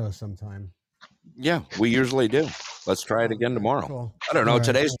new show sometime. Yeah, we usually do. Let's try it again tomorrow. Cool. I don't know. Right,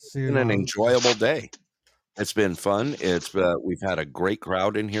 Today's been an enjoyable day. It's been fun. We've had a great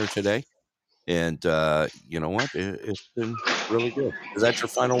crowd in here today, and you know what? It's been really good. Is that your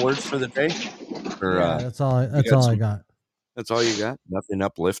final words for the day? Or, yeah, that's all. That's all I got. That's all you got? Nothing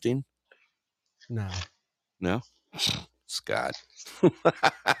uplifting? No. Scott.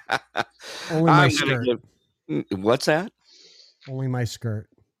 Only my skirt. What's that? Only my skirt.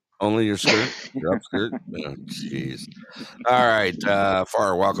 Only your skirt? Your upskirt? Oh, jeez. All right.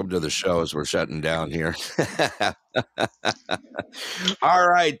 Far, welcome to the show as we're shutting down here. All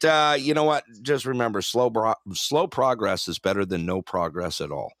right. You know what? Just remember, slow progress is better than no progress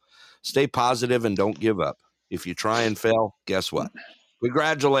at all. Stay positive and don't give up. If you try and fail, guess what?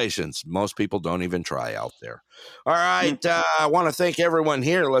 Congratulations. Most people don't even try out there. All right. I want to thank everyone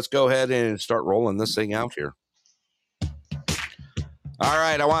here. Let's go ahead and start rolling this thing out here. All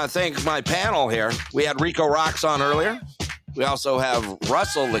right, I want to thank my panel here. We had Rico Rocks on earlier. We also have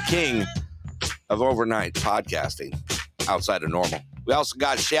Russell, the king of overnight podcasting, outside of normal. We also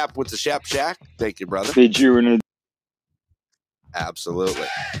got Shep with the Shep Shack. Thank you, brother. Did you in it? Absolutely.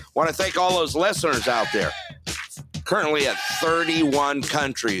 Want to thank all those listeners out there. Currently at 31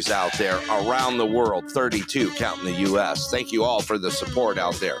 countries out there around the world, 32 counting the U.S. Thank you all for the support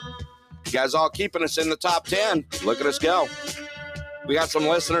out there. You guys all keeping us in the top 10. Look at us go. We got some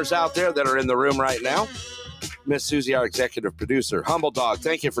listeners out there that are in the room right now. Miss Susie, our executive producer. Humble Dog,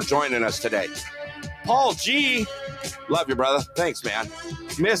 thank you for joining us today. Paul G, love you, brother. Thanks, man.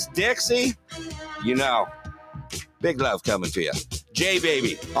 Miss Dixie, you know, big love coming to you. J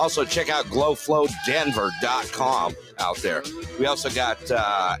Baby, also check out glowflowdenver.com out there. We also got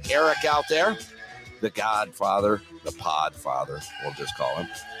Eric out there, the Godfather, the Podfather, we'll just call him.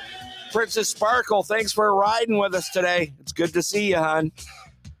 Princess Sparkle, thanks for riding with us today. It's good to see you, hon.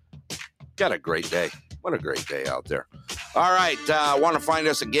 Got a great day. What a great day out there. All right, want to find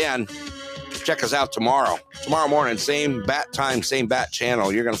us again? Check us out tomorrow. Tomorrow morning, same bat time, same bat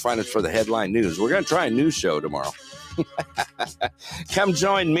channel. You're going to find us for the headline news. We're going to try a news show tomorrow. Come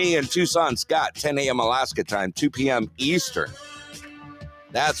join me and Tucson Scot, 10 a.m. Alaska time, 2 p.m. Eastern.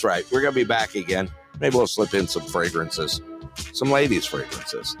 That's right. We're going to be back again. Maybe we'll slip in some fragrances, some ladies'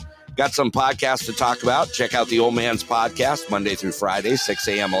 fragrances. Got some podcasts to talk about. Check out the Old Man's Podcast, Monday through Friday, 6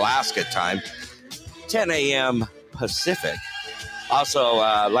 a.m. Alaska time, 10 a.m. Pacific. Also,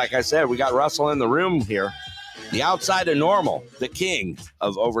 like I said, we got Russell in the room here. The Outside of Normal, the king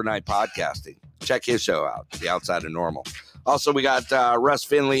of overnight podcasting. Check his show out, The Outside of Normal. Also, we got Russ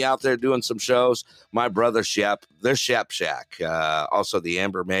Finley out there doing some shows. My brother Shep, the Shep Shack. Also, the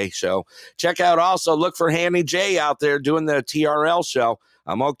Amber May show. Check out also, look for Hanny J out there doing the TRL show.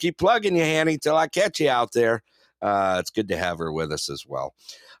 I'm going to keep plugging you, Hanny, till I catch you out there. It's good to have her with us as well.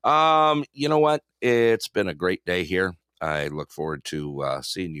 You know what? It's been a great day here. I look forward to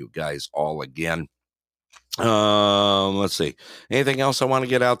seeing you guys all again. Let's see. Anything else I want to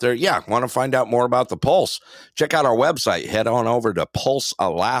get out there? Yeah, want to find out more about the Pulse? Check out our website. Head on over to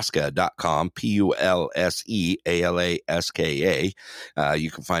pulsealaska.com, PULSEALASKA.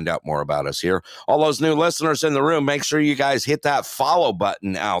 You can find out more about us here. All those new listeners in the room, make sure you guys hit that follow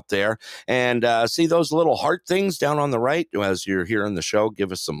button out there and see those little heart things down on the right as you're hearing the show.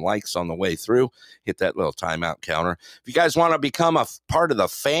 Give us some likes on the way through. Hit that little timeout counter. If you guys want to become a part of the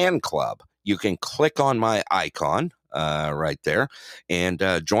fan club, you can click on my icon right there and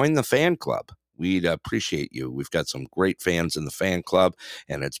join the fan club. We'd appreciate you. We've got some great fans in the fan club,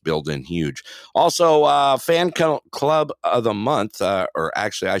 and it's building huge. Also, fan club of the month, or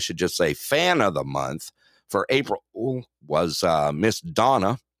actually I should just say fan of the month for April was Miss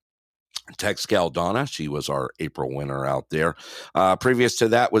Donna. Texcal Donna, she was our April winner out there. Previous to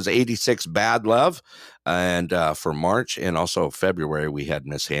that was 86 Bad Love, and for March and also February we had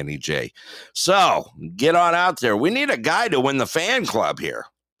Miss Hanny J. So get on out there. We need a guy to win the fan club here.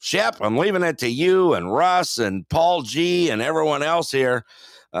 Shep, I'm leaving it to you and Russ and Paul G and everyone else here.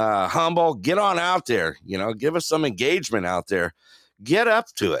 Humble, get on out there. You know, give us some engagement out there. Get up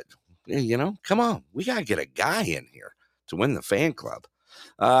to it. You know, come on. We got to get a guy in here to win the fan club.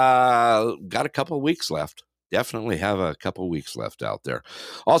 Got a couple of weeks left. Definitely have a couple of weeks left out there.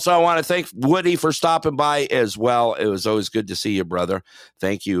 Also, I want to thank Woody for stopping by as well. It was always good to see you, brother.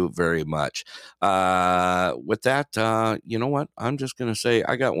 Thank you very much. With that, you know what? I'm just going to say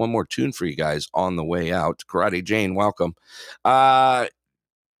I got one more tune for you guys on the way out. Karate Jane, welcome. I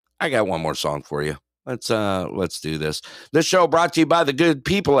got one more song for you. Let's do this. This show brought to you by the good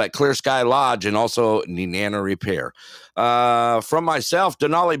people at Clear Sky Lodge and also Nenana Repair. From myself,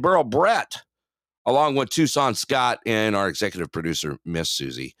 Denali Burl Brett, along with Tucson Scot and our executive producer, Miss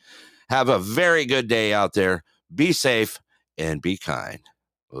Susie. Have a very good day out there. Be safe and be kind.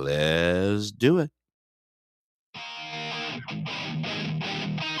 Let's do it.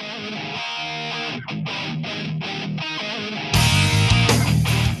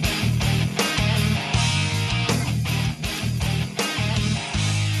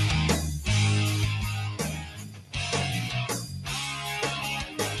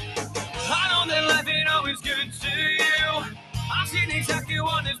 I know that life ain't always good to you. I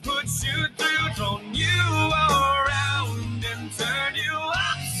one that's put you through, thrown you around and turned you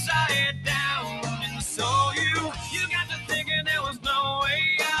upside down. And so you got to thinking there was no way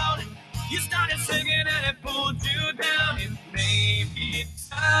out. You started singing and it pulled you down. It may be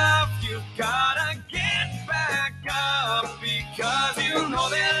tough, you gotta get back up, because you know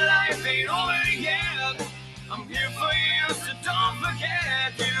that life ain't over yet. I'm here for you, so don't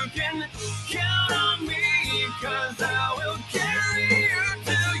forget. You can count on me, cause I will carry you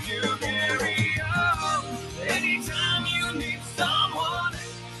till you carry on. Anytime you need someone,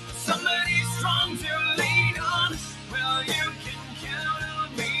 somebody strong to lean on, well, you can count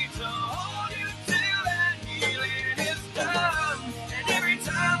on me to hold you till that healing is done. And every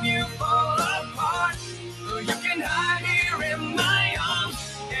time you fall apart, you can hide here in my arms,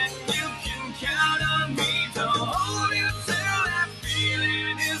 and you can count on me to hold you till that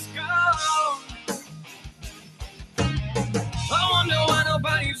feeling is gone. I wonder why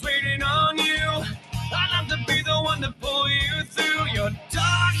nobody's waiting on you. I'd love to be the one to pull you through your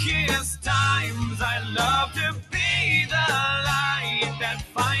darkest times. I love to be the light that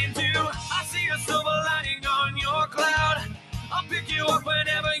finds you. I see a silver lining on your cloud. I'll pick you up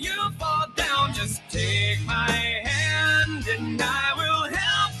whenever you fall down. Just take my hand and I will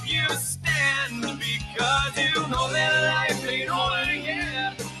help you stand, because you know that life ain't over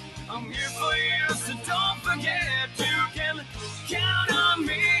yet. I'm here for you, so don't forget. You can count on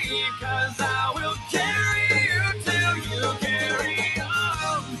me, cause I will carry you till you carry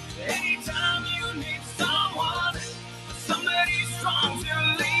on. Anytime you need someone, somebody strong to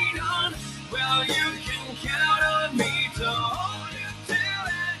lean on, well, you can count on me to hold you till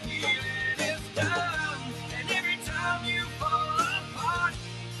that healing is done. And every time you fall apart,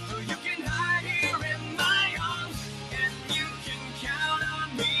 you can hide here in my arms, and you can count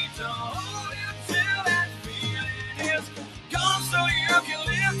on me to hold you till that feeling is gone. So you can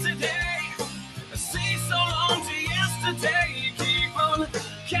live today, say so long to yesterday. Keep on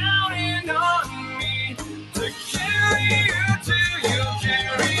counting on me to carry you till you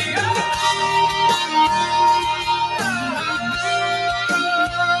carry on.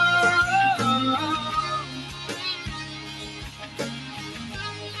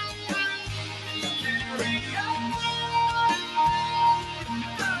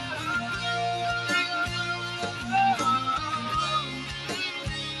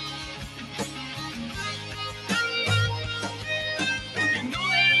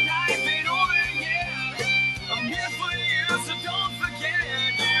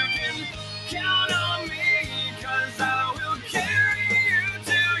 Count on me, cause I will carry you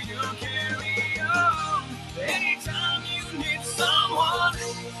till you carry on. Anytime you need someone,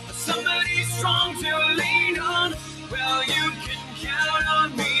 somebody strong to lean on, well, you can count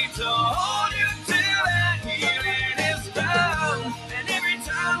on me to hold you till that healing is done. And every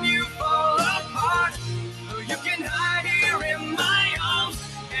time you fall apart, you can hide here in my arms,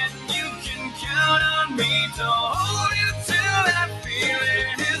 and you can count on me to hold you till that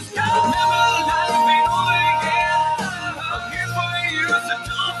feeling is gone. Remember, life ain't over yet. I'm here for you, so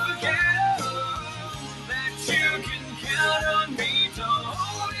don't forget that you can count on me to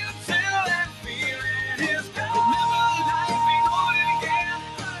hold you till that feeling is gone. Remember, life ain't over yet.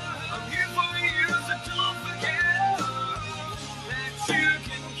 I'm here for you, so don't forget that you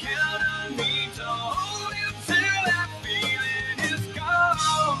can count on me to hold you till that feeling is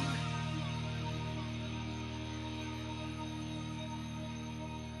gone.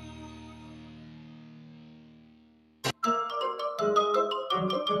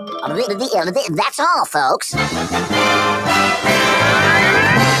 That's all, folks.